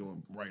you going to be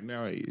doing right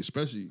now,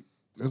 especially,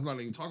 let's not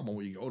even talk about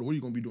when you get older. What are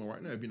you going to be doing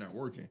right now if you're not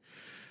working?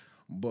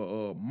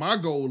 But my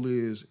goal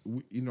is,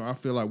 I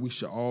feel like we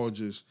should all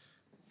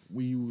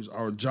we use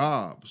our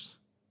jobs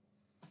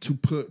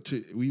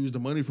we use the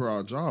money for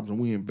our jobs and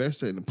we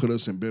invest it and put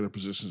us in better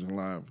positions in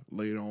life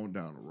later on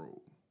down the road.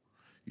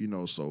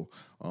 So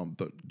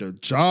the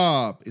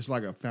job is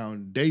like a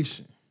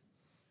foundation.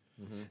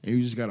 Mm-hmm. And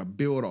you just got to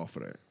build off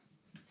of that.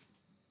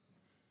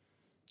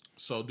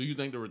 So do you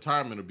think the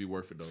retirement will be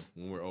worth it, though,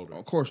 when we're older?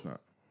 Of course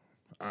not.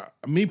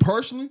 Me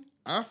personally,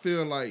 I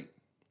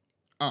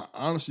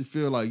honestly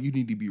feel like you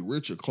need to be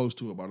rich or close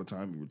to it by the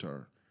time you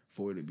retire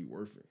for it to be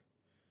worth it.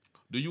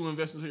 Do you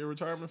invest into your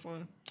retirement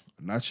fund?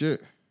 Not yet.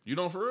 You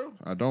don't for real?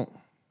 I don't.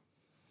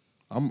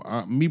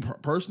 Me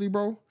personally,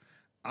 bro,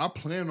 I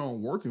plan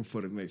on working for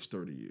the next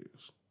 30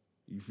 years.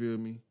 You feel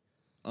me?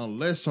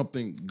 Unless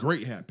something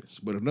great happens.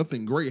 But if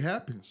nothing great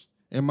happens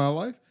in my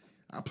life,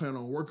 I plan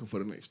on working for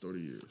the next 30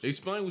 years.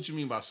 Explain what you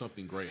mean by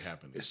something great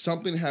happening. If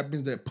something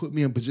happens that put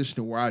me in a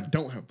position where I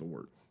don't have to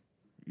work.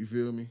 You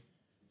feel me?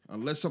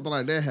 Unless something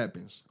like that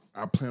happens,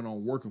 I plan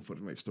on working for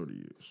the next 30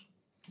 years.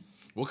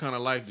 What kind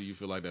of life do you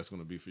feel like that's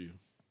going to be for you?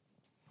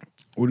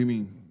 What do you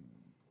mean?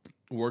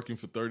 Working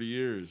for 30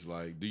 years.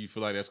 Like, do you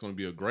feel like that's going to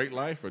be a great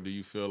life? Or do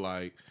you feel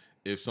like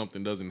if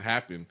something doesn't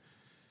happen,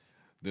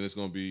 then it's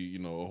going to be,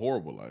 a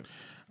horrible life?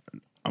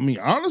 I mean,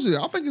 honestly,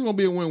 I think it's going to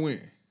be a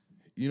win-win.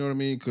 You know what I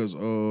mean? Because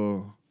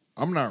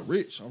I'm not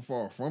rich. I'm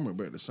far from it.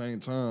 But at the same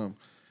time,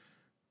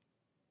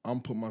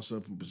 I'm putting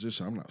myself in a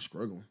position. I'm not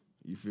struggling.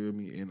 You feel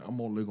me? And I'm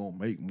only going to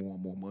make more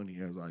and more money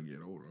as I get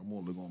older. I'm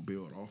only going to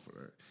build off of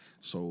that.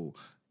 So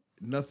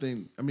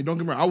nothing, I mean, don't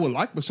get me wrong. I would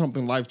like for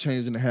something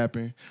life-changing to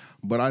happen,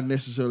 but I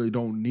necessarily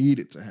don't need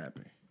it to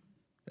happen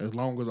as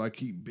long as I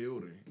keep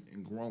building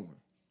and growing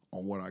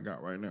on what I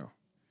got right now.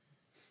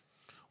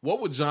 What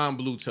would John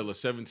Blue tell a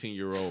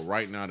 17-year-old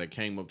right now that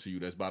came up to you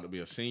that's about to be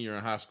a senior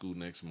in high school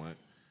next month?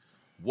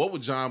 What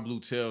would John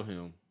Blue tell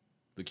him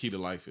the key to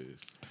life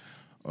is?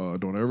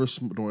 Don't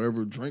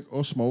ever drink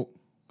or smoke.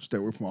 Stay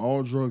away from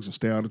all drugs and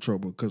stay out of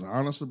trouble. Because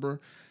honestly, bro,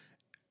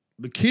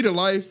 the key to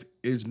life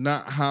is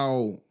not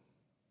how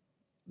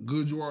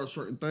good you are at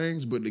certain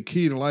things, but the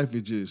key to life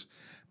is just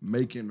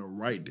making the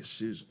right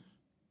decision.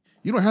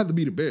 You don't have to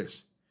be the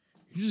best.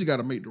 You just got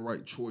to make the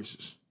right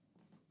choices.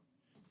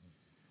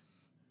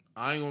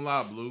 I ain't gonna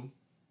lie, Blue.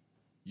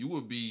 You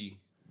would be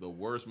the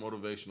worst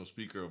motivational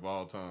speaker of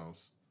all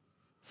times.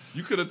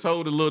 You could have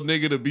told the little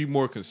nigga to be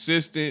more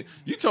consistent.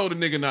 You told the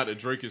nigga not to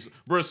drink his...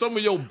 Bro, some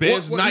of your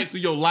best nights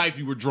of your life,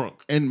 you were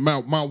drunk. And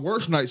my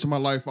worst nights of my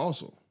life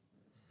also.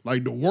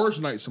 Like the worst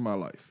nights of my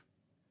life.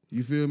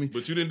 You feel me?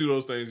 But you didn't do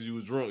those things when you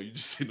was drunk. You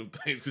just did them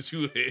things because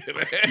you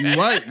had.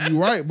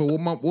 You right. But what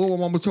my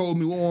mama told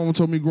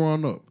me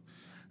growing up,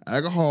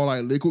 alcohol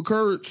like liquid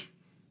courage.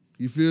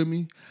 You feel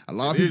me? A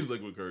lot It of is people.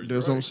 liquid courage.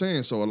 That's right. what I'm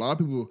saying. So a lot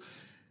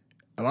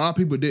of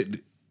people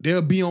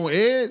they'll be on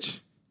edge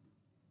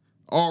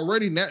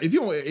already. If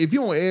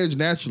you're on edge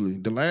naturally,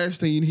 the last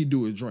thing you need to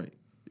do is drink.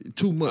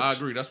 Too much. I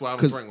agree. That's why I don't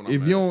Because drink when I'm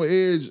if mad. you're on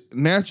edge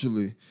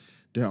naturally,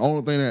 the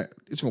only thing that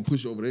it's gonna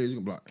push you over the edge, you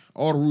can block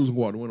all the rules can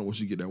go out the window once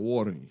you get that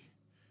water in you.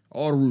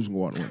 All the rules can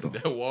go out the window.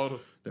 That water.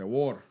 That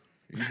water.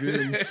 You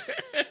feel me?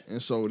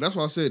 And so that's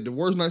why I said the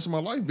worst nights of my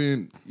life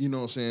been, you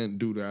know what I'm saying,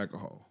 due to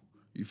alcohol.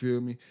 You feel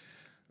me?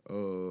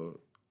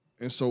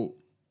 And so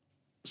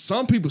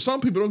some people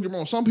don't get me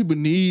wrong, some people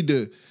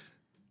need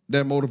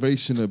that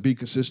motivation to be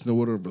consistent or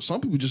whatever, but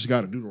some people just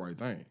got to do the right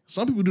thing.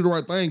 Some people do the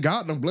right thing,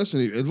 God done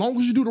blessing it. As long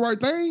as you do the right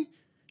thing,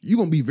 you're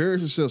going to be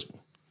very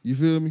successful. You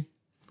feel me?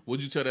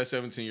 Would you tell that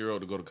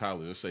 17-year-old to go to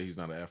college? Let's say he's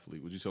not an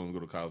athlete. Would you tell him to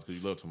go to college? Because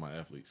you love talking about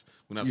athletes.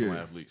 We're not talking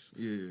about athletes.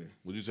 Yeah.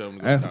 Would you tell him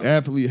to go to college?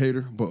 Athlete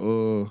hater, but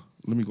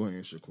let me go ahead and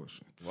answer your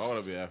question. Why would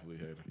I be an athlete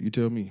hater? You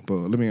tell me, but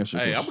let me answer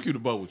your Hey, I'm question. going to keep the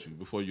butt with you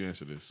before you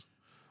answer this.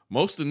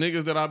 Most of the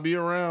niggas that I be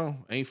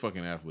around ain't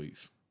fucking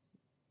athletes.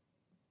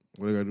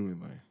 What they got to do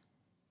anything?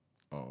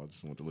 Oh, I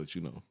just want to let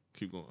you know.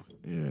 Keep going.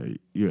 Yeah,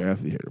 you're an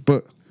athlete hater.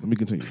 But let me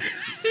continue.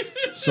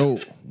 So,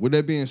 with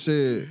that being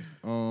said,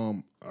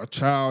 a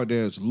child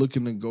that's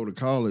looking to go to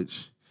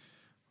college,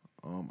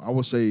 I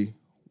would say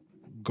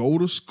go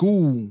to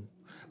school.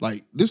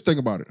 Like, just think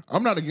about it.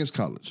 I'm not against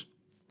college.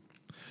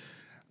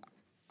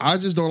 I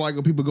just don't like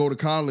when people go to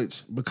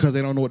college because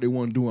they don't know what they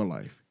want to do in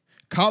life.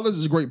 College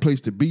is a great place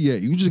to be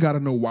at. You just got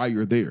to know why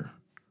you're there.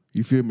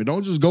 You feel me?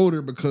 Don't just go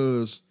there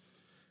because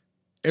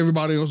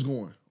everybody else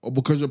going or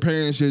because your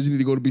parents said you need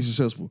to go to be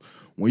successful.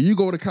 When you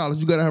go to college,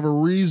 you got to have a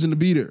reason to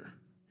be there.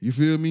 You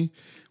feel me?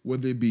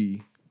 Whether it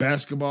be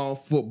basketball,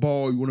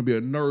 football, you want to be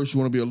a nurse, you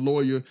want to be a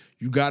lawyer,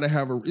 you got to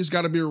have it's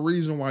got to be a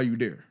reason why you're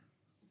there.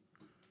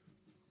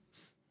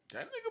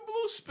 That nigga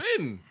Blue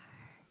spitting.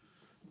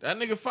 That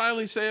nigga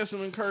finally said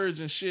some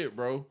encouraging shit,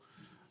 bro.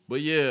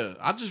 But yeah,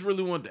 I just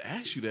really wanted to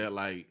ask you that,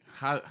 like,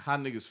 how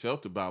niggas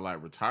felt about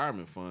like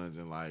retirement funds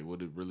and like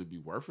would it really be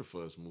worth it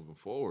for us moving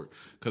forward?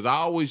 Because I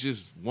always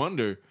just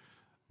wonder,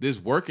 this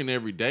working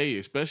every day,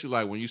 especially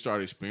like when you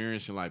start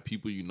experiencing like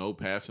people you know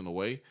passing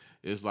away,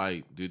 it's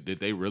like did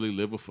they really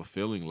live a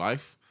fulfilling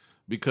life?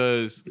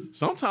 Because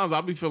sometimes I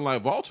be feeling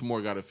like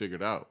Baltimore got it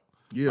figured out.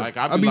 Yeah, like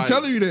I be like,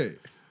 telling you that.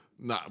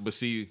 Nah, but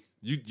see,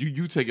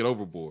 you take it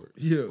overboard.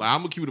 Yeah. Like I'm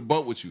gonna keep it a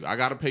buck with you. I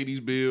gotta pay these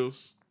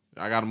bills.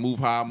 I gotta move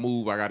how I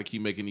move. I gotta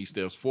keep making these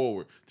steps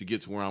forward to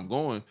get to where I'm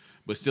going.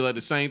 But still at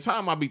the same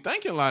time, I be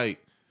thinking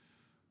like,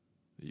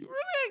 you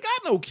really ain't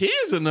got no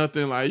kids or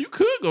nothing. Like you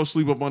could go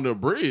sleep up under a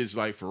bridge,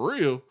 like for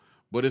real.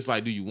 But it's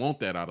like, do you want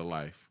that out of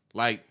life?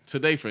 Like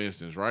today, for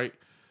instance, right?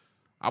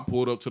 I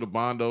pulled up to the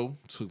Bondo,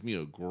 took me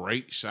a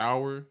great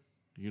shower.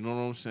 You know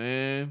what I'm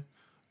saying?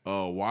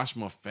 Washed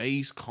my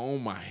face,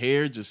 combed my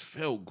hair, just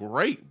felt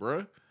great,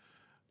 bruh.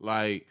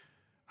 Like,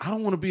 I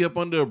don't want to be up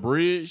under a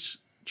bridge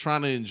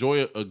trying to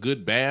enjoy a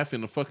good bath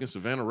in the fucking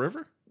Savannah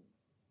River.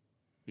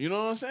 You know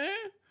what I'm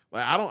saying?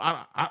 Like,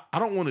 I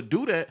don't want to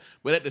do that.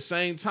 But at the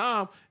same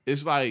time,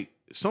 it's like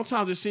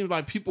sometimes it seems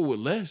like people with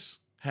less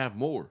have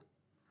more.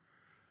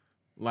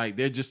 Like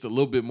they're just a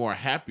little bit more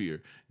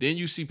happier. Then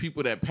you see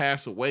people that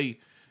pass away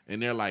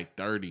and they're like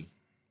 30,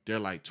 they're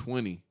like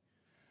 20.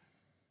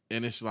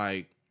 And it's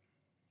like,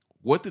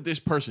 what did this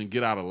person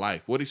get out of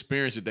life? What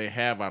experience did they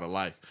have out of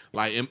life?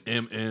 Like,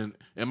 am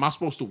I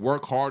supposed to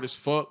work hard as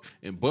fuck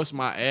and bust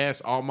my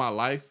ass all my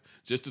life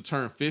just to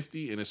turn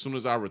 50? And as soon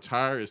as I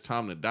retire, it's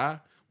time to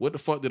die? What the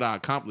fuck did I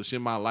accomplish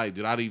in my life?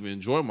 Did I even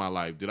enjoy my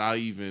life? Did I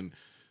even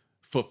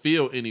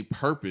fulfill any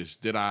purpose?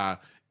 Did I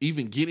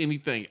even get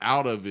anything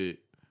out of it?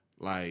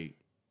 Like,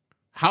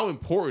 how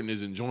important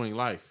is enjoying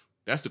life?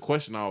 That's the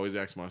question I always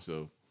ask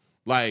myself.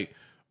 Like,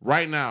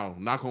 right now,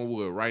 knock on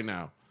wood, right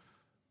now,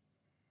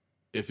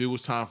 if it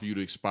was time for you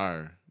to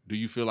expire, do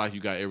you feel like you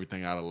got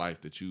everything out of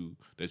life that you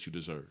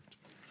deserved?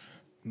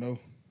 No.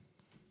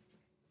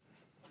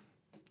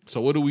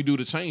 So what do we do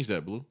to change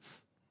that, Blue?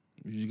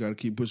 You just got to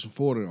keep pushing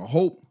forward and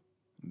hope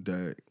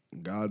that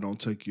God don't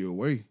take you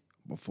away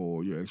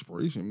before your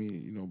expiration. I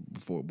mean, you know,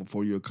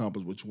 before you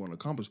accomplish what you want to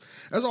accomplish.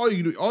 That's all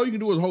you can do. All you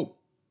can do is hope.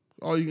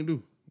 All you can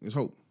do is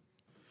hope.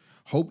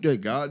 Hope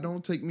that God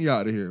don't take me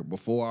out of here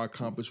before I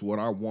accomplish what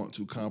I want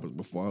to accomplish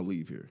before I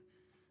leave here.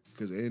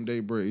 Because at the end of the day,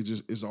 bro,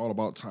 it's all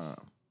about time.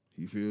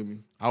 You feel me?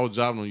 I was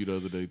jobbing on you the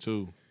other day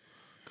too,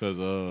 because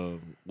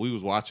we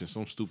was watching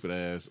some stupid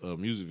ass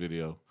music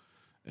video,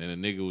 and a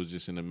nigga was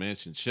just in the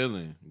mansion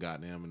chilling,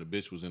 goddamn, and the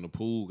bitch was in the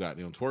pool,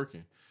 goddamn,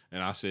 twerking.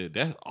 And I said,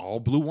 that's all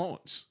Blue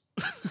wants.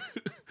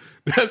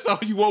 That's all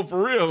you want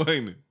for real,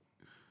 ain't it?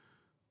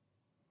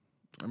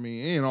 I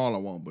mean, it ain't all I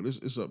want, but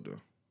it's up there.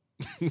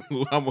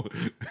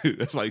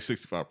 That's like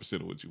 65%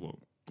 of what you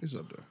want. It's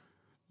up there.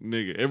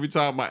 Nigga, every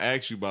time I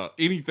ask you about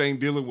anything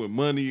dealing with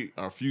money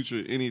or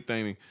future,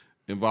 anything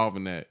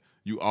involving that,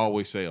 you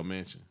always say a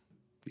mansion.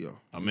 Yeah.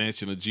 A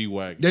mansion, a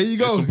G-Wagon. There you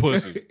go. And some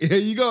pussy. There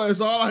you go.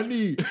 That's all I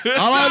need.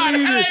 All I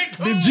need is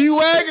the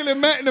G-Wagon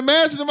and the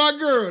mansion of my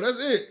girl.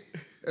 That's it.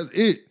 That's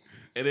it.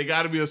 And it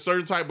got to be a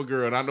certain type of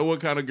girl, and I know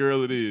what kind of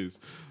girl it is.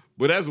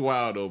 But that's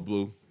wild though,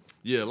 Blue.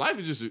 Yeah, life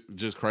is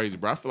just crazy,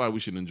 bro. I feel like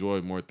we should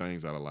enjoy more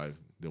things out of life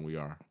than we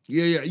are.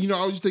 Yeah, yeah. You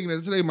know, I was just thinking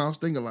that today, man. I was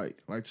thinking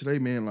like today,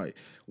 man, like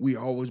we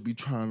always be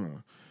trying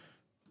to,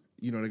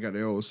 you know, they got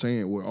their old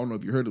saying, well, I don't know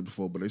if you heard it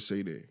before, but they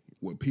say that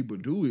what people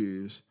do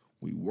is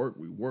we work.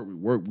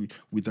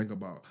 We think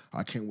about,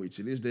 I can't wait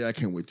to this day, I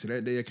can't wait to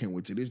that day, I can't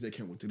wait to this day, I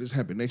can't wait to this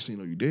happen. Next thing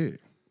you know, you dead.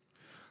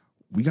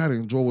 We gotta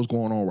enjoy what's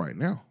going on right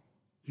now.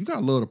 You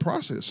gotta love the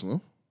process,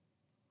 man.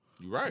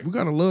 You're right. We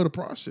gotta love the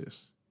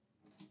process.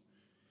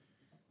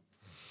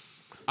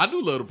 I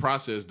do love the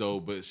process though,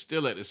 but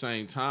still at the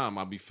same time,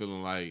 I be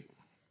feeling like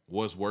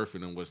what's worth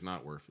it and what's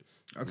not worth it.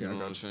 Okay, You know I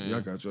what I'm got you. saying? Yeah, I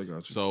got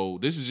you. So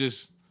this is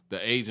just the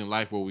age in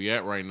life where we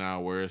at right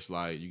now, where it's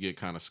like you get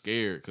kind of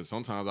scared because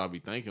sometimes I'll be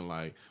thinking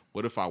like,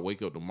 what if I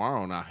wake up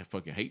tomorrow and I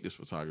fucking hate this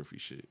photography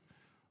shit?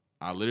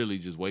 I literally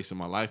just wasted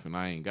my life and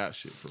I ain't got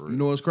shit for real. You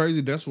know what's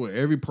crazy? That's what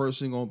every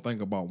person gonna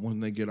think about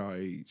when they get our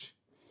age.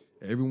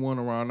 Everyone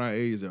around our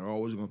age, they're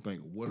always gonna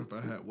think, what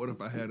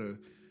if I had a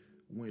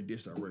went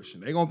this direction?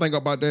 They gonna think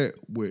about that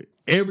with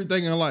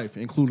everything in life,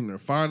 including their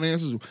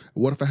finances.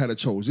 What if I had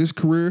chose this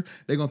career?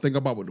 They gonna think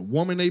about what the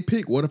woman they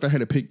pick. What if I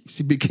had to pick?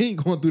 See, Big King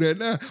going through that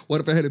now.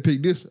 What if I had to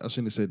pick this? I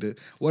shouldn't have said that.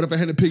 What if I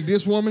had to pick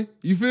this woman?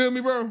 You feel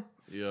me, bro?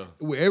 Yeah.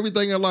 With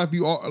everything in life,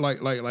 you are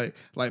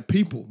like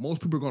people.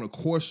 Most people are gonna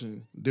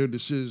question their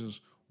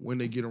decisions when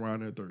they get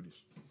around their 30s.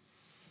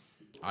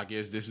 I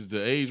guess this is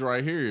the age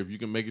right here. If you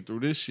can make it through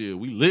this shit,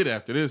 we lit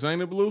after this,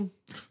 ain't it, Blue?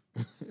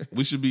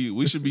 we should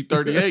be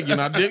 38 getting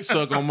our dick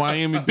sucked on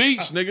Miami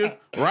Beach, nigga.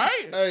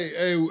 Right?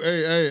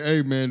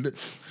 Hey, man.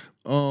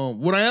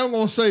 What I am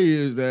gonna say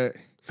is that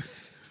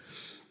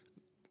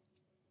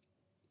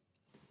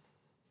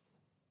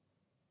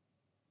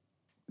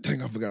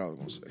dang, I forgot what I was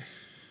gonna say.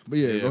 But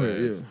yeah, go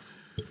ahead. Yeah.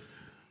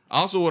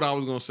 Also, what I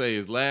was gonna say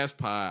is last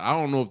pod. I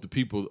don't know if the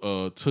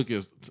people took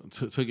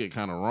it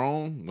kind of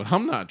wrong, but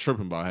I'm not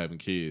tripping about having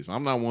kids.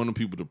 I'm not one of them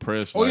people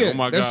depressed. Like, oh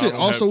my that's god, it. I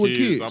don't Also have with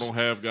kids. I don't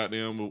have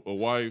goddamn a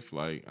wife.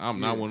 Like I'm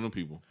not one of them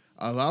people.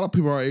 A lot of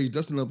people our age,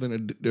 that's another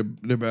thing that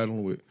they're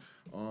battling with.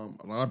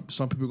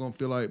 Some people gonna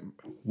feel like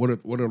what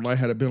if life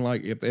had been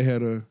like if they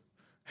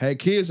had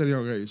kids at a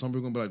young age. Some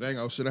people gonna be like, dang,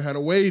 I should have had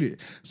waited.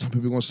 Some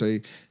people gonna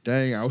say,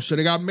 dang, I should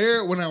have got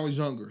married when I was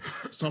younger.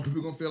 Some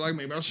people gonna feel like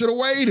maybe I should have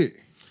waited.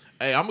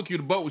 Hey, I'm gonna keep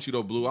the buck with you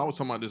though, Blue. I was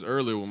talking about this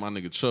earlier with my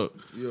nigga Chuck.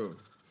 Yeah.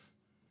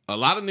 A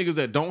lot of niggas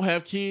that don't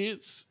have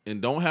kids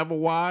and don't have a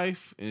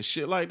wife and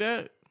shit like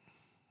that.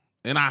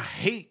 And I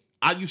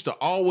used to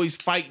always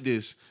fight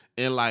this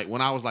and like when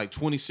I was like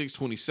 26,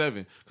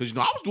 27. Because, you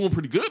know, I was doing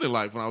pretty good in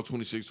life when I was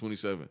 26,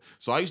 27.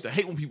 So I used to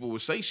hate when people would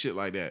say shit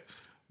like that.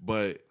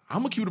 But I'm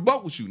going to keep the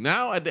buck with you.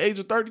 Now, at the age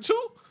of 32,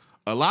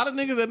 a lot of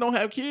niggas that don't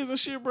have kids and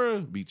shit,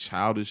 bro, be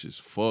childish as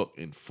fuck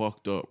and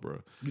fucked up,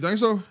 bro. You think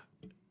so?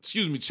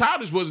 Excuse me,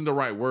 childish wasn't the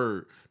right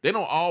word. They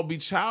don't all be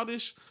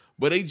childish,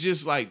 but they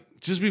just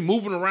be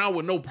moving around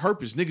with no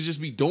purpose. Niggas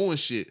just be doing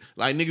shit.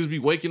 Like niggas be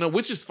waking up,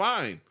 which is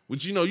fine.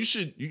 Which you know you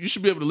should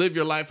be able to live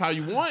your life how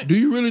you want. Do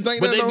you really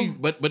think but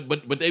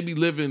that? But they be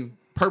living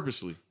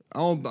purposely. I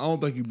don't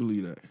think you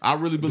believe that. I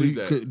really believe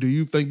that. Do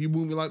you think you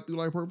move through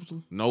life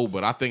purposely? No,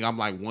 but I think I'm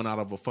like 1 out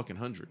of a fucking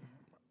 100.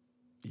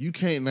 You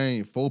can't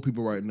name 4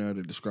 people right now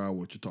that describe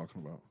what you're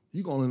talking about.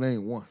 You can only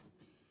name 1.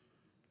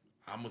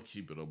 I'm gonna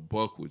keep it a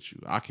buck with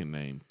you. I can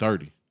name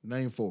 30.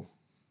 Name 4.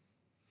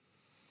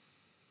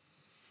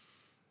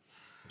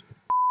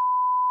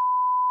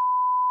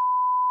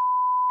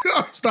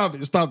 Stop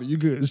it. You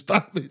good.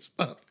 Stop it.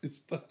 Stop it.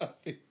 Stop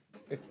it.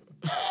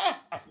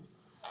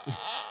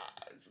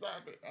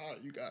 Oh,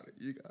 you got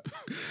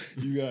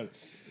it.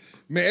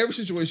 Man, every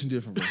situation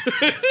different, bro.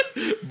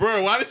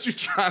 Bro, why did you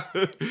try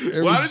to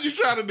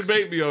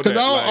debate me on that?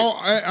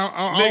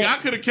 Nigga, I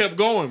could have kept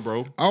going,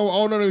 bro. I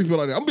don't know people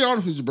like that. I'm gonna be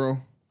honest with you, bro.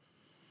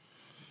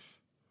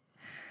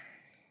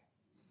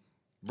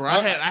 Bro, I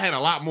had a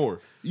lot more.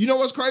 You know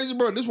what's crazy,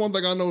 bro? This one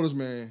thing I noticed,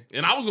 man.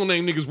 And I was gonna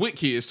name niggas with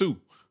kids too.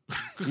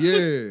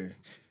 Yeah.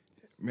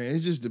 Man,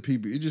 it's just the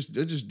people.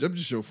 They're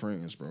just your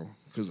friends, bro.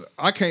 Because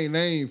I can't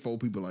name 4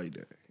 people like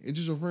that. It's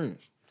just your friends.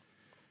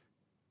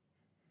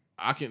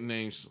 I can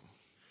name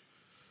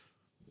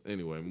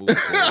anyway, move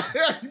forward.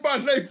 You about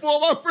to name 4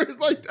 of my friends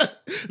like that?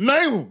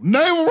 Name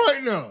them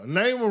right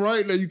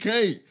now. You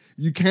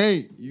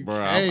can't. Bro,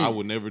 I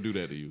would never do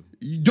that to you.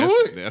 You do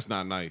it. That's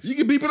not nice. You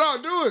can beep it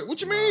out. Do it.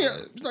 What you mean?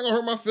 It's not gonna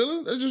hurt my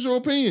feelings. That's just your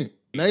opinion.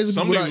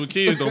 Some niggas with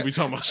kids don't be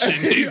talking about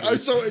shit neither.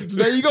 So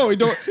there you go. It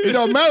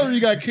don't matter if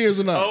you got kids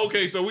or not. Oh,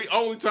 okay, so we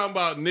only talking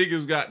about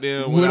niggas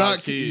goddamn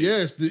without kids.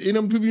 Yes, any of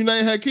them people you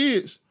name had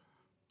kids.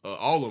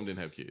 All of them didn't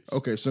have kids.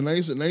 Okay, so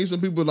name some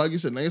people, like you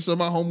said, name some of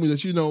my homies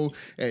that you know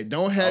and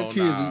don't have kids.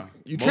 Nah.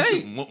 You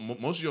can't.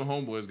 Most of your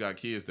homeboys got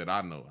kids that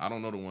I know. I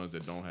don't know the ones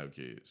that don't have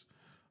kids.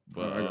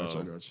 But I got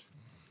you.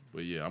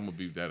 But yeah, I'm gonna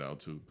beep that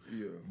out too.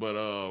 Yeah.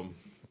 But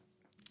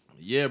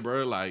yeah,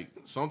 bro, like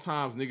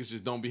sometimes niggas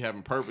just don't be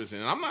having purpose.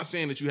 And I'm not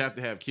saying that you have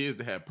to have kids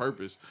to have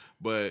purpose,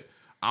 but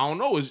I don't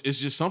know. It's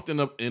just something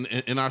up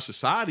in our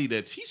society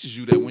that teaches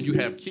you that when you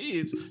have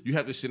kids, you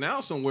have to sit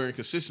down somewhere and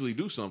consistently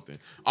do something.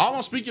 All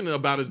I'm speaking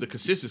about is the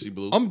consistency,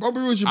 Blue. I'm be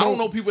with you, bro. I don't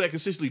know people that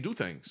consistently do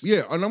things.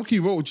 Yeah, and I'm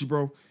keep up with you,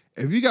 bro.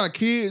 If you got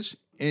kids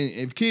and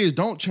if kids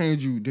don't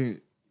change you,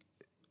 then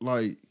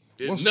like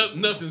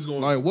nothing's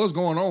going. Like what's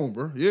going on,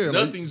 bro? Yeah,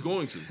 nothing's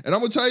going to. And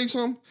I'm gonna tell you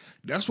something.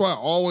 That's why it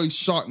always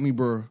shocked me,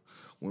 bro.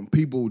 When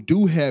people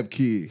do have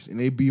kids and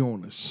they be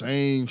on the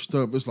same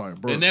stuff, it's like,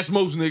 bro. And that's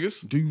most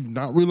niggas. Do you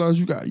not realize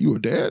you a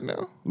dad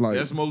now? Like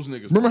that's most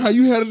niggas. Remember how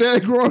you had a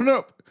dad growing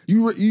up?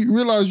 You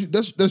realize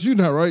that's you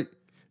now, right?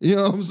 You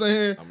know what I'm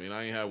saying? I mean,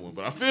 I ain't have one,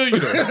 but I feel you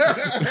though.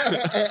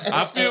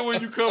 I feel where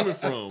you coming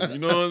from. You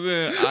know what I'm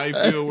saying?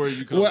 I feel where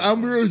you coming from.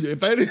 I'm real. If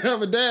they didn't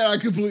have a dad, I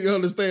completely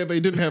understand if they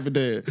didn't have a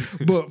dad.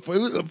 But for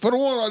the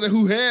ones out there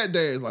who had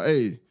dads, like,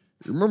 hey,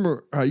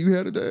 remember how you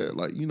had a dad?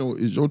 Like, you know,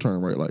 it's your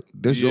turn, right? Like,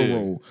 that's your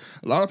role.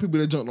 A lot of people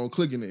that jump on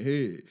click in their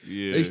head,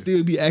 they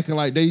still be acting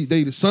like they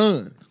the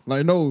son.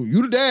 Like, no,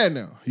 you the dad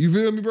now. You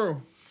feel me,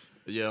 bro?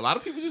 Yeah, a lot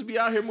of people just be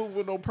out here moving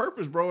with no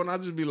purpose, bro. And I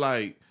just be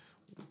like,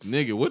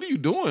 nigga, what are you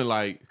doing?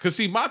 Like, cause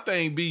see, my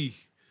thing be,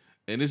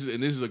 and this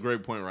is a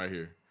great point right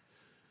here.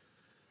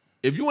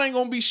 If you ain't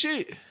gonna be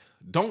shit,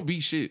 don't be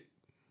shit.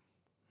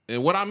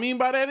 And what I mean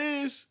by that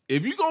is,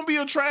 if you gonna be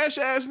a trash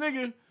ass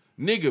nigga,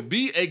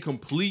 be a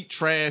complete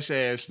trash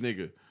ass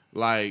nigga.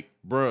 Like,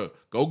 bruh,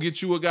 go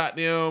get you a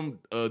goddamn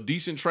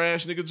decent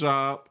trash nigga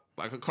job,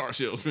 like a car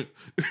salesman.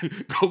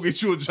 Go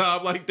get you a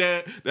job like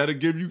that that'll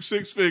give you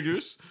 6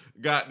 figures.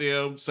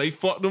 Goddamn, say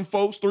fuck them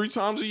folks 3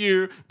 times a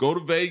year. Go to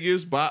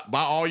Vegas, buy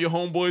all your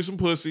homeboys some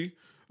pussy.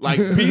 Like,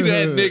 be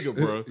that nigga,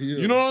 bro. Yeah.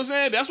 You know what I'm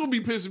saying? That's what be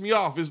pissing me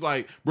off. It's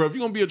like, bro, if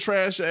you're gonna be a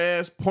trash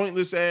ass,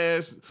 pointless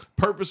ass,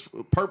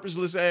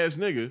 purposeless ass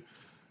nigga,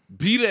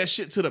 be that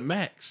shit to the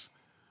max.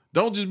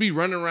 Don't just be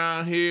running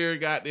around here,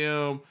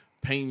 goddamn,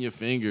 painting your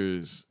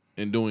fingers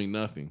and doing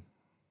nothing.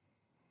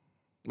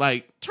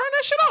 Like, turn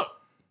that shit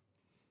up.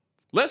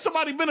 Let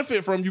somebody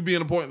benefit from you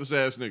being a pointless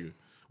ass nigga.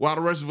 While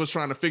the rest of us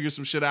trying to figure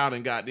some shit out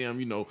and goddamn,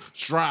 you know,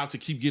 strive to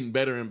keep getting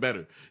better and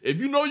better. If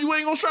you know you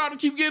ain't gonna strive to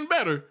keep getting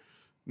better,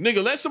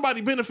 nigga, let somebody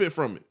benefit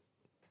from it.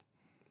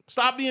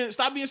 Stop being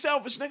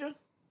selfish, nigga.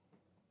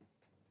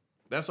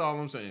 That's all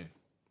I'm saying.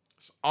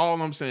 That's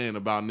all I'm saying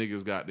about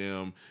niggas,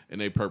 goddamn,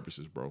 and their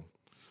purposes, bro.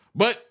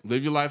 But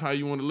live your life how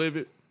you want to live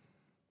it.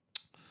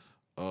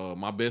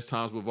 My best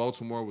times with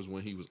Baltimore was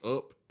when he was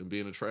up and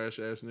being a trash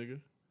ass nigga.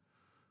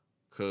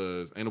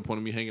 Cause ain't no point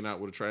in me hanging out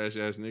with a trash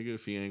ass nigga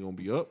if he ain't gonna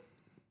be up.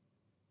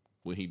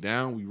 When he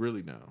down, we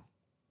really down.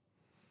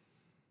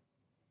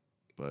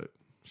 But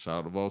shout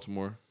out to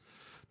Baltimore.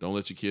 Don't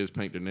let your kids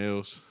paint their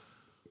nails.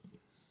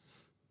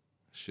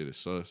 Shit is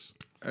sus.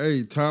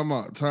 Hey, time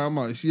out.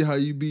 You see how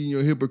you be in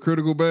your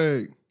hypocritical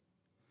bag?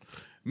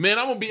 Man,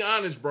 I'm gonna be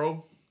honest,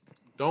 bro.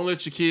 Don't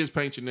let your kids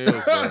paint your nails,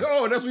 bro.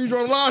 Oh, that's what you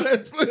draw the line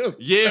at, Slim.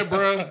 Yeah,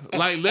 bro.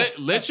 Like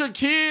let your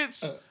kids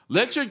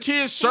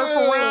surf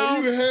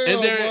around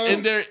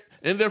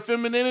in their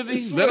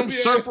femininity. Let them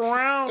surf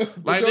around.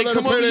 Like they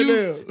come up to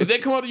you. If they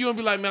come up to you and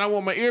be like, man, I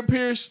want my ear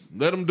pierced,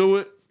 let them do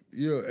it.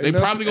 Yeah, they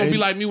probably gonna be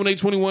like me when they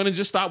 21 and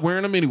just stop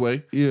wearing them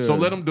anyway. Yeah. So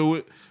let them do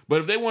it.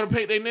 But if they want to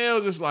paint their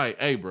nails, it's like,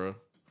 hey, bro,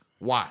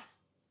 why?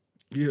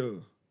 Yeah.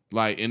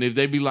 Like, and if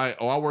they be like,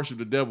 oh, I worship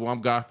the devil, I'm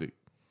gothic.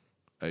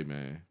 Hey,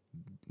 man,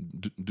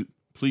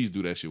 please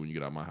do that shit when you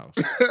get out of my house.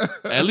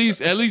 at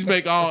least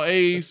make all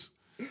A's.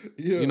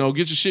 Yeah. You know,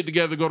 get your shit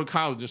together, go to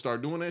college and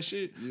start doing that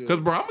shit. Yeah. Cause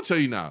bro, I'm gonna tell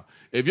you now,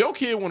 if your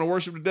kid want to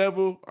worship the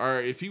devil,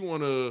 or if he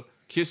want to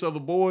kiss other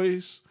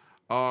boys,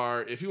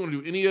 or if he want to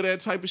do any of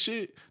that type of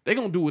shit, they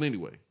gonna do it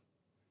anyway.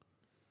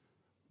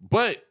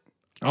 But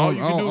all you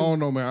can do, I don't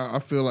know, man. I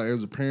feel like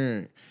as a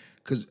parent,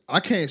 cause I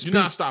can't speak.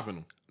 You're not stopping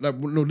them. Like,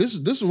 no, this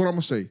is what I'm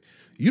gonna say.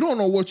 You don't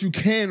know what you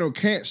can or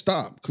can't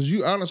stop, cause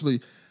you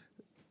honestly,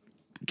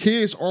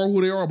 kids are who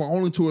they are, but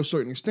only to a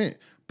certain extent.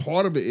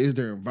 Part of it is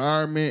their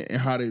environment and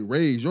how they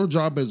raise. Your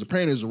job as a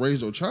parent is to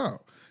raise your child.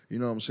 You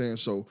know what I'm saying?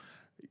 So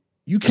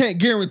you can't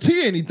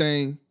guarantee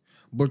anything,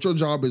 but your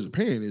job as a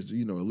parent is to,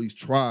 you know, at least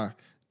try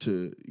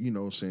to, you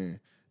know what I'm saying,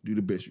 do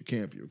the best you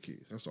can for your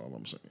kids. That's all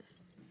I'm saying.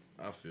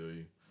 I feel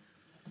you.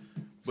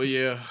 But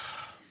yeah,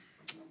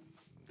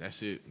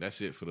 that's it. That's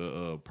it for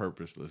the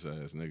purposeless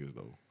ass niggas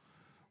though.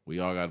 We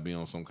all gotta be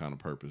on some kind of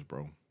purpose,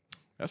 bro.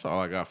 That's all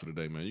I got for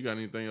today, man. You got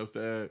anything else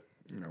to add?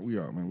 No, we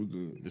are, man. We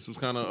good. This was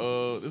kind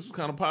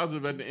of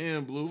positive at the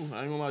end, Blue.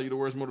 I ain't gonna lie, you the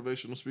worst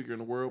motivational speaker in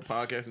the world.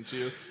 Podcast and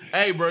chill.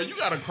 Hey, bro, you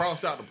gotta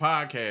cross out the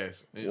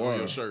podcast on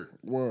your shirt.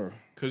 Why?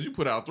 Cause you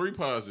put out 3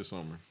 pods this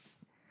summer.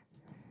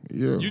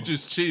 Yeah. You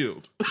just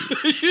chilled.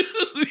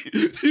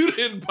 You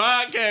didn't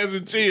podcast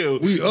and chill.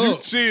 We up. You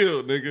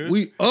chilled, nigga.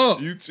 We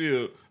up. You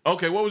chilled.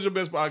 Okay, what was your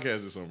best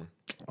podcast this summer?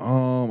 I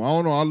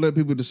don't know. I'll let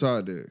people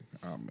decide that.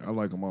 I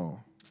like them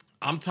all.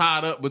 I'm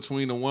tied up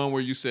between the one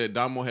where you said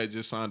Damo had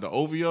just signed the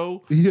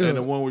OVO Yeah. and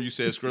the one where you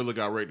said Skrilla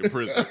got raped in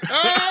prison.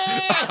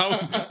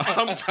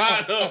 I'm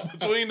tied up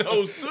between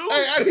those two.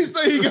 Hey, I didn't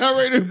say he got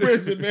raped in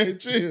prison, man.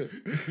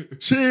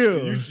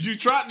 Chill. You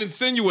tried to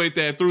insinuate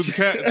that through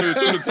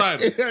the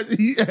title.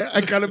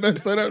 I kind of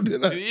messed that up,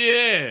 didn't I?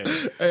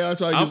 Yeah. Hey,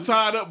 I'm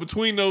tied up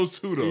between those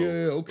two though.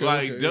 Yeah, okay,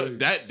 Like okay,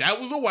 yeah. that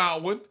was a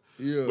wild one.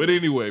 Yeah. But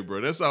anyway,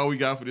 bro, that's all we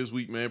got for this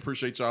week, man.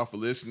 Appreciate y'all for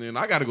listening.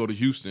 I got to go to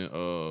Houston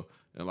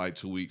in like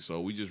 2 weeks, so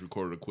we just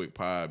recorded a quick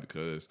pod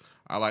because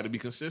I like to be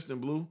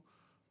consistent, Blue.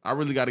 I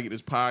really got to get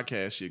this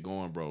podcast shit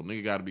going, bro.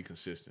 Nigga got to be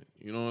consistent.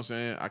 You know what I'm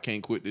saying? I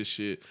can't quit this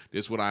shit.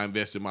 This is what I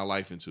invested my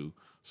life into.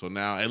 So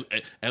now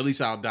at least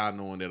I'll die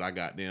knowing that I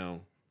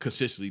goddamn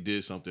consistently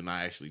did something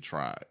I actually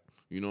tried.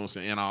 You know what I'm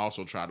saying? And I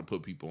also tried to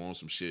put people on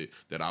some shit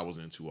that I was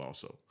into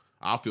also.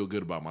 I'll feel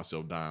good about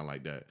myself dying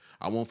like that.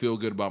 I won't feel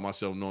good about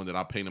myself knowing that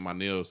I painted my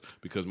nails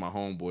because my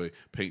homeboy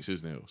paints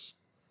his nails.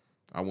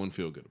 I wouldn't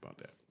feel good about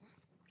that.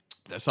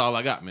 That's all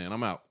I got, man.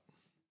 I'm out.